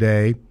hear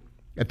today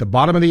at the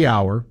bottom of the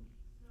hour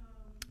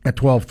at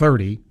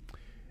 12:30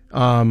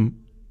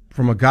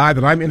 from a guy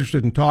that I'm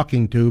interested in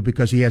talking to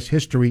because he has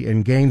history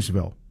in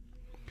Gainesville.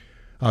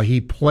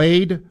 He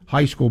played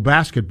high school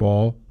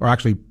basketball, or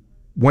actually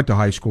went to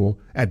high school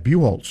at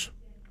Buchholz.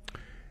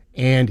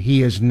 And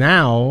he is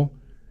now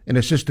an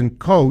assistant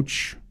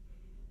coach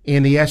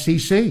in the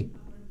SEC.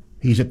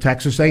 He's at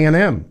Texas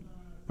A&M.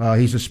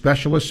 He's a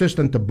special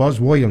assistant to Buzz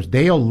Williams.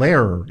 Dale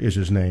Lehrer is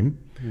his name.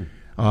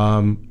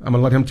 I'm going to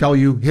let him tell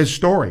you his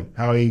story,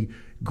 how he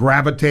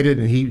gravitated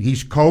and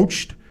he's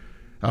coached,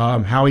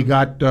 how he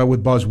got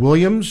with Buzz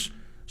Williams.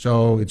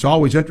 So it's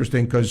always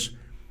interesting because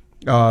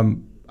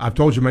I've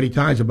told you many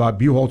times about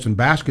Buchholz and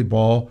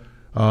basketball.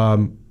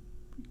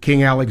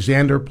 King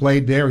Alexander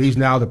played there. He's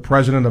now the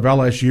president of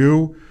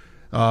LSU.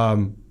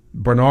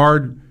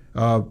 Bernard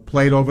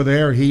played over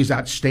there. He's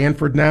at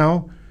Stanford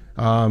now.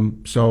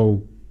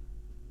 So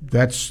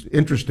that's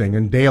interesting.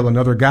 And Dale,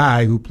 another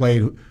guy who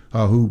played,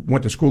 who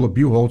went to school at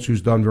Buchholz,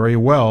 who's done very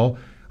well,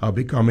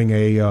 becoming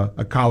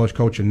a college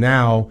coach, and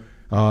now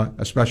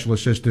a special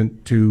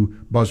assistant to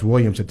Buzz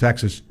Williams at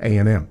Texas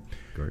A&M.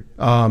 Great.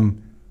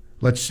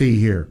 Let's see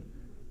here.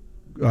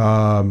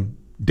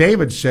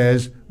 David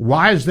says,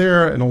 why is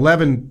there an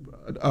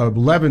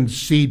 11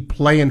 seed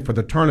play-in for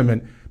the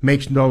tournament?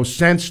 Makes no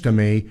sense to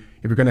me.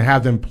 If you're going to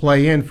have them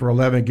play in for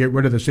 11, get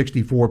rid of the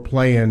 64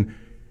 play-in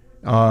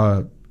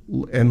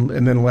and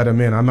then let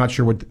them in. I'm not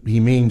sure what he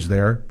means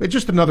there. It's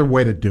just another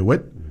way to do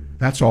it.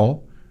 That's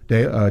all,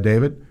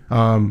 David.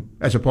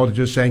 As opposed to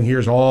just saying,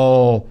 here's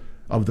all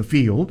of the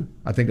field.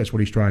 I think that's what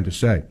he's trying to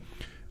say.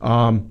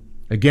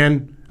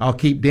 Again, I'll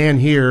keep Dan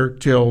here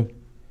till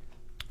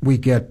we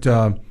get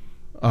Coach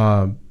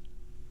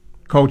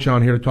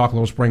on here to talk a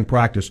little spring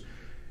practice.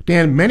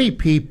 Dan, many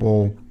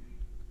people,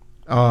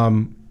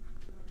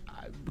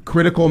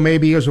 critical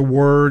maybe is a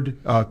word,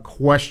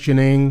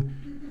 questioning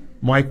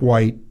Mike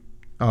White,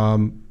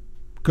 and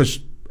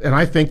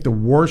I think the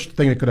worst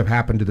thing that could have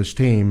happened to this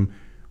team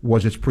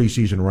was its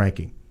preseason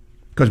ranking.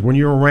 Because when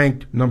you're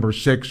ranked number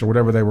 6 or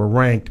whatever they were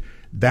ranked,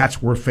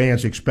 that's where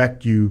fans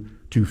expect you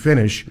to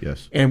finish.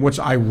 Yes. And what's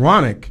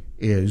ironic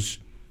is,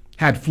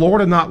 had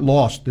Florida not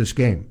lost this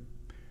game,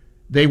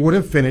 they would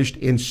have finished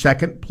in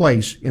second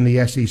place in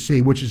the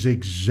SEC, which is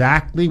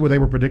exactly where they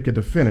were predicted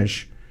to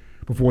finish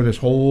before this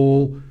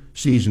whole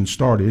season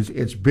started.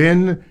 It's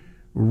been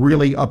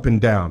really up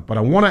and down. But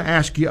I want to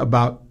ask you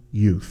about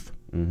youth,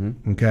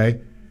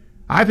 okay?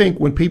 I think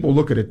when people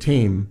look at a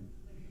team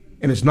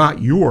and it's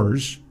not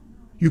yours,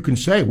 you can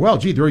say, well,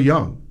 gee, they're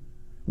young.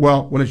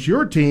 Well, when it's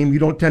your team, you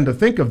don't tend to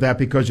think of that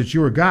because it's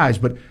your guys.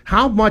 But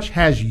how much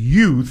has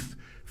youth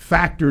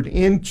factored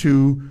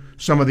into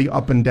some of the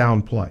up and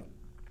down play?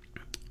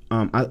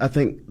 I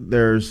think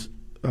there's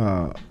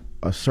a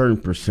certain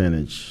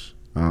percentage,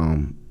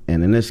 and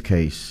in this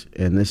case,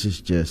 and this is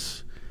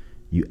just,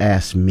 you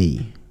ask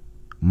me,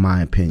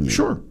 my opinion.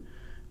 Sure.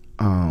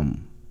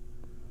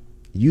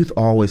 Youth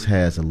always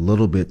has a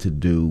little bit to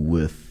do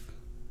with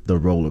the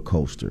roller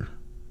coaster.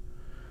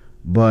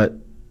 But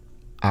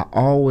I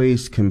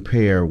always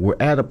compare, we're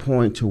at a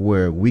point to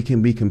where we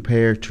can be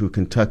compared to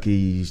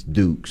Kentucky's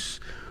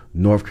Dukes,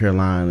 North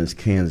Carolina's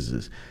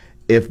Kansas.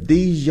 If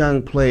these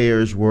young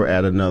players were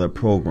at another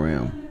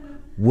program,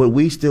 would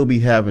we still be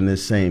having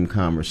this same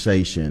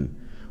conversation?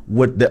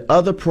 Would the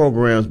other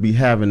programs be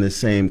having the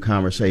same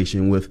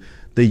conversation with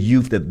the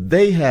youth that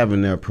they have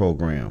in their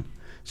program?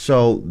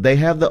 So they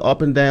have the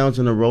up and downs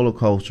and the roller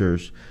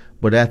coasters,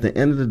 but at the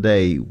end of the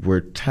day,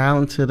 we're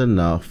talented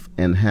enough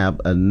and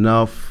have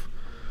enough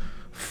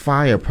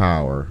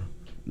firepower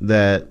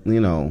that,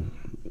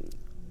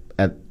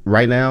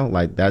 right now,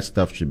 like, that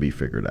stuff should be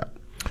figured out.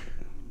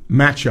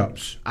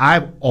 Matchups.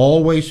 I've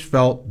always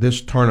felt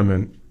this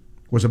tournament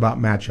was about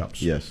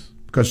matchups. Yes.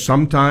 Because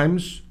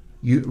sometimes,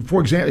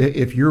 for example,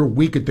 if you're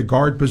weak at the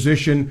guard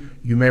position,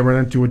 you may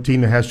run into a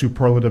team that has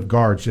superlative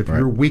guards. If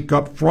you're weak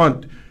up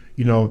front,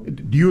 do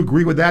you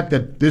agree with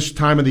that this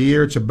time of the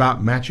year it's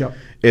about matchup?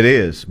 It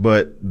is,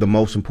 but the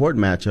most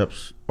important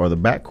matchups are the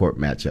backcourt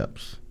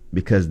matchups,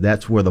 because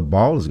that's where the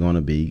ball is going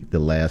to be the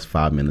last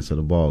 5 minutes of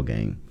the ball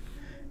game.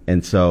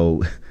 And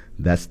so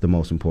that's the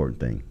most important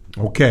thing.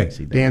 Okay.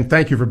 Dan,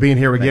 thank you for being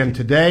here again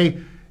today.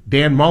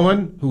 Dan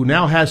Mullen, who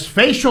now has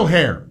facial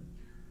hair.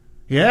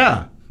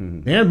 Yeah.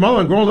 Dan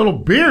Mullen growing a little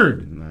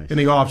beard in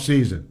the off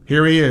season.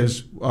 Here he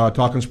is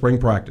talking spring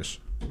practice.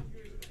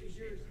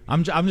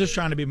 I'm just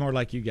trying to be more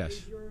like you guys.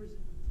 Is yours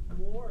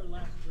more or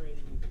less gray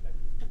than you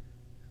expected?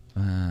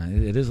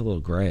 It is a little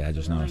gray, I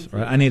just noticed.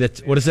 I need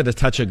what is it, a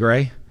touch of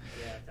gray?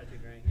 Yeah, a touch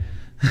of gray.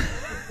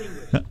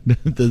 Yeah.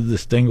 The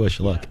distinguished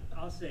look.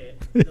 I'll say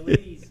it. The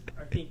ladies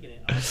are thinking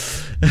it.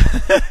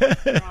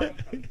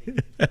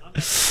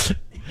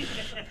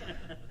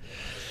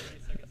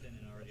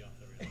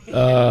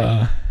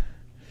 All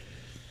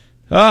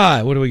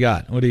right, what do we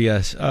got? What do you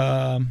guys?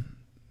 I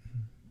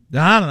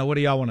don't know. What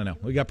do y'all want to know?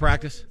 We got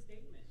practice?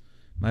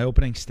 My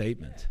opening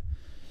statement.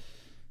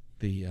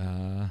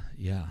 No,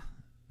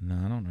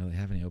 I don't really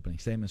have any opening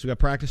statements. We got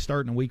practice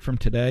starting a week from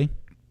today.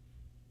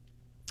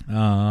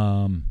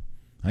 I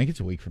think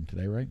it's a week from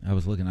today, right?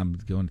 I'm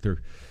going through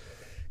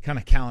kind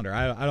of calendar.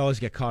 I'd always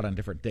get caught on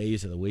different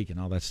days of the week and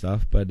all that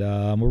stuff. But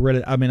we're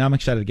ready. I mean, I'm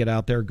excited to get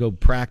out there, go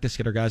practice,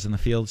 get our guys in the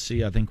field.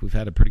 See, I think we've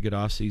had a pretty good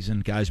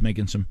offseason. Guys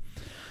making some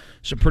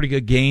pretty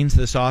good gains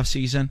this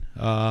offseason,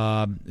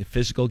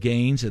 physical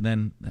gains, and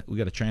then we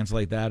got to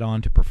translate that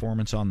on to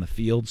performance on the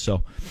field.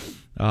 So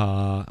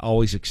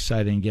always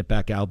exciting to get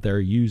back out there,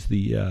 use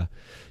the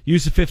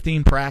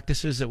 15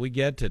 practices that we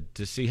get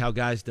to see how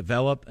guys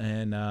develop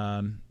and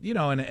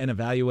and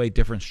evaluate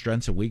different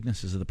strengths and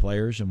weaknesses of the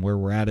players and where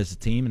we're at as a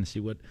team and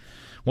see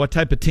what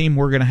type of team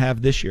we're going to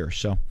have this year.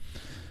 So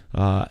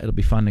it'll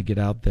be fun to get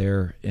out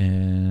there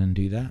and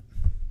do that.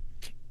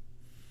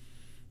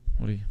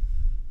 What do you?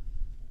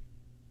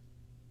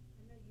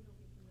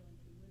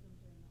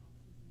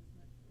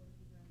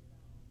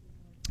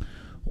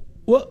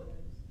 Well,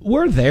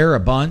 we're there a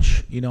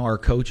bunch, our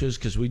coaches,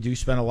 because we do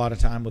spend a lot of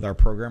time with our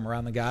program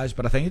around the guys.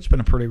 But I think it's been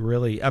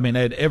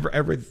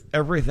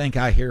everything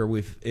I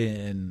hear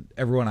in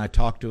everyone I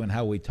talk to and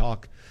how we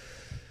talk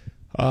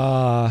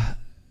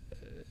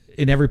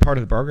in every part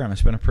of the program,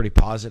 it's been a pretty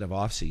positive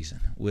off season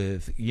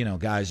with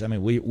guys. I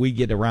mean, we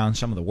get around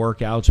some of the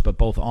workouts, but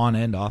both on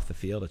and off the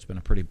field, it's been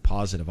a pretty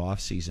positive off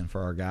season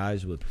for our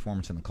guys with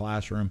performance in the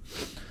classroom.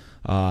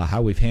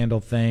 How we've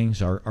handled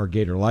things, our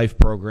Gator Life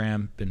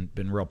program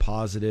been real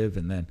positive,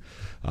 and then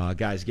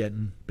guys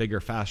getting bigger,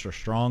 faster,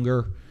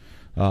 stronger,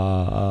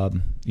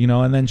 and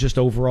then just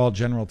overall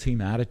general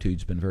team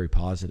attitude's been very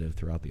positive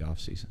throughout the off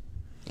season.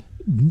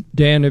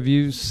 Dan,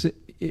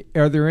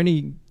 are there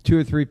any 2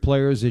 or 3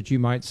 players that you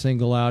might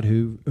single out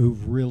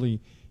who've really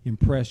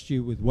impressed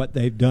you with what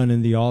they've done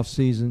in the off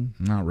season?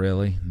 Not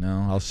really.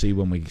 No, I'll see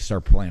when we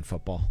start playing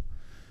football.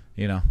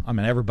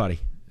 Everybody's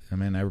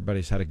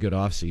had a good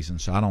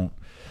offseason, so I don't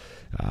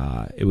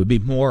it would be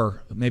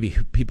more maybe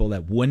people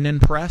that wouldn't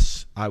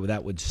impress.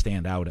 That would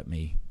stand out at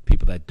me.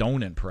 People that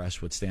don't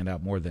impress would stand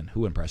out more than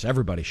who impress.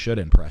 Everybody should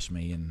impress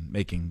me in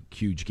making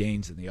huge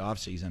gains in the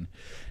offseason,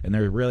 and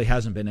there really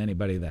hasn't been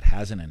anybody that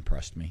hasn't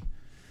impressed me.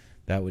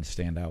 That would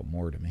stand out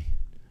more to me.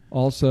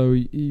 Also,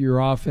 your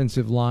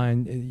offensive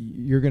line,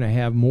 you're going to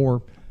have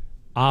more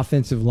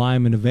offensive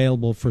linemen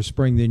available for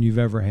spring than you've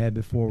ever had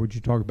before. Would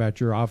you talk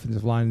about your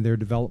offensive line and their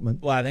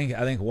development? Well, I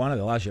think one of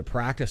it allows you to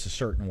practice a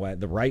certain way,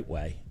 the right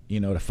way,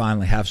 to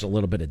finally have a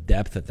little bit of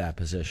depth at that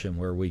position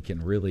where we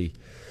can really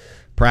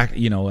practice.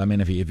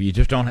 If you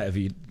just don't have,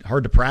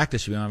 hard to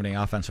practice, you don't have any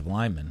offensive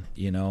linemen,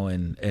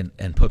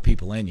 and put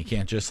people in. You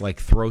can't just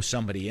throw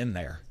somebody in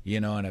there, you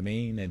know what I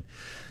mean? And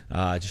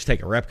just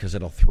take a rep because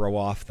it'll throw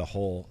off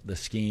the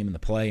scheme and the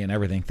play and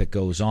everything that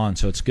goes on.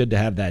 So it's good to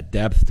have that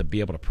depth to be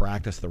able to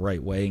practice the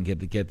right way and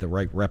get the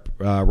right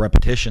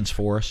repetitions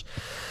for us.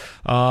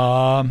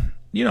 And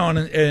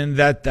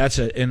that's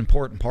an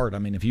important part. I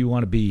mean, if you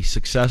want to be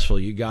successful,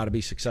 you got to be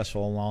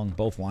successful along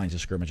both lines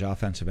of scrimmage,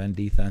 offensive and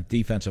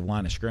defensive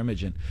line of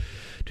scrimmage. And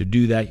to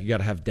do that, you got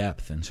to have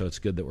depth. And so it's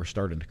good that we're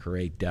starting to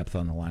create depth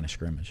on the line of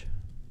scrimmage.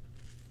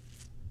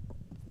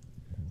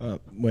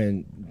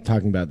 When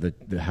talking about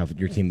how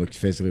your team looks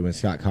physically, when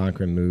Scott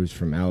Cochran moves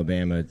from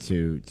Alabama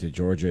to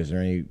Georgia, is there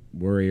any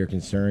worry or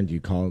concern? Do you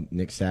call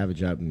Nick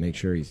Savage up and make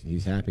sure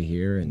he's happy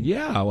here?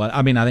 Yeah, well,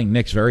 I think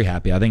Nick's very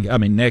happy.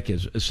 Nick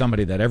is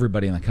somebody that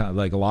everybody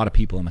a lot of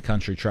people in the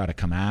country try to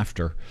come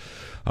after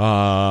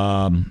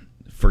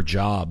for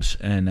jobs,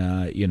 and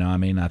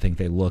I think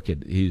they look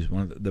at he's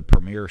one of the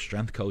premier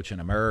strength coach in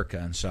America,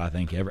 and so I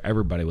think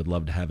everybody would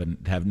love to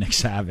have Nick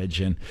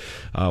Savage, and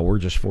we're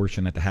just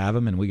fortunate to have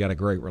him, and we got a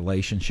great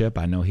relationship.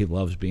 I know he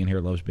loves being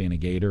here, loves being a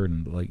Gator,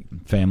 and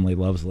family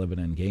loves living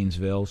in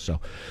Gainesville,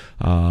 so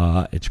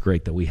it's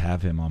great that we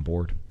have him on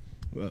board.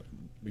 Well,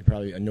 we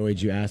probably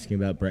annoyed you asking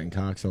about Brenton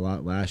Cox a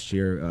lot last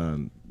year.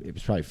 It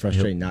was probably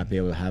frustrating not to be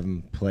able to have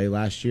him play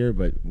last year,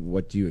 but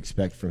what do you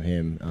expect from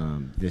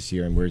him this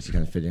year, and where does he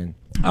kind of fit in?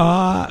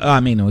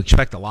 We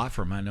expect a lot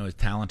from him. I know he's a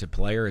talented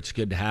player. It's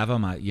good to have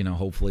him.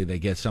 Hopefully they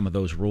get some of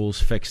those rules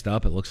fixed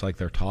up. It looks like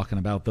they're talking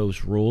about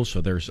those rules,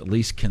 so there's at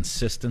least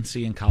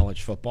consistency in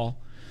college football.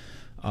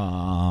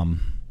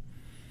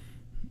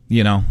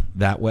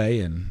 That way.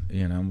 And,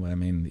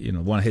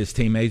 one of his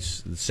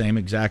teammates, the same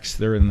exacts,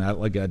 they're in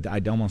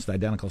that almost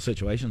identical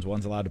situations.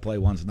 One's allowed to play,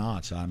 one's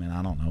not. So, I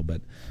don't know.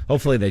 But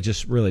hopefully they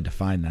just really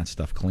define that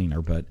stuff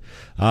cleaner. But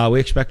we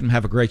expect him to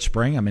have a great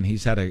spring.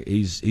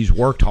 He's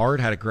worked hard,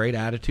 had a great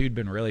attitude,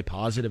 been really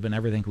positive in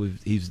everything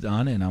he's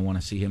done. And I want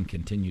to see him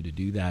continue to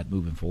do that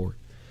moving forward.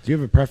 Do you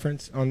have a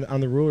preference on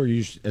the rule, or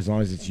you just, as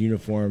long as it's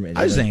uniform? And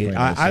I just think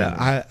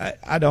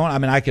I don't.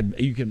 I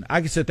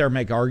could sit there and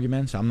make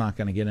arguments. I'm not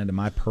going to get into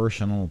my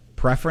personal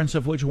preference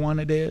of which one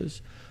it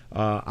is.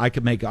 I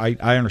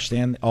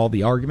understand all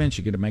the arguments.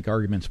 You get to make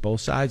arguments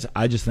both sides.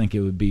 I just think it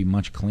would be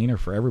much cleaner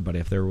for everybody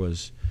if there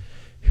was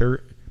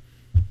here's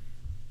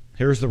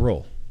the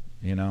rule,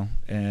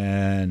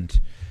 and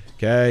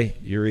okay,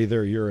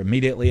 you're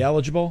immediately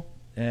eligible.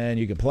 And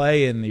you can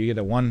play, and you get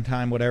a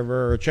one-time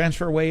whatever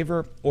transfer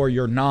waiver, or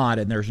you're not,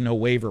 and there's no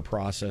waiver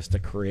process to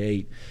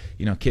create,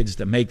 kids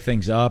to make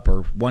things up,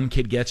 or one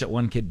kid gets it,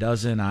 one kid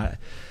doesn't.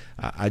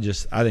 I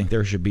think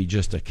there should be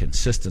just a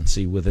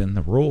consistency within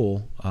the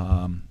rule,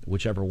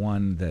 whichever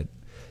one that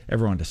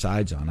everyone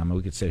decides on. I mean,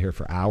 we could sit here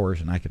for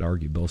hours and I could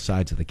argue both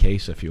sides of the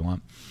case if you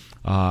want,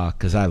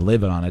 because I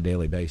live it on a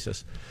daily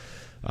basis,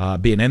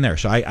 being in there.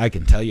 So I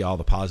can tell you all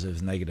the positives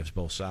and negatives,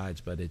 both sides.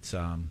 But it's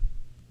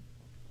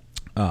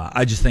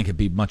I just think it'd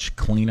be much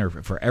cleaner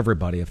for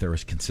everybody if there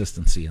was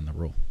consistency in the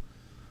rule.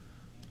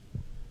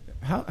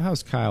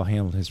 How's Kyle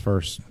handled his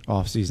first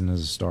offseason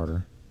as a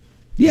starter?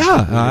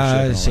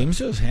 Yeah, seems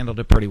to have handled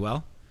it pretty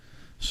well.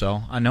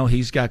 So I know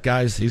he's got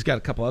a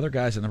couple other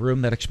guys in the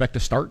room that expect to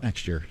start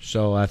next year.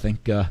 So I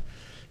think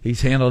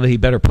he's handled it. He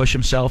better push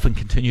himself and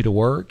continue to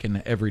work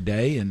and every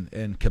day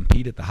and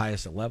compete at the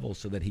highest of levels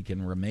so that he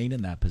can remain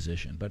in that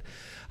position. But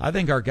I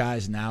think our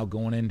guys now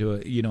going into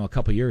a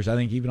couple of years, I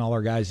think even all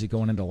our guys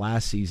going into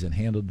last season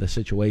handled the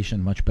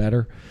situation much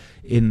better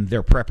in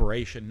their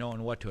preparation,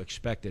 knowing what to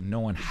expect and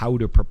knowing how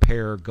to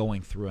prepare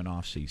going through an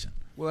off season.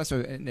 Well, that's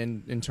and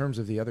in terms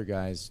of the other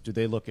guys, do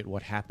they look at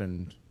what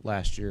happened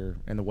last year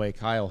and the way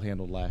Kyle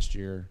handled last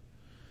year?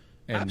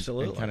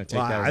 Absolutely. And kind of take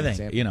that as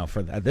an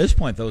example? At this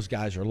point, those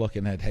guys are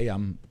looking at, hey,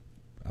 I'm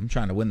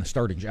trying to win the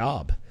starting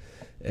job,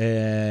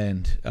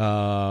 and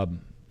and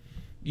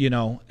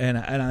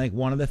I think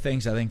one of the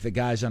things I think the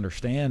guys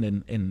understand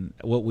in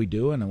what we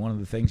do, and one of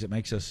the things that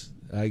makes us,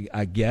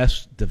 I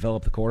guess,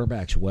 develop the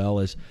quarterbacks well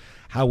is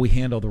how we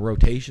handle the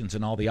rotations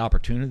and all the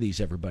opportunities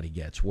everybody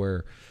gets.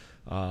 Where,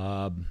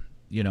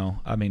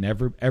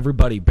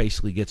 everybody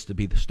basically gets to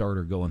be the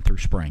starter going through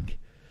spring.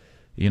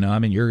 You're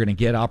going to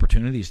get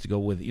opportunities to go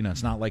with,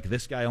 it's not like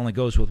this guy only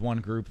goes with one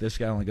group, this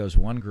guy only goes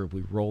with one group.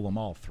 We roll them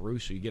all through,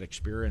 so you get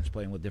experience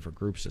playing with different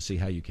groups to see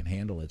how you can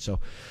handle it. So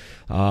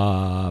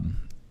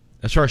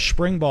as far as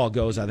spring ball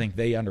goes, I think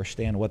they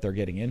understand what they're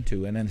getting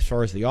into. And then as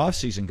far as the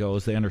offseason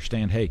goes, they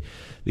understand, hey,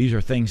 these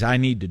are things I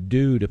need to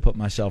do to put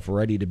myself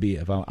ready to be,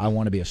 if I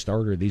want to be a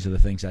starter, these are the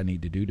things I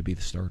need to do to be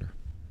the starter.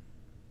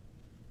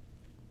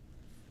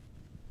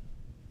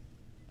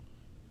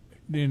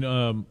 And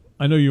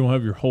I know you don't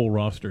have your whole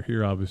roster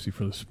here, obviously,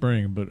 for the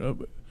spring, but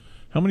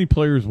how many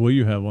players will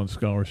you have on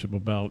scholarship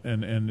about,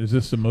 and is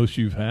this the most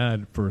you've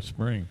had for a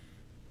spring?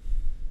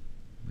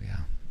 Yeah,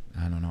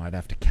 I don't know. I'd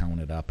have to count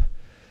it up.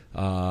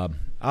 I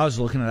was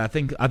looking at. I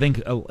think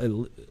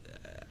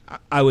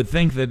I would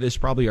think that it's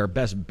probably our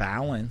best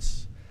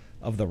balance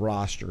of the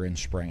roster in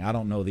spring. I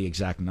don't know the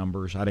exact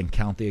numbers. I didn't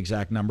count the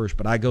exact numbers,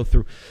 but I go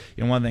through.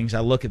 One of the things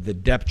I look at the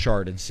depth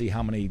chart and see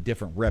how many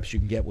different reps you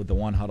can get with the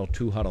 1 huddle,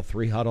 2 huddle,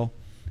 3 huddle,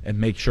 and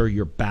make sure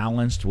you're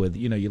balanced with.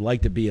 You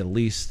like to be at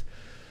least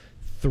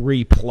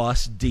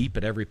 3+ deep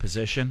at every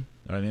position.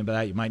 You know what I mean by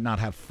that? You might not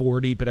have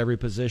 4 deep at every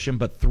position,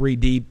 but 3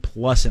 deep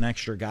plus an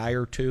extra guy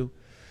or two.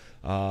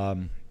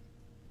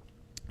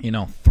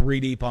 3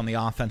 deep on the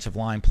offensive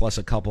line plus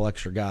a couple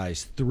extra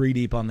guys. 3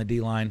 deep on the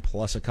D-line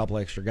plus a couple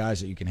extra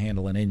guys that you can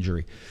handle an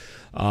injury.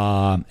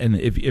 And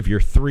if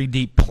you're 3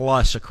 deep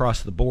plus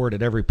across the board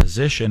at every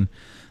position,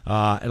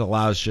 it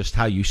allows just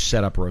how you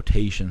set up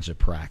rotations at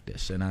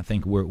practice. And I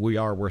think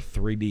we're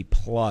 3 deep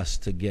plus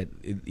to get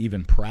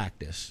even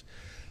practice.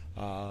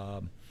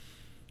 At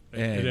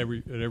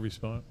every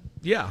spot?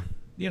 Yeah.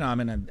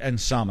 And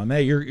some.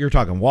 You're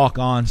talking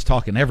walk-ons,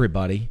 talking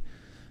everybody.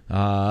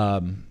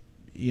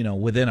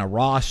 Within a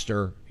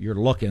roster, you're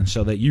looking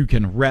so that you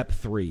can rep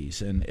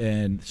threes.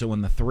 And so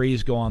when the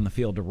threes go on the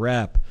field to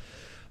rep,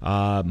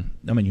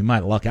 you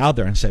might look out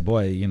there and say,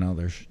 boy,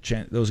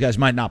 those guys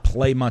might not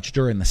play much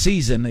during the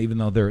season, even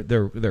though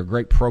they're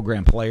great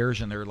program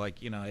players, and they're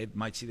like, it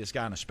might see this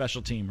guy on a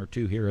special team or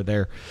two here or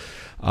there.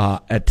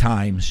 At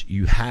times,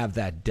 you have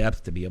that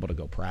depth to be able to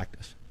go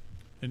practice.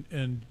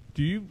 And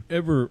do you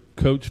ever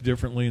coach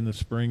differently in the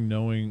spring,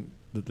 knowing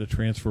that the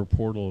transfer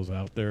portal is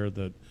out there,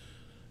 that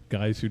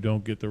guys who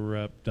don't get the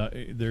rep,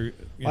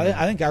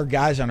 I think our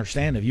guys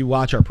understand. If you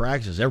watch our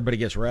practices, everybody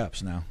gets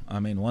reps now.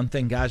 One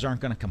thing guys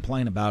aren't going to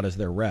complain about is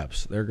their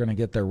reps. They're going to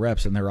get their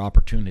reps and their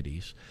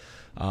opportunities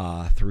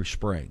through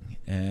spring.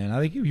 And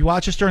I think if you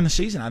watch us during the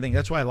season, I think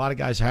that's why a lot of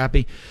guys are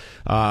happy.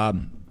 How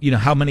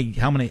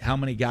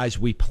many guys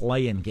we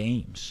play in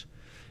games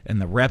and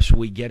the reps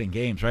we get in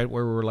games, right?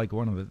 Where we're like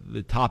one of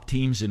the top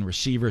teams in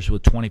receivers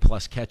with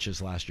 20+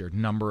 catches last year,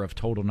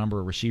 total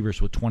number of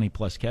receivers with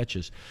 20+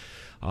 catches.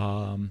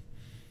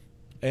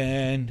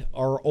 And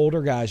our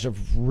older guys have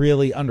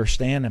really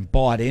understand and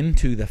bought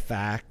into the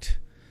fact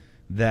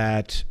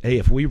that, hey,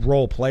 if we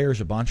roll players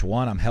a bunch,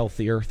 I'm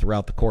healthier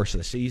throughout the course of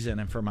the season,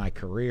 and for my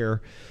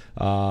career,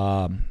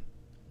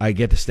 I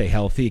get to stay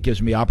healthy. It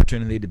gives me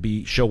opportunity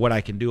to show what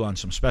I can do on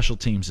some special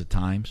teams at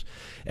times,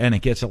 and it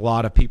gets a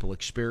lot of people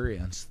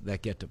experience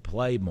that get to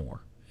play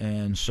more.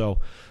 And so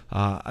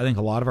I think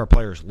a lot of our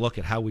players look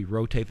at how we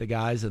rotate the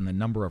guys and the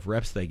number of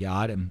reps they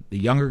got, and the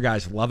younger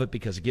guys love it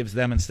because it gives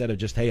them, instead of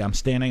just, hey, I'm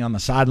standing on the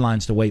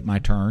sidelines to wait my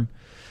turn,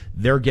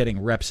 they're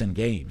getting reps in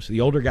games.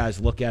 The older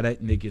guys look at it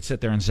and they could sit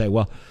there and say,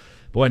 well,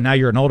 boy, now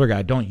you're an older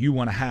guy. Don't you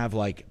want to have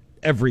like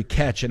every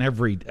catch and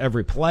every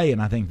play?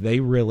 And I think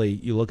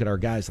you look at our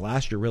guys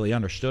last year, really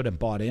understood and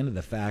bought into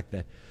the fact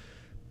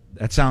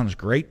that sounds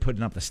great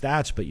putting up the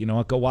stats, but you know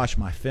what, go watch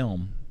my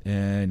film.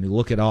 And you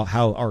look at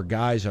how our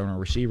guys and our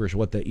receivers,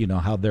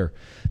 how their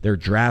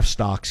draft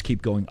stocks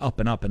keep going up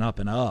and up and up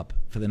and up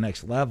for the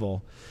next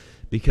level.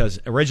 Because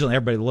originally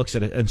everybody looks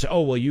at it and says,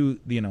 oh, well, you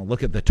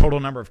look at the total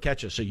number of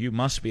catches, so you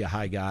must be a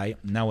high guy.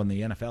 Now when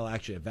the NFL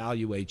actually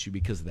evaluates you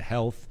because of the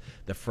health,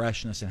 the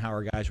freshness, and how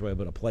our guys were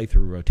able to play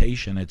through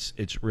rotation,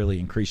 it's really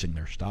increasing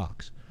their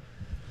stocks.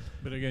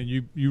 But again,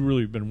 you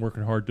really have been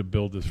working hard to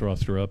build this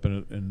roster up,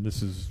 and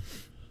this is,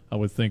 I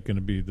would think, going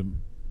to be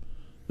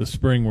the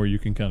spring where you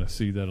can kind of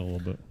see that a little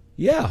bit.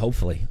 Yeah,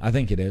 hopefully. I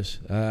think it is.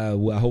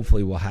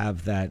 Hopefully we'll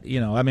have that.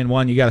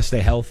 One, you got to stay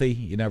healthy.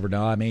 You never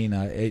know.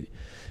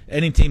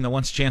 Any team that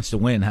wants a chance to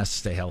win has to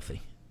stay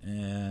healthy.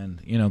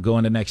 And, go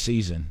into next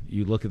season,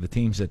 you look at the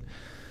teams that,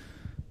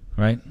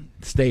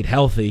 stayed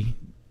healthy,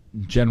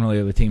 generally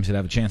are the teams that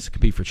have a chance to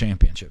compete for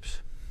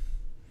championships.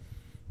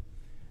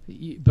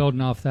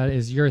 Building off that,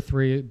 is year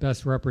 3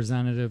 best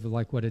representative of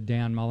like what a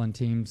Dan Mullen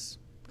team's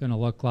going to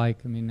look like?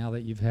 I mean, now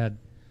that you've had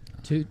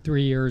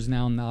 2-3 years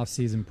now in the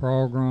off-season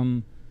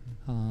program.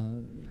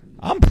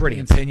 I'm pretty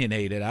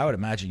opinionated. I would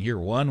imagine year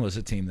 1 was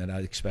a team that I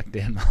expect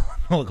Dan Mullen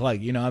to look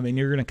like. You're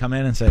going to come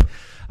in and say,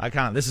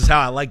 this is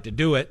how I like to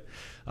do it.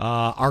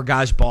 Our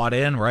guys bought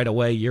in right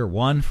away year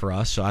 1 for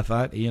us. So I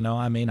thought,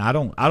 I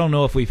don't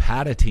know if we've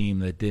had a team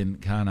that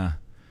didn't kind of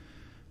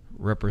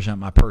represent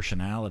my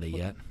personality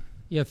yet.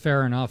 Yeah,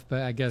 fair enough.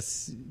 But I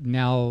guess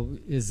now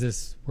is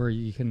this where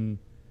you can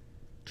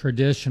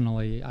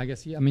traditionally,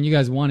 you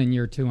guys won in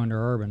year 2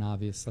 under Urban,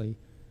 obviously.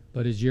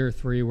 But is year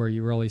 3 where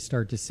you really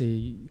start to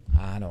see?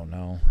 I don't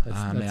know.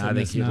 I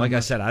think, like I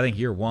said, I think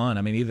year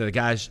 1. Either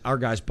our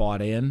guys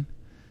bought in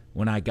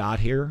when I got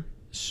here,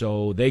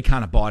 so they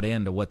kind of bought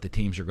into what the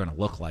teams are going to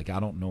look like. I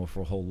don't know if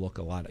we'll look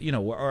a lot.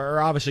 We're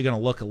obviously going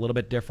to look a little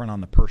bit different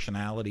on the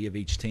personality of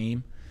each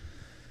team.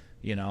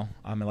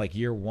 Like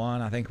year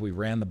 1, I think we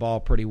ran the ball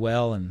pretty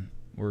well, and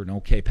we're an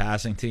okay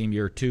passing team.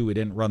 Year 2, we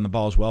didn't run the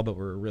ball as well, but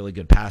we're a really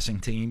good passing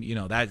team.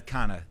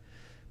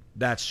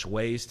 That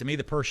sways. To me,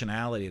 the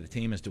personality of the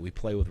team is, do we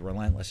play with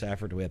relentless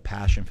effort? Do we have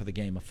passion for the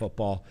game of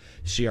football?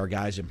 See our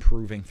guys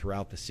improving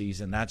throughout the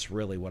season? That's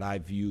really what I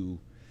view,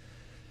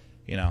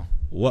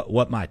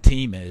 what my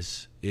team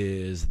is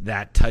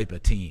that type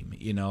of team.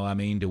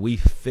 Do we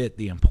fit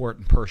the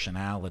important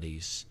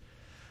personalities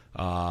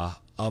of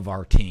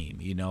our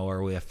team?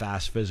 Are we a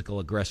fast,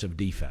 physical, aggressive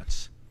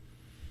defense?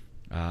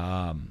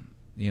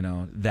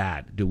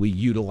 Do we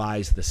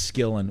utilize the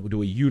skill and do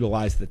we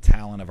utilize the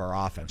talent of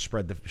our offense?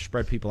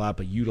 Spread people out,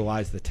 but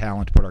utilize the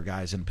talent to put our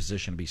guys in a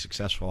position to be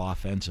successful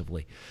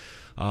offensively,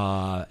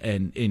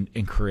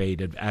 and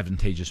create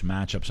advantageous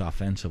matchups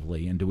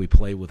offensively. And do we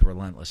play with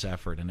relentless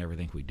effort in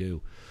everything we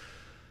do?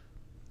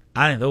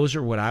 I think those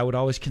are what I would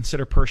always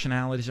consider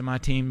personalities in my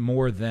team,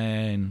 more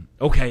than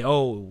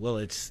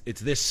it's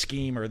this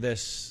scheme or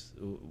this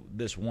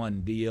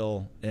one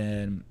deal.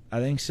 And I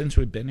think since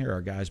we've been here,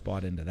 our guys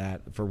bought into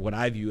that for what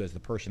I view as the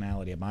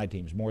personality of my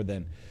teams, more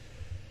than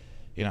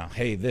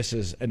hey, this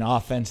is an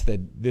offense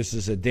this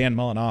is a Dan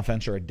Mullen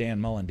offense or a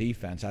Dan Mullen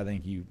defense. I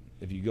think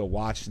if you go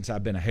watch, since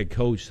I've been a head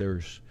coach,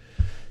 there's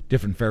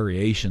different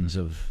variations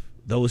of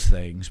those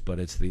things, but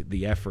it's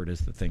the effort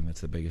is the thing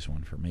that's the biggest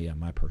one for me on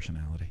my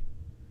personality.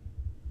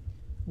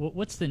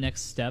 What's the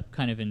next step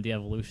kind of in the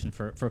evolution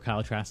for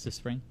Kyle Trask this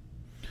spring?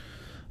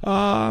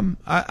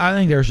 I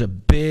think there's a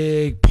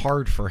big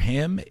part for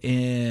him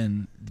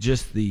in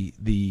just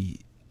the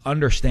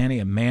understanding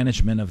and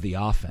management of the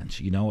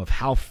offense, of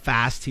how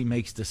fast he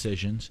makes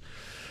decisions,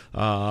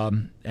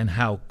 and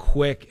how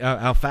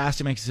fast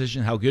he makes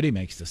decisions, how good he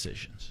makes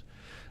decisions.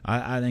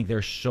 I think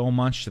there's so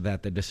much to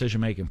that, the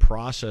decision-making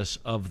process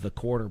of the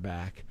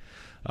quarterback,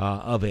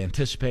 of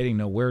anticipating,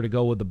 know where to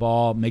go with the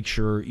ball, make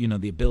sure,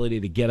 the ability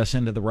to get us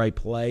into the right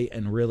play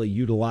and really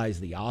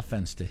utilize the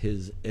offense to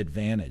his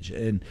advantage.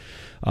 And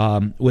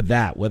with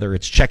that, whether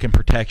it's checking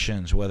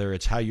protections, whether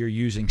it's how you're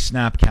using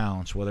snap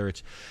counts, whether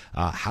it's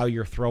how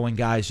you're throwing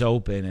guys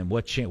open and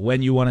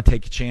when you want to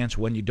take a chance,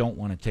 when you don't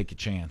want to take a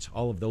chance,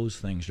 all of those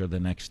things are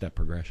the next step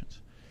progressions.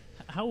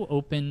 How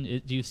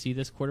open do you see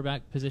this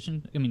quarterback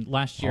position?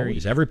 Last year...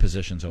 Always. Every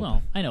position's open.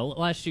 Well, I know.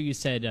 Last year you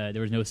said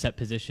there was no set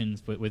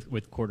positions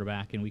with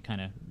quarterback, and we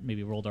kind of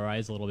maybe rolled our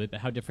eyes a little bit.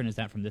 But how different is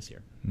that from this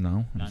year?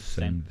 No.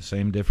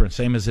 Same difference.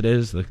 Same as it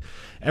is.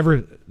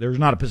 There's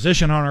not a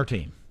position on our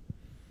team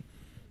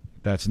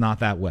that's not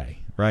that way,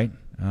 right?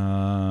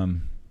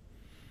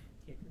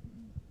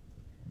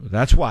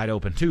 That's wide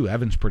open, too.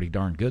 Evan's pretty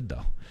darn good,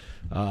 though.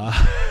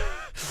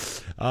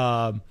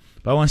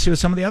 But I want to see what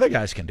some of the other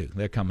guys can do.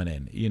 They're coming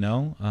in,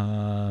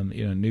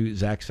 new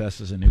Zach Sess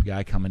is a new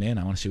guy coming in.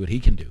 I want to see what he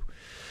can do.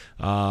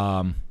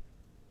 Evan's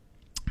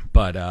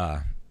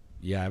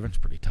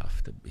pretty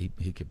tough.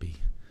 He could be.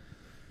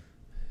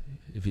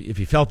 If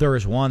you felt there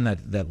was one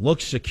that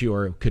looks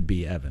secure, it could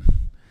be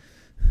Evan.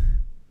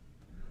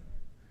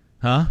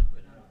 Huh?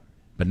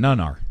 But none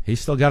are.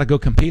 He's still got to go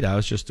compete. I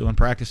was just doing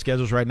practice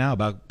schedules right now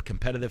about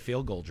competitive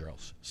field goal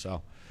drills.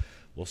 So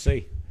we'll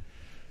see.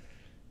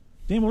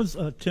 Dan, what does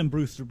Tim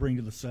Brewster bring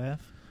to the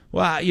staff?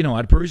 Well, you know,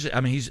 Brew's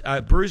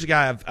a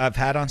guy I've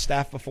had on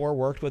staff before,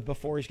 worked with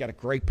before. He's got a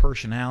great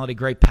personality,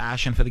 great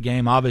passion for the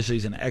game. Obviously,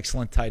 he's an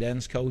excellent tight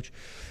ends coach.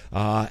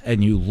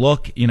 And you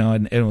look, you know,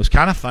 and it was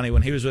kind of funny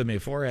when he was with me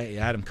before. I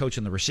had him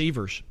coaching the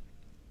receivers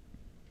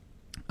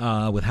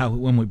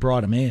when we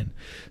brought him in.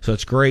 So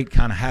it's great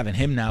kind of having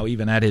him now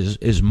even at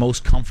his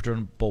most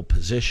comfortable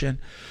position.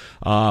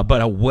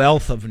 But a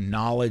wealth of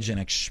knowledge and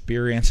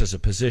experience as a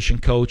position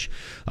coach,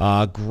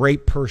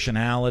 great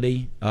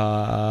personality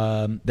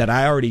that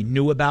I already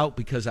knew about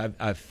because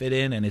I've fit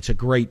in, and it's a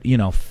great, you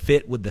know,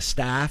 fit with the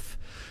staff.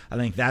 I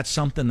think that's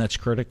something that's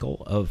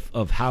critical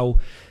of how,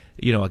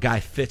 you know, a guy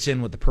fits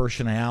in with the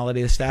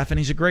personality of the staff, and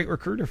he's a great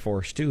recruiter for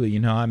us too. You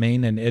know what I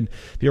mean? And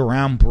be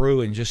around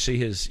Brew and just see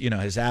his, you know,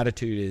 his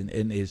attitude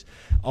and his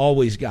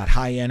always got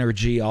high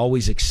energy,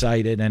 always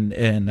excited,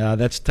 and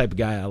that's the type of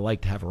guy I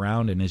like to have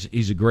around. And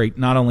he's a great,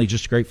 not only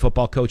just a great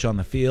football coach on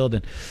the field,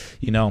 and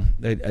you know,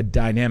 a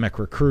dynamic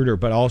recruiter,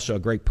 but also a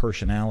great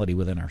personality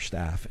within our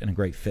staff and a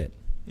great fit.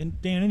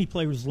 And Dan, any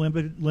players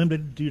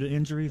limited due to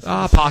injuries?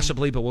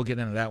 Possibly, but we'll get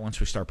into that once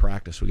we start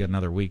practice. We got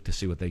another week to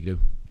see what they do.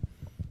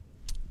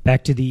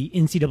 Back to the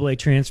NCAA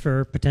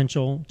transfer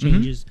potential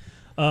changes.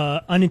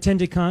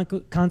 Unintended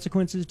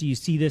consequences. Do you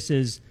see this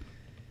as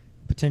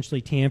potentially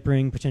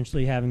tampering,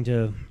 potentially having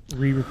to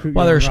re-recruit?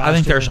 Well, I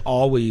think there's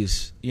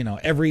always, you know,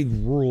 every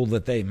rule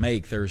that they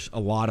make, there's a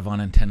lot of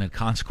unintended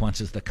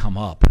consequences that come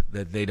up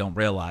that they don't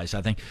realize.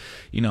 I think,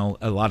 you know,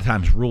 a lot of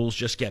times rules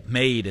just get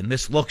made and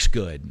this looks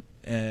good.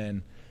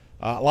 And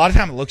a lot of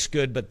time it looks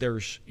good, but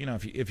there's, you know,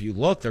 if you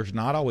look, there's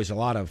not always a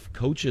lot of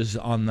coaches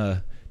on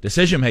the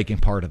decision-making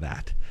part of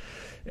that.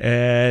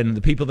 And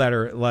the people that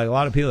are, like a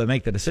lot of people that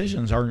make the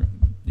decisions aren't,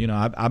 you know,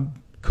 I'm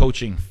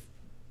coaching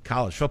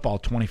college football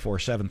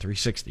 24/7,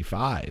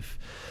 365.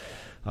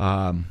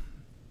 A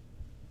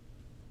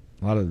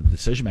lot of the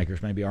decision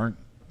makers maybe aren't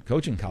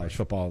coaching college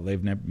football.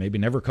 They've maybe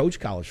never coached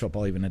college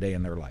football even a day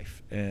in their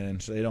life.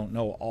 And so they don't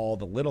know all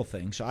the little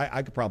things. So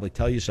I could probably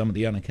tell you some of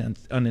the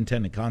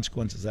unintended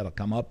consequences that'll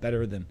come up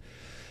better than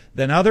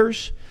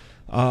others.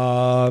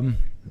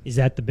 Is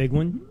that the big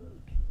one?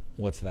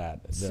 What's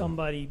that?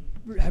 Somebody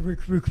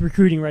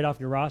recruiting right off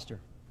your roster.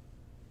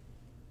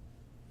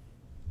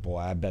 Boy,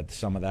 I bet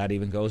some of that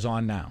even goes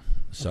on now.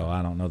 So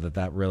I don't know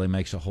that really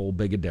makes a whole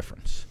big a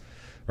difference,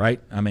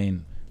 right? I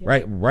mean,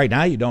 right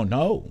now you don't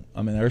know.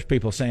 I mean, there's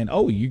people saying,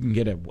 "Oh, you can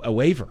get a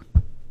waiver."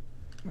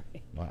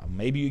 Right. Well,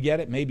 maybe you get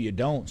it, maybe you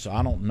don't. So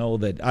I don't know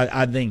that.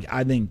 I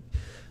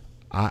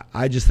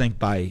just think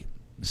by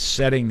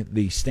setting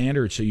the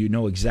standards so you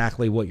know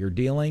exactly what you're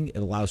dealing, it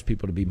allows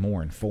people to be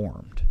more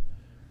informed.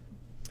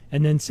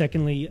 And then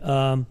secondly,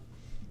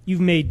 you've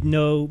made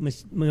no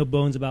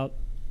bones about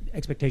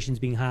expectations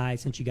being high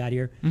since you got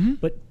here. Mm-hmm.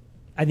 But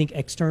I think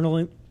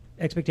external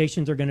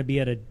expectations are going to be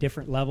at a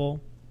different level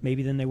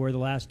maybe than they were the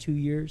last 2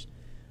 years,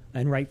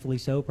 and rightfully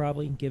so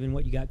probably, given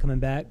what you got coming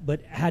back.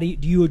 But how do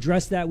you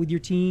address that with your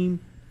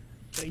team,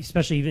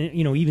 especially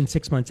even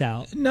 6 months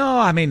out? No,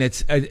 I mean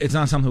it's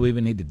not something we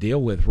even need to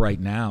deal with right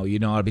now. You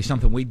know, it'll be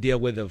something we deal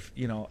with of,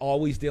 you know,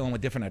 always dealing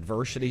with different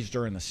adversities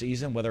during the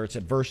season, whether it's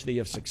adversity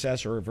of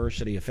success or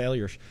adversity of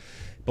failures.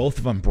 Both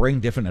of them bring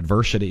different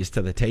adversities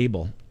to the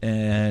table.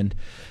 And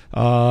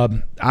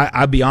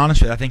I'll be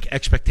honest with you, I think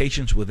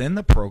expectations within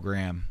the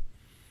program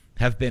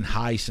have been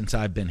high since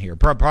I've been here.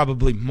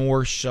 Probably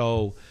more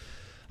so.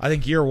 I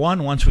think year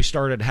one, once we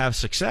started to have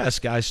success,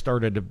 guys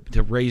started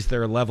to raise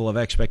their level of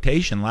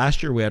expectation.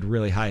 Last year, we had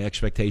really high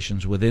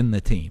expectations within the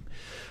team.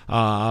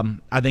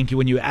 I think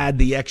when you add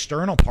the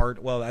external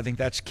part, well, I think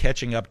that's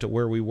catching up to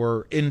where we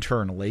were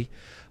internally.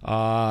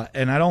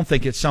 And I don't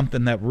think it's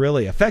something that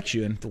really affects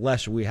you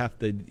unless we have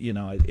to, you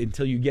know,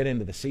 until you get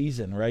into the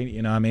season, right?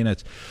 You know, I mean,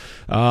 it's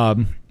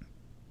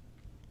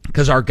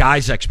because our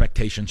guys'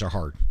 expectations are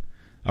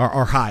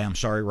high. I'm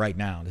sorry, right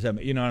now. Does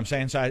that, you know what I'm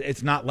saying? So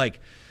it's not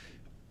like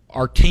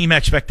our team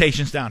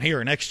expectations down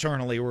here and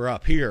externally we're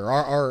up here.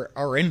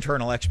 Our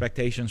internal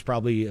expectations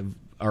probably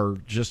are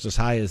just as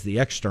high as the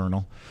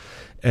external.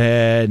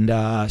 And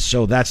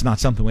so that's not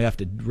something we have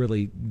to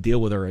really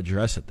deal with or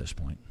address at this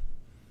point.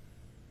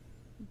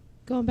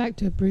 Going back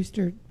to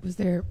Brewster, was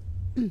there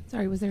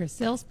a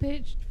sales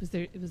pitch? Was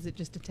it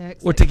just a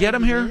text? Well, to get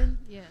him here?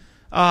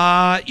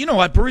 Yeah. You know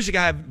what, Brew's a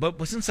guy,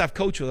 but since I've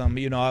coached with him,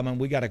 you know, I mean,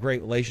 we got a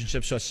great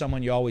relationship, so it's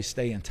someone you always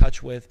stay in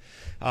touch with.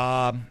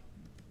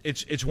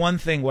 It's one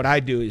thing. What I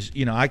do is,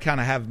 you know, I kind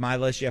of have my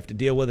list you have to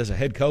deal with as a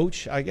head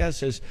coach, I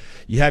guess, is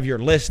you have your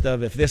list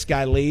of if this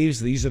guy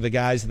leaves, these are the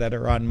guys that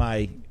are on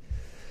my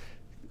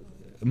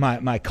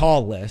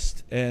call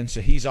list. And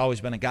so he's always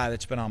been a guy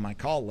that's been on my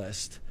call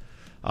list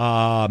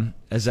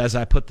as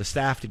I put the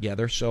staff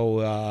together.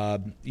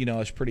 So, you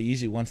know, it's pretty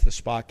easy once the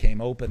spot came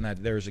open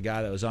that there's a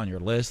guy that was on your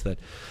list that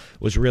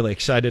was really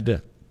excited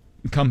to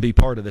come be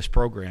part of this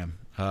program.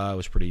 It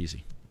was pretty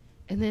easy.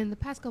 And then the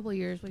past couple of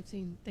years, we've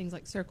seen things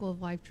like Circle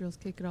of Life drills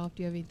kick it off.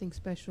 Do you have anything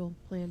special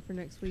planned for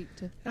next week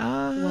to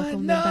welcome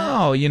them back?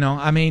 No, you know,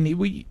 I mean,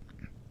 we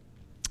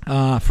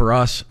for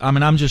us, I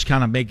mean, I'm just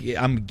kind of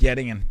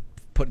getting and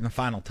putting the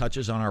final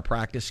touches on our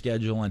practice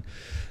schedule, and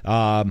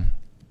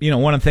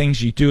one of the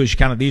things you do is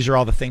these are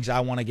all the things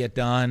I want to get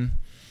done.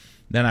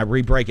 Then I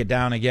re-break it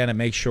down again and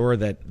make sure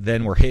that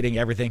then we're hitting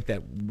everything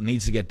that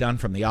needs to get done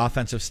from the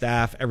offensive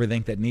staff,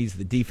 everything that needs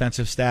the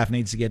defensive staff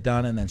needs to get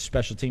done, and then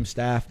special team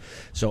staff.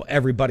 So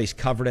everybody's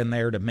covered in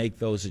there to make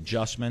those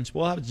adjustments.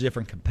 We'll have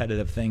different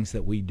competitive things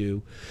that we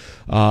do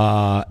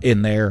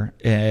in there.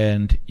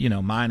 And,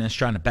 mine is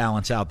trying to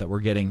balance out that we're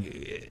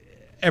getting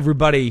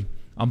everybody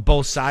on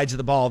both sides of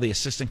the ball. The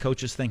assistant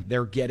coaches think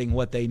they're getting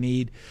what they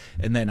need,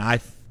 and then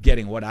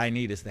getting what I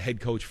need as the head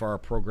coach for our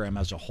program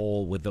as a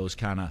whole with those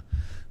kind of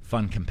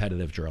fun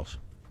competitive drills.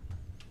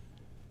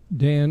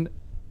 Dan,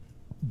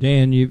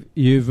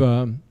 you've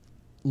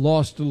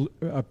lost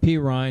a P.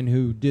 Ryan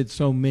who did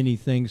so many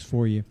things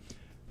for you.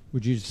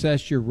 Would you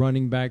assess your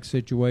running back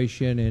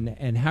situation,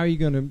 and how are you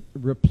going to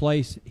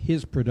replace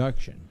his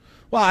production?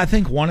 Well, I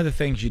think one of the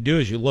things you do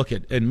is you look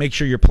at and make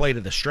sure you're play to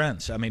the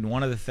strengths. I mean,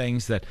 one of the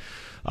things that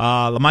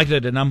LaMicah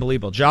did an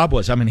unbelievable job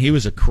he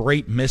was a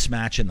great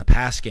mismatch in the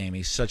pass game.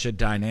 He's such a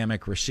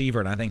dynamic receiver,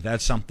 and I think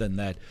that's something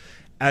that,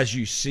 as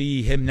you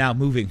see him now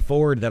moving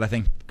forward, that I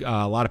think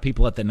a lot of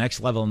people at the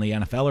next level in the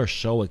NFL are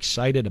so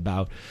excited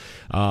about,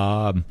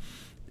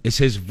 is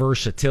his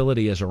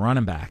versatility as a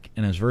running back,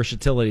 and his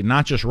versatility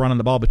not just running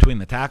the ball between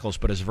the tackles,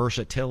 but his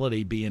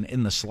versatility being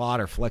in the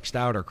slot or flexed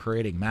out or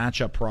creating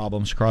matchup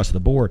problems across the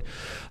board.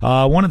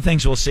 One of the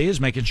things we'll see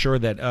is making sure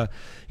that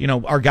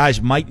our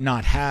guys might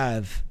not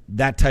have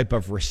that type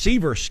of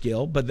receiver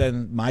skill, but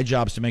then my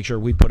job is to make sure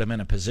we put them in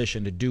a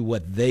position to do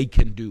what they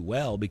can do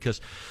well,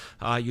 because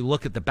you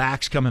look at the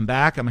backs coming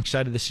back. I'm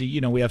excited to see,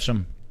 we have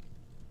some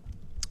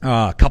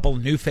couple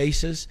of new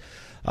faces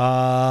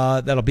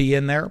that'll be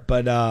in there,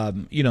 but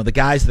the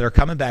guys that are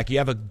coming back, you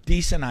have a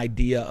decent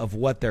idea of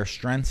what their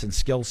strengths and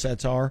skill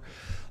sets are.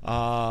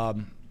 That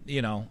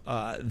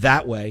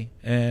way.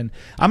 And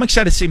I'm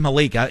excited to see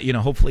Malik,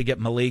 hopefully get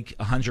Malik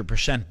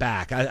 100%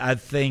 back. I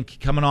think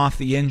coming off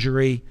the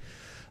injury,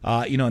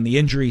 and the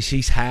injuries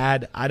he's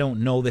had, I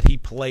don't know that he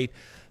played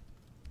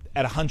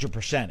at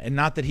 100%. And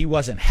not that he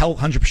wasn't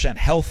 100%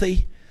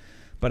 healthy,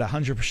 but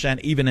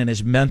 100% even in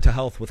his mental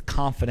health with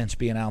confidence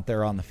being out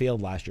there on the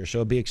field last year. So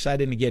it'd be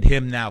exciting to get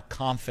him now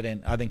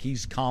confident. I think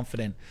he's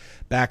confident,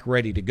 back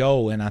ready to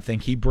go, and I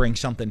think he brings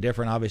something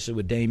different, obviously,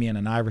 with Damian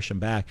and Iverson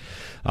back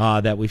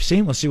that we've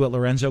seen. We'll see what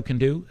Lorenzo can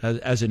do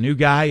as a new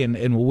guy,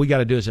 and what we got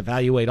to do is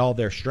evaluate all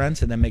their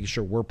strengths and then making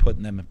sure we're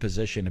putting them in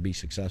position to be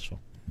successful.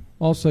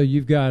 Also,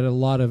 you've got a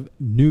lot of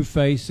new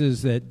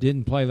faces that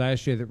didn't play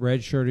last year that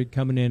redshirted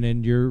coming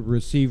in your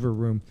receiver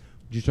room.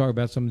 Would you talk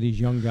about some of these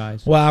young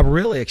guys? Well, I'm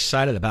really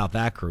excited about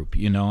that group.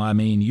 You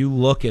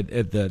look at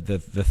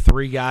the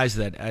three guys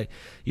that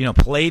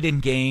played in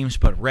games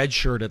but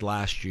redshirted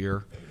last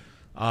year.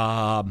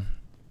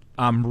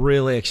 I'm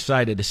really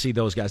excited to see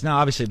those guys. Now,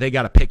 obviously, they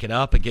got to pick it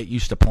up and get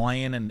used to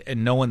playing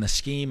and knowing the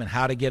scheme and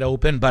how to get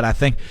open. But I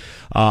think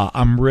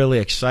I'm really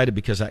excited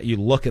because you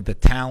look at the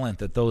talent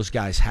that those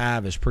guys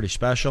have is pretty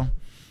special.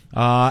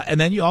 And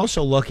then you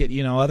also look at,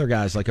 other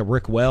guys like a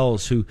Rick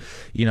Wells who,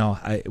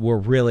 we're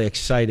really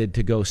excited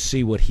to go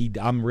see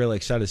I'm really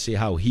excited to see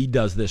how he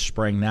does this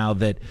spring now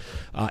that,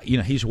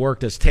 he's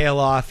worked his tail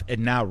off,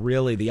 and now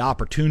really the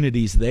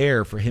opportunity's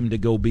there for him to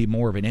go be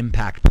more of an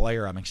impact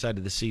player. I'm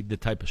excited to see the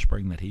type of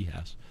spring that he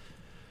has.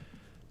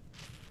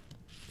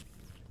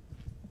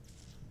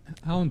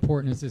 How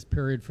important is this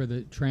period for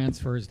the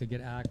transfers to get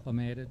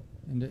acclimated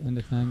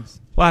into things?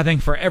 Well, I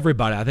think for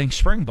everybody, I think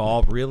spring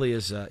ball really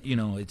is,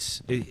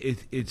 it's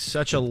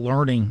such a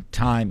learning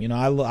time.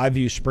 I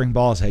view spring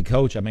ball as head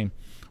coach. I mean,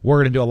 we're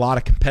going to do a lot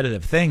of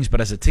competitive things, but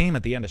as a team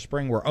at the end of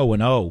spring, we're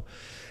 0-0.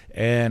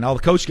 And all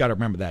the coach got to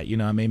remember that,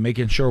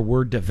 making sure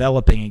we're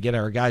developing and get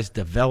our guys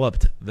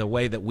developed the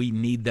way that we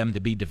need them to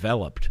be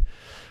developed.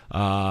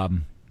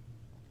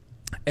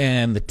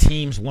 And the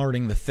team's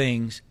learning the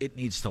things it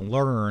needs to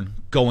learn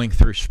going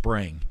through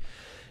spring.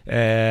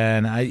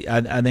 And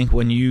I think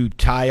when you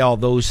tie all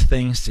those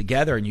things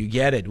together and you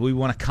get it, we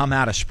want to come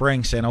out of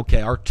spring saying,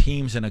 okay, our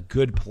team's in a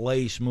good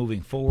place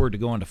moving forward to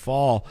go into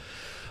fall.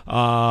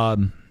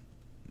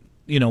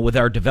 With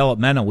our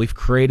developmental, we've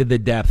created the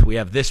depth. We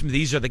have this.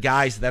 These are the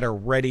guys that are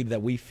ready,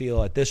 that we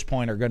feel at this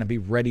point are going to be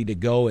ready to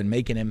go and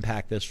make an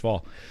impact this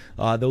fall.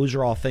 Those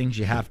are all things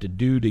you have to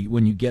do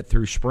when you get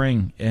through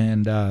spring.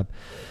 And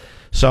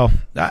so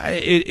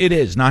it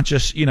is not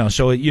just,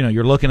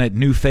 you're looking at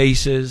new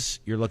faces,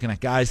 you're looking at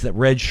guys that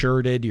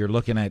redshirted, you're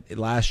looking at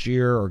last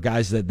year, or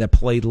guys that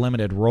played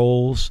limited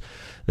roles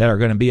that are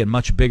going to be in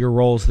much bigger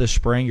roles this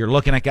spring. You're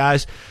looking at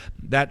guys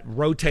that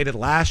rotated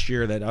last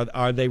year that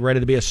are they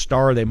ready to be a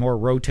star? Are they more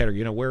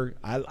rotator?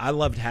 I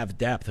love to have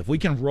depth. If we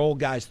can roll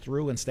guys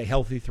through and stay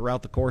healthy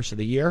throughout the course of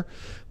the year,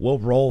 we'll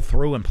roll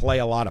through and play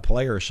a lot of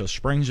players. So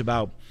spring's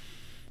about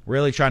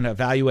really trying to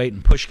evaluate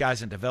and push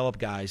guys and develop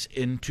guys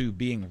into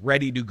being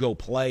ready to go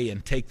play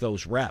and take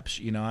those reps.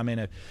 In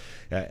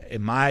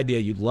my idea,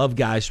 you'd love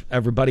guys,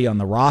 everybody on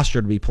the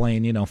roster to be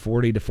playing,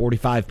 40 to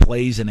 45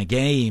 plays in a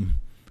game.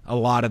 A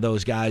lot of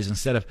those guys,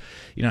 instead of,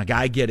 a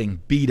guy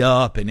getting beat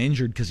up and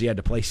injured because he had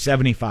to play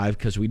 75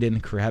 because we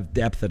didn't have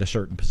depth at a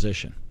certain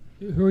position.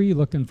 Who are you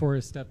looking for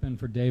to step in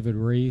for David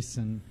Reese,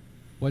 and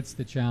what's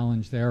the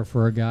challenge there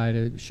for a guy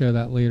to show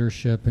that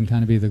leadership and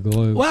kind of be the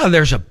glue? Well,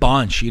 there's a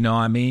bunch. You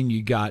got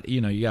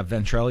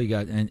Ventrell, you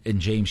got and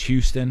James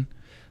Houston,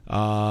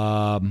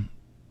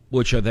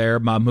 which are there.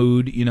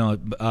 Mahmoud,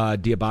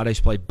 Diabate's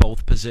played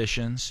both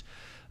positions.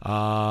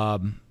 So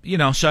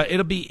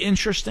it'll be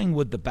interesting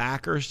with the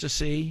backers to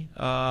see.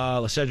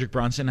 Cedric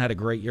Brunson had a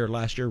great year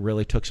last year,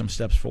 really took some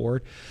steps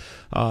forward.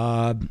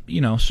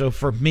 So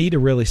for me to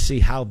really see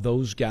how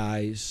those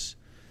guys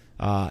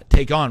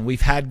take on,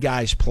 we've had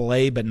guys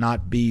play but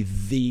not be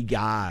the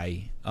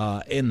guy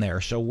in there.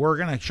 So we're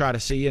going to try to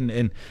see,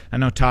 and I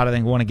know Todd, I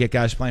think, want to get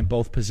guys playing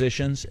both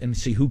positions and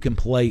see who can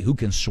play, who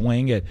can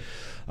swing at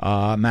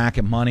Mac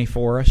and Money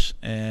for us,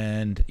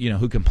 and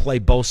who can play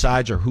both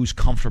sides or who's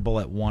comfortable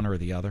at one or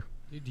the other.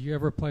 Do you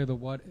ever play the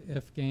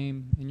what-if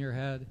game in your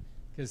head?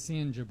 Because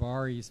seeing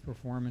Jabari's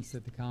performance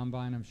at the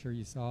Combine, I'm sure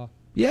you saw,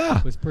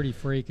 was pretty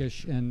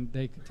freakish, and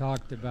they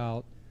talked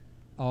about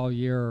all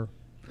year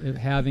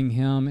having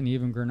him and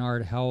even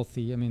Grenard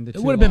healthy. I mean, the two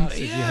losses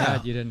you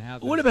had, you didn't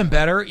have. It would have been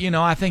better.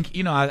 I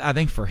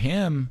think for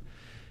him,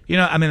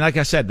 like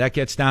I said, that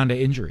gets down to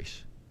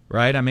injuries,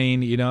 right? I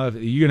mean, if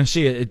you're going to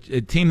see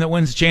a team that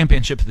wins the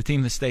championship is the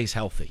team that stays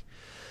healthy.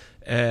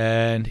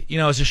 And,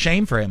 it's a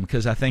shame for him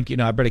because I think,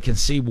 everybody can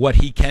see what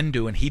he can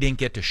do, and he didn't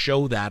get to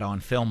show that on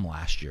film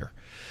last year.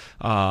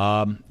 So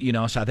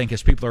I think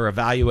as people are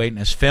evaluating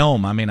his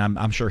film, I mean,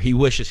 I'm sure he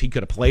wishes he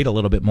could have played a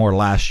little bit more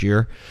last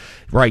year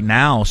right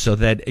now so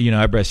that,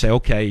 everybody say,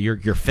 okay,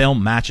 your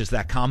film matches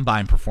that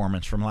Combine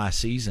performance from last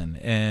season.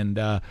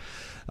 And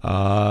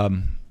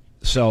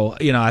so,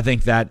 I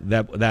think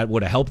that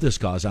would have helped his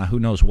cause. Who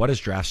knows what his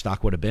draft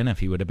stock would have been if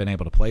he would have been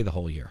able to play the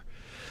whole year.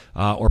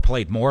 Or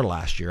played more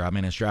last year. I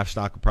mean, his draft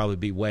stock would probably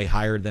be way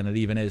higher than it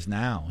even is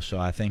now. So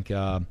I think,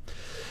 that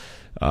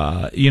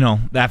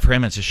for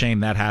him, it's a shame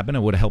that happened.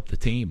 It would have helped the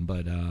team.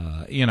 But,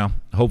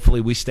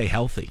 hopefully we stay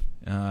healthy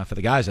for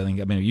the guys. If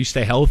you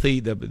stay healthy,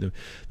 the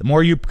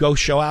more you go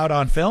show out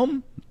on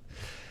film,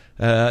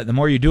 the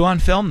more you do on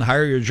film, the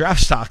higher your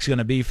draft stock's going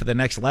to be for the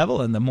next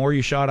level. And the more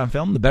you show out on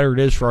film, the better it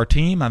is for our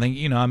team. I think,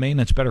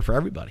 it's better for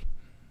everybody.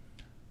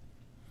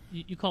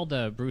 You called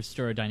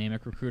Brewster a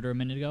dynamic recruiter a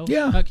minute ago.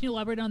 Yeah. Can you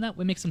elaborate on that?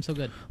 What makes him so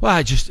good? Well,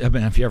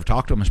 if you ever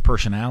talk to him, his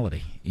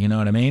personality. You know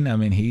what I mean?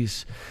 He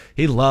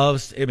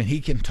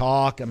can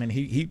talk.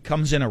 He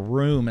comes in a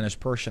room and his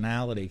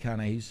personality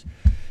he's,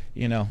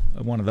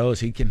 one of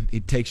those. He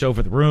takes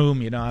over the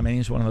room.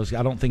 He's one of those.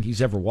 I don't think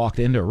he's ever walked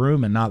into a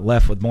room and not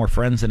left with more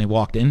friends than he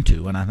walked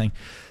into. And I think,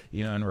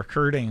 in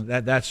recruiting,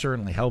 that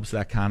certainly helps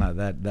that kind of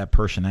that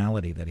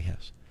personality that he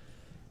has.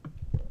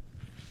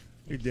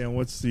 Hey, Dan,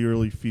 what's the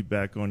early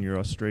feedback on your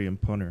Australian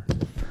punter?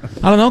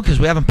 I don't know because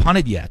we haven't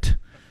punted yet.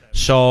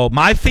 So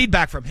my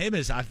feedback from him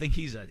is I think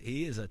he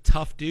is a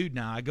tough dude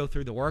now. I go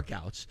through the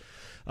workouts.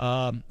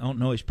 I don't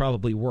know. He's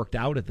probably worked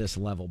out at this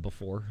level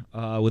before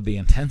with the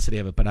intensity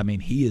of it. But,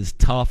 he is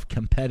tough,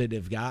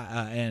 competitive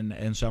guy.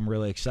 And so I'm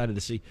really excited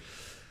to see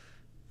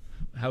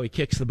how he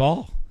kicks the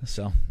ball.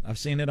 So I've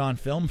seen it on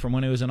film from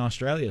when he was in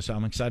Australia. So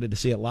I'm excited to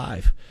see it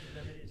live.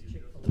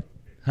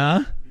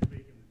 Huh?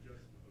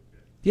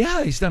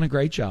 Yeah, he's done a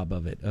great job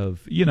of it.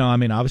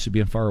 Obviously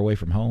being far away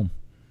from home.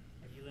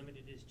 Have you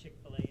limited his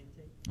Chick-fil-A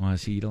intake? Well,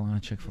 has he eat a lot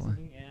of Chick-fil-A?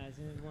 Yeah,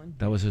 isn't it one?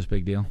 That was his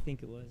big deal? I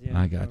think it was, yeah.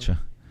 I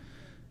gotcha.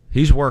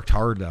 He's worked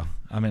hard, though.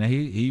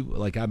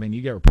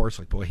 You get reports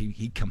like, boy,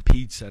 he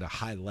competes at a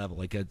high level,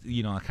 like kind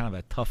of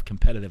a tough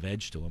competitive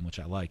edge to him, which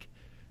I like.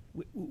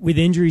 With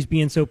injuries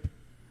being so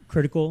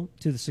critical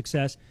to the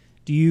success,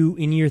 do you,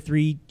 in year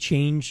 3,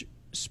 change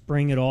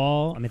spring at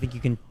all? I think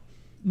you can...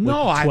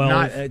 No, I'm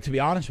not. To be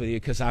honest with you,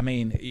 because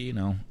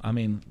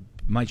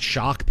might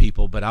shock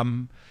people, but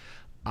I'm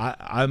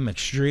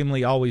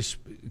always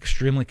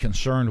extremely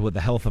concerned with the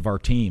health of our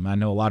team. I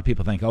know a lot of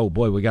people think, oh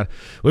boy, we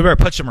better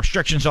put some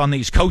restrictions on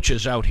these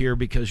coaches out here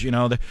because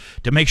to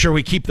make sure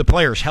we keep the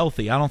players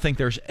healthy. I don't think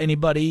there's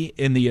anybody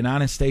in the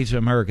United States of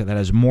America that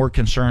has more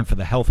concern for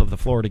the health of the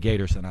Florida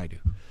Gators than I do.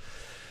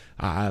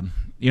 And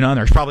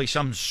there's probably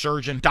some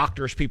surgeon,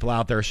 doctors, people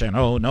out there saying,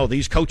 oh, no,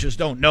 these coaches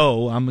don't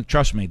know.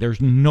 Trust me, there's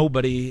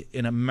nobody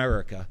in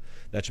America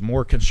that's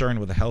more concerned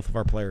with the health of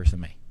our players than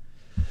me.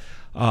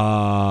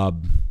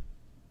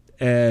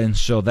 And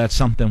so that's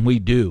something we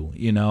do,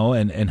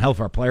 and health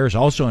of our players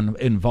also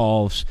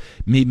involves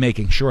me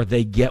making sure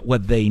they get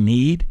what they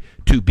need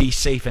to be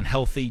safe and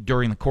healthy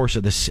during the course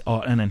of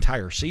an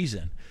entire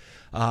season.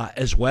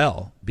 As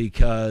well,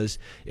 because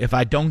if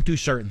I don't do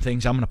certain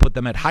things, I'm going to put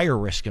them at higher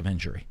risk of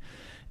injury.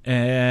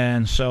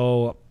 And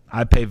so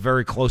I pay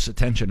very close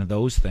attention to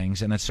those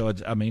things. And I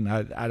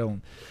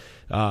don't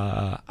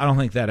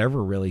think that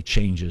ever really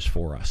changes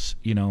for us,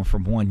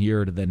 from one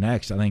year to the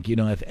next. I think,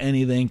 if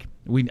anything,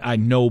 I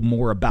know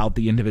more about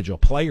the individual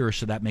players,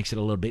 so that makes it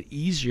a little bit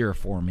easier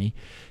for me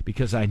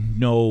because I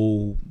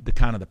know the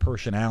kind of the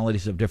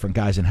personalities of different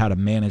guys and how to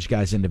manage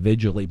guys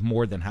individually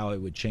more than how it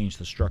would change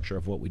the structure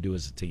of what we do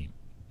as a team.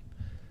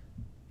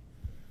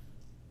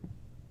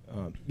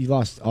 You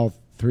lost all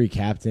 3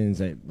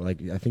 captains. I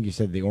think you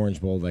said the Orange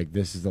Bowl. Like,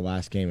 this is the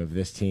last game of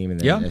this team, and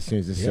then as soon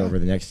as this is over,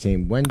 the next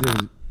team. When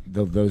do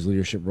those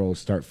leadership roles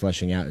start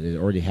fleshing out? Did it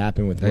already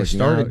happen with? They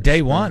started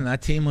day one.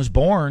 That team was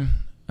born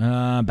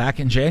back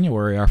in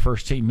January. Our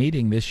first team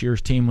meeting. This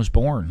year's team was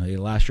born.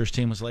 Last year's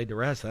team was laid to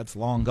rest. That's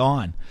long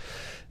gone.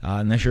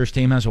 And this year's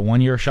team has a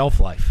 1-year shelf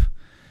life.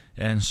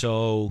 And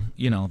so,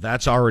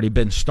 that's already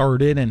been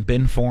started and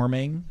been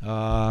forming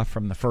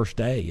from the first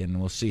day. And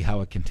we'll see how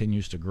it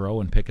continues to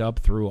grow and pick up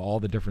through all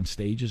the different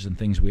stages and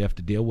things we have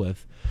to deal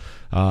with.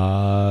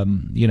 We're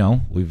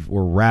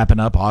wrapping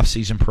up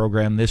off-season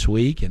program this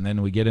week, and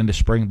then we get into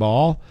spring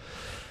ball.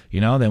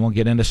 Then we'll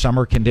get into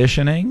summer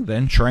conditioning,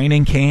 then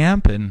training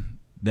camp, and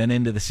then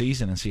into the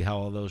season and see how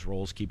all those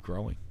roles keep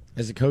growing.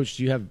 As a coach,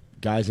 do you have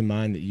guys in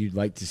mind that you'd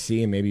like to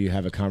see, and maybe you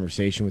have a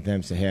conversation with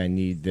them, say, hey, I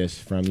need this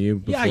from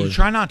you? Yeah, you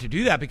try not to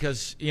do that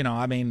because,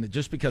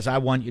 just because I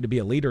want you to be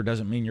a leader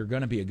doesn't mean you're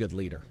going to be a good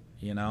leader,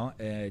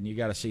 and you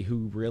got to see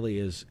who really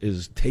is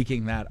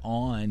taking that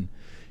on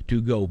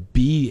to go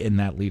be in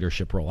that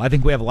leadership role. I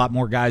think we have a lot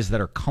more guys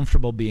that are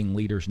comfortable being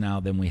leaders now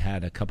than we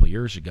had a couple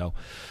years ago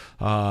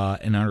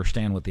and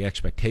understand what the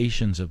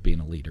expectations of being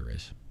a leader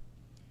is.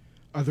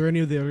 Are there any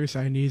of the other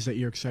signees that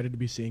you're excited to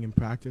be seeing in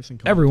practice?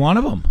 Every one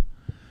of them.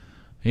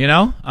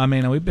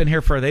 We've been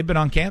here they've been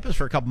on campus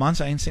for a couple months.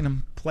 I ain't seen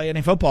them play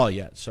any football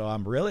yet. So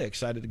I'm really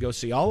excited to go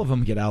see all of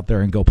them get out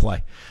there and go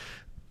play.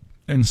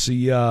 And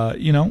see,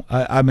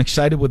 I'm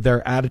excited with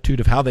their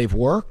attitude of how they've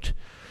worked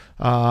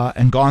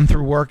and gone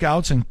through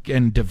workouts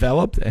and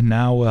developed. And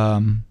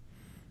now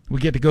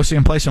we get to go see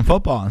them play some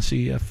football and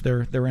see if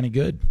they're any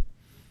good.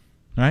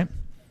 Right?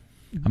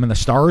 The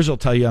Stars will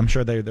tell you, I'm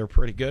sure they're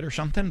pretty good or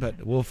something,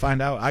 but we'll find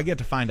out. I get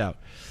to find out.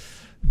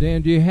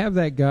 Dan, do you have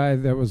that guy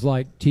that was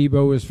like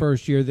Tebow his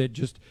first year that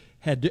just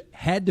had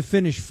to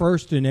finish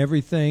first in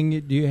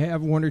everything? Do you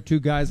have one or two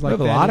guys like that?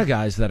 We have a lot of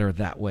guys that are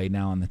that way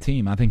now on the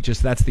team. I think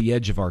just that's the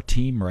edge of our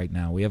team right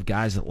now. We have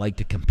guys that like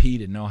to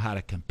compete and know how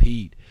to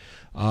compete,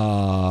 and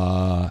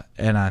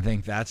I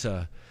think that's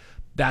a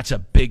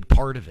big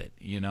part of it.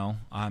 You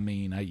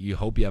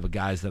hope you have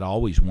guys that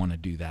always want to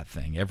do that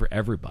thing.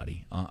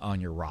 Everybody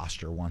on your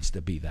roster wants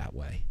to be that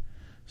way.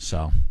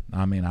 So,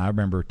 I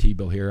remember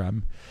Tebow here.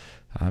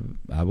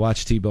 I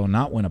watched Tebow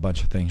not win a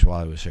bunch of things while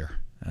I was here.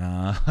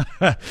 I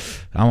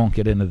won't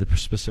get into the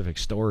specific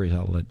stories.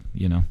 I'll let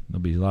there'll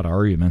be a lot of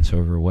arguments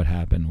over what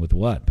happened with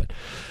what. But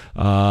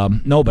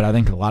but I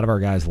think a lot of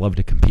our guys love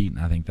to compete, and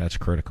I think that's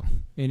critical.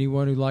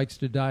 Anyone who likes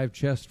to dive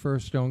chest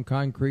first on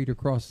concrete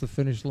across the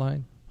finish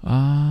line?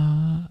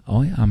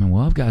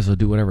 We'll have guys that'll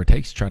do whatever it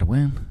takes to try to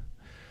win.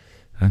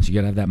 And you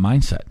got to have that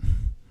mindset.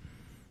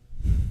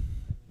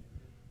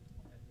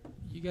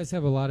 You guys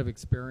have a lot of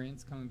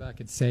experience coming back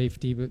at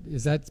safety, but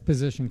is that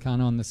position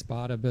kind of on the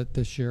spot a bit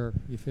this year,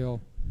 you feel?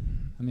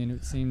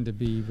 It seemed to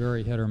be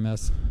very hit or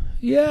miss.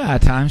 Yeah,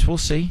 at times we'll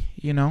see.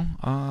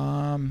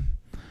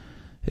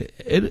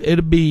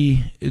 It'll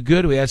be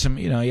good. We had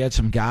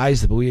some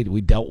guys that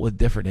we dealt with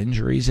different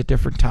injuries at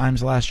different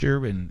times last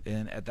year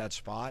and at that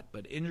spot.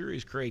 But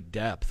injuries create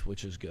depth,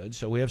 which is good.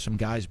 So we have some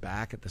guys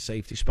back at the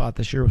safety spot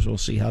this year. So we'll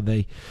see how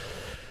they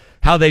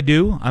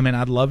do.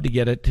 I'd love to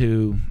get it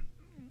to.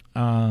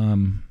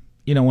 When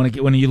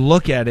you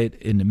look at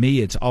it, and to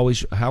me, it's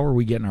always how are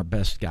we getting our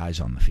best guys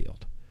on the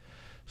field?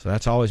 So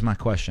that's always my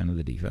question to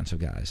the defensive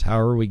guys. How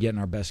are we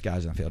getting our best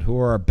guys on the field? Who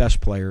are our best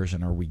players,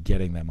 and are we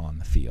getting them on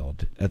the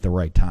field at the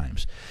right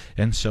times?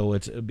 And so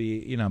it'll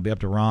be up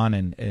to Ron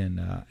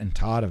and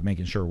Todd of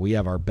making sure we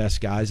have our best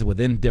guys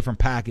within different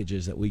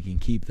packages that we can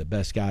keep the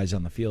best guys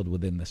on the field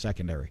within the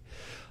secondary.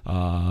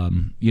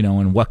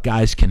 And what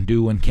guys can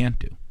do and can't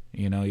do.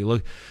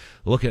 You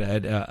look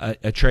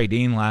at Trey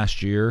Dean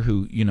last year,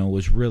 who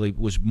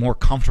was more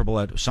comfortable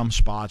at some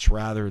spots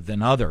rather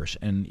than others,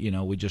 and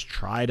we just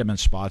tried him in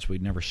spots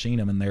we'd never seen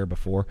him in there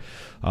before.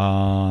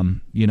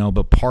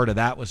 But part of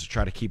that was to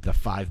try to keep the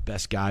 5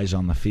 best guys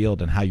on the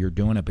field and how you're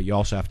doing it, but you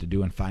also have to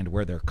do and find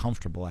where they're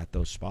comfortable at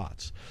those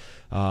spots.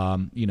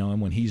 And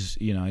when he's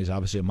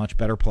obviously a much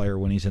better player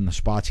when he's in the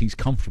spots he's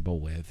comfortable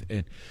with,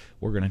 and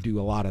we're going to do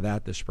a lot of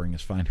that this spring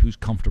is find who's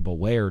comfortable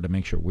where to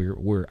make sure we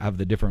have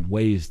the different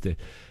ways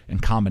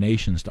and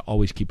combinations to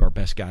always keep our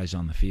best guys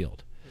on the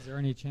field. Is there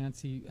any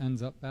chance he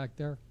ends up back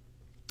there?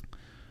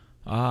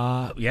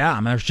 Yeah,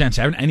 there's a chance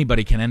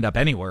anybody can end up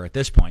anywhere at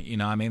this point.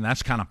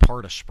 That's kind of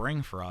part of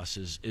spring for us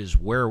is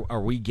where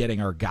are we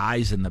getting our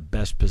guys in the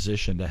best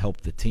position to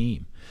help the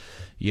team.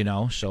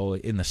 So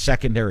in the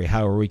secondary,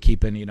 how are we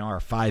keeping, our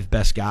 5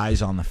 best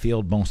guys on the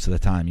field most of the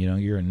time?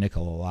 You're in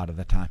nickel a lot of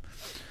the time.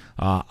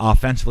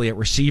 Offensively at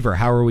receiver,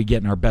 how are we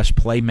getting our best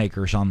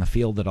playmakers on the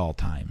field at all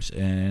times?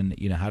 And,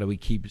 how do we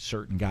keep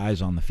certain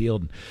guys on the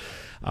field?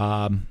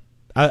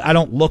 I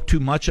don't look too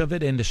much of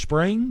it into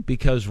spring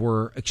because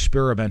we're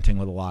experimenting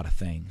with a lot of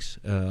things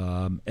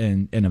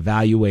and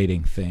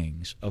evaluating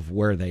things of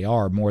where they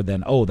are more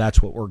than,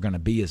 that's what we're going to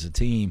be as a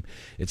team.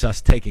 It's us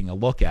taking a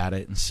look at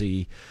it and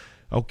see,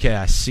 okay,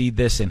 I see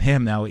this in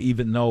him now,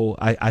 even though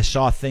I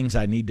saw things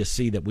I need to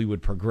see that we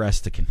would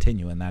progress to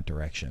continue in that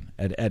direction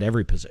at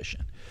every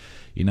position.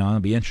 It'll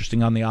be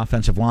interesting on the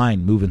offensive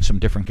line, moving some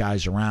different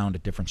guys around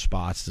at different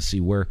spots to see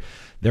where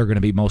they're going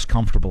to be most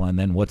comfortable, and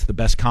then what's the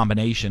best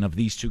combination of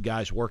these two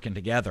guys working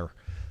together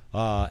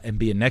and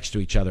being next to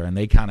each other. And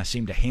they kind of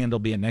seem to handle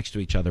being next to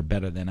each other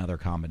better than other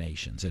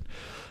combinations.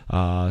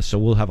 And so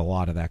we'll have a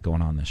lot of that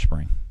going on this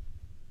spring.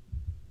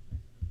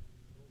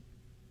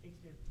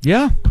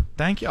 Yeah,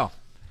 thank y'all.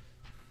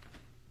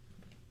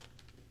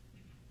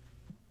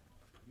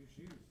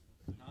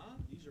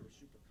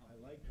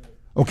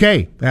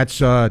 Okay, that's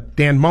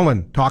Dan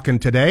Mullen talking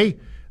today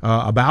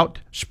about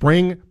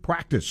spring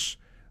practice.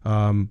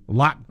 A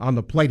lot on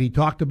the plate he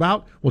talked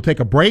about. We'll take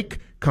a break,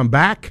 come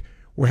back.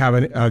 We're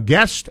having a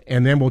guest,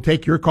 and then we'll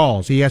take your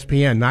calls.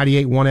 ESPN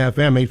 98.1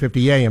 FM,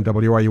 850 AM,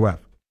 WRUF.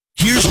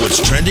 Here's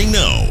what's trending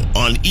now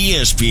on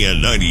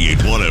ESPN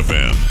 98.1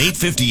 FM,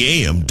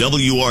 850 AM,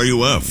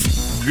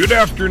 WRUF. Good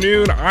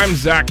afternoon, I'm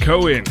Zach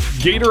Cohen.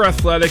 Gator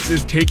Athletics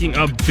is taking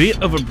a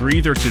bit of a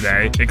breather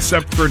today,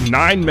 except for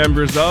 9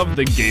 members of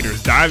the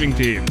Gators diving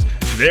teams.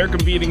 They're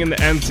competing in the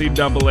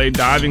NCAA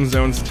diving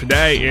zones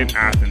today in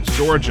Athens,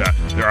 Georgia.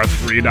 There are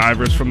 3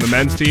 divers from the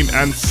men's team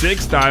and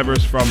 6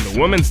 divers from the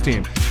women's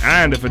team.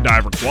 And if a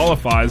diver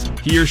qualifies,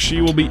 he or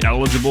she will be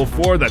eligible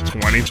for the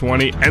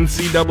 2020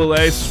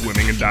 NCAA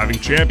Swimming and Diving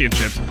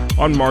Championships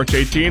on March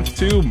 18th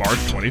to March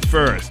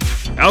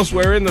 21st.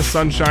 Elsewhere in the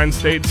Sunshine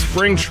State,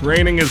 spring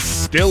training is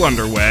still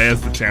underway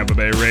as the Tampa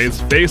Bay Rays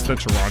face the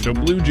Toronto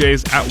Blue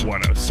Jays at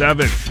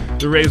 107.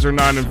 The Rays are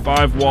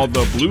 9-5 while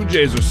the Blue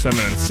Jays are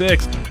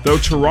 7-6, though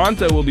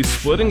Toronto will be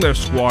splitting their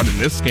squad in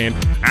this game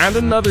and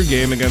another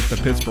game against the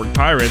Pittsburgh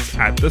Pirates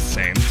at the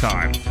same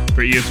time.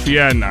 For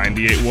ESPN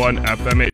 98.1 FM